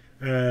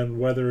and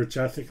whether it's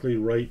ethically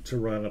right to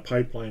run a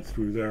pipeline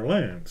through their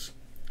lands.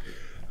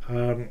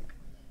 Now,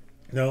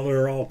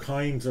 there are all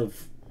kinds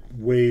of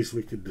ways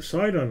we could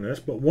decide on this,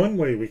 but one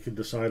way we could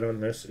decide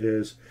on this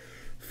is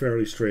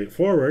fairly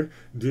straightforward.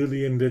 Do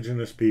the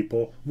Indigenous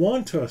people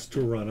want us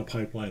to run a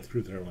pipeline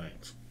through their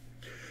lands?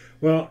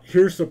 Well,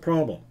 here's the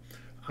problem.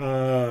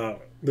 The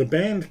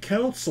band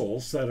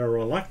councils that are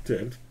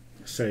elected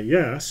say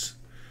yes.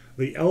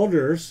 The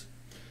elders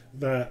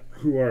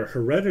who are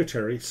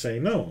hereditary say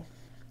no.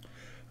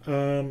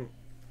 How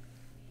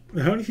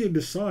do you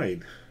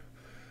decide?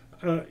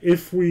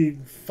 If we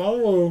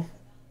follow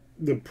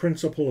the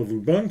principle of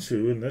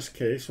Ubuntu in this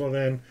case, well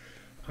then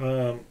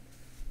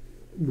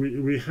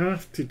we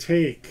have to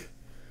take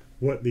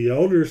what the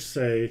elders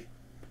say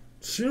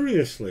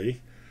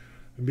seriously,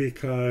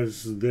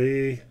 because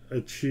they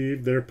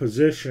achieved their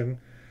position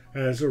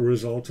as a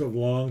result of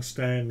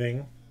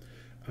long-standing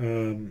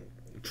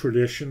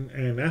tradition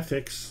and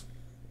ethics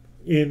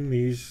in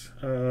these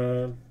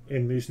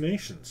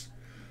nations,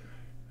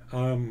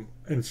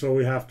 and so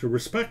we have to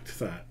respect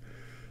that.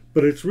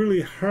 But it's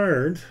really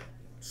hard,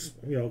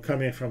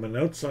 coming from an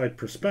outside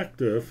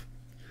perspective,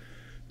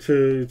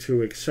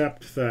 to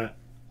accept that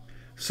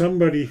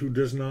somebody who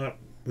does not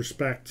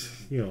respect,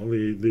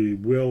 the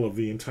will of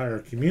the entire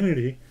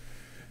community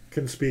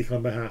can speak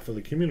on behalf of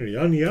the community.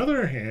 On the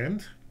other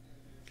hand,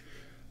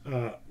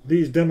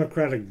 these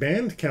democratic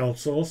band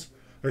councils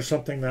are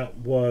something that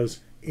was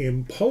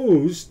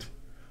imposed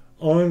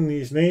on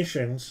these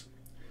nations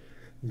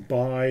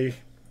by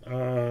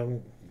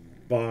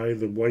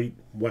the white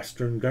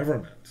Western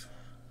government.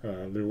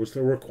 There was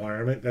the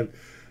requirement that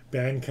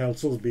band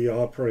councils be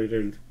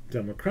operated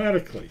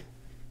democratically,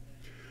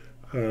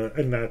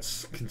 and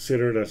that's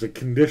considered as a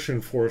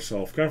condition for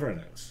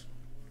self-governance.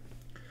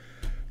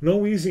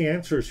 No easy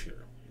answers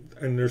here,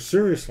 and there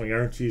seriously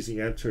aren't easy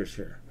answers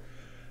here.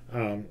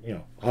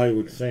 I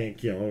would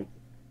think,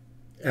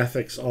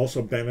 ethics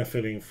also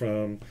benefiting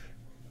from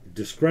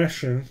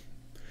discretion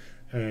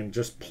and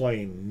just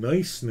plain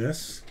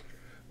niceness.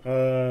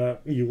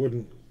 You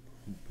wouldn't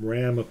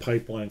ram a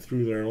pipeline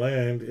through their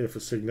land if a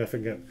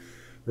significant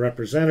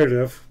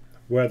representative,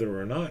 whether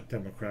or not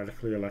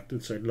democratically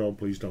elected, said, no,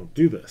 please don't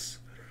do this.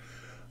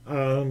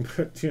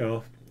 But,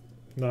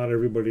 not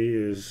everybody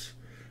is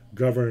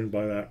governed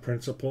by that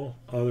principle.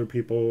 Other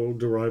people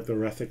derive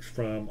their ethics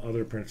from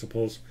other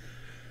principles,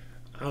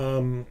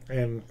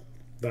 and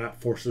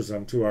that forces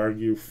them to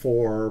argue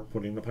for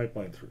putting the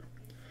pipeline through.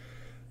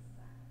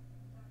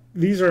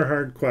 These are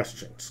hard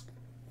questions.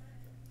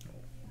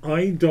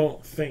 I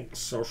don't think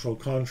social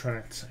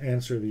contracts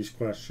answer these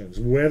questions.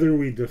 Whether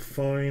we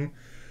define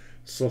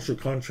social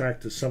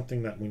contract as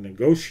something that we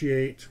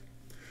negotiate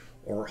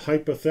or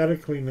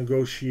hypothetically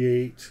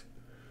negotiate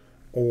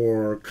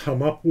or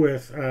come up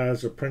with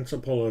as a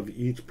principle of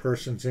each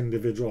person's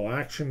individual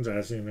actions,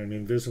 as in an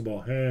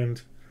invisible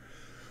hand,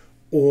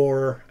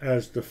 or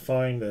as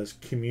defined as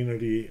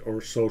community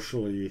or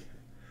socially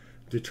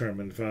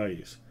determined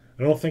values.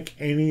 I don't think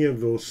any of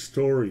those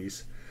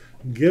stories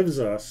gives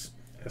us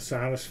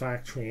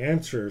satisfactory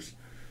answers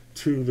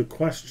to the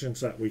questions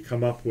that we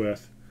come up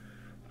with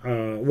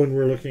when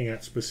we're looking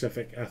at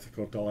specific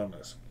ethical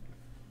dilemmas.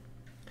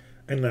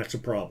 And that's a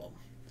problem.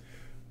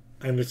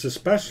 And it's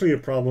especially a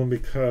problem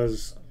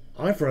because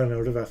I've run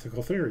out of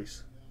ethical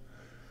theories.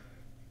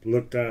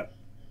 Looked at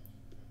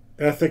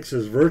ethics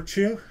as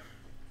virtue,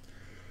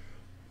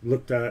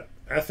 looked at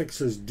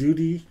ethics as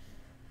duty,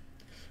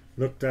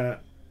 looked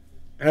at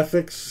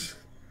ethics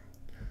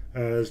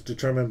as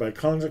determined by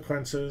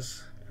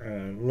consequences,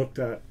 and looked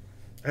at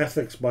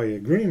ethics by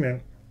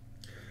agreement,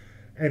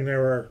 and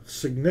there are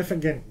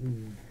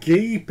significant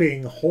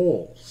gaping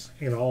holes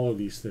in all of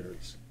these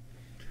theories.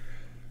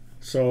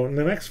 So in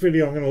the next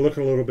video, I'm going to look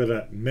a little bit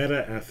at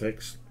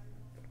meta-ethics,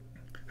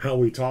 how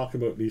we talk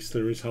about these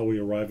theories, how we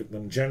arrive at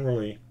them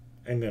generally,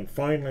 and then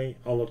finally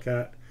I'll look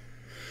at,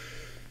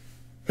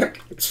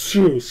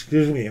 excuse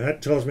me,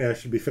 that tells me I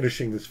should be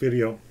finishing this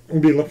video.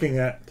 We'll be looking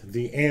at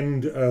the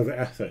end of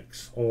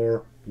ethics,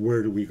 or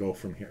where do we go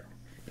from here.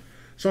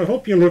 So I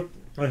hope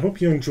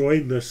you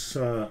enjoyed this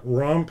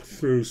romp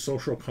through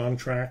social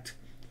contract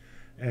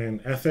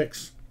and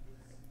ethics.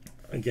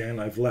 Again,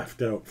 I've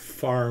left out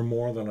far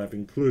more than I've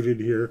included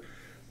here,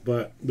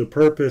 but the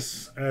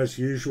purpose, as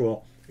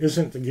usual,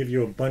 isn't to give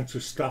you a bunch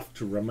of stuff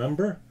to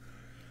remember.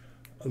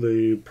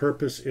 The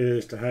purpose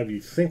is to have you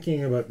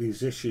thinking about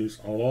these issues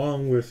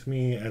along with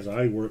me as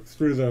I work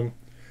through them,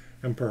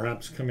 and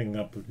perhaps coming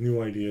up with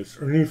new ideas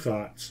or new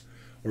thoughts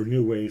or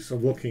new ways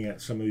of looking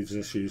at some of these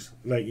issues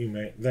that you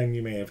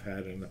may have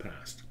had in the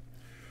past.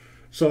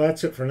 So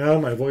that's it for now.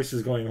 My voice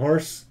is going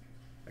hoarse.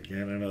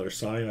 Again, another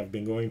sign I've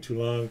been going too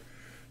long.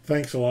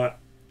 Thanks a lot.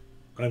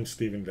 I'm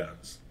Stephen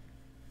Duns.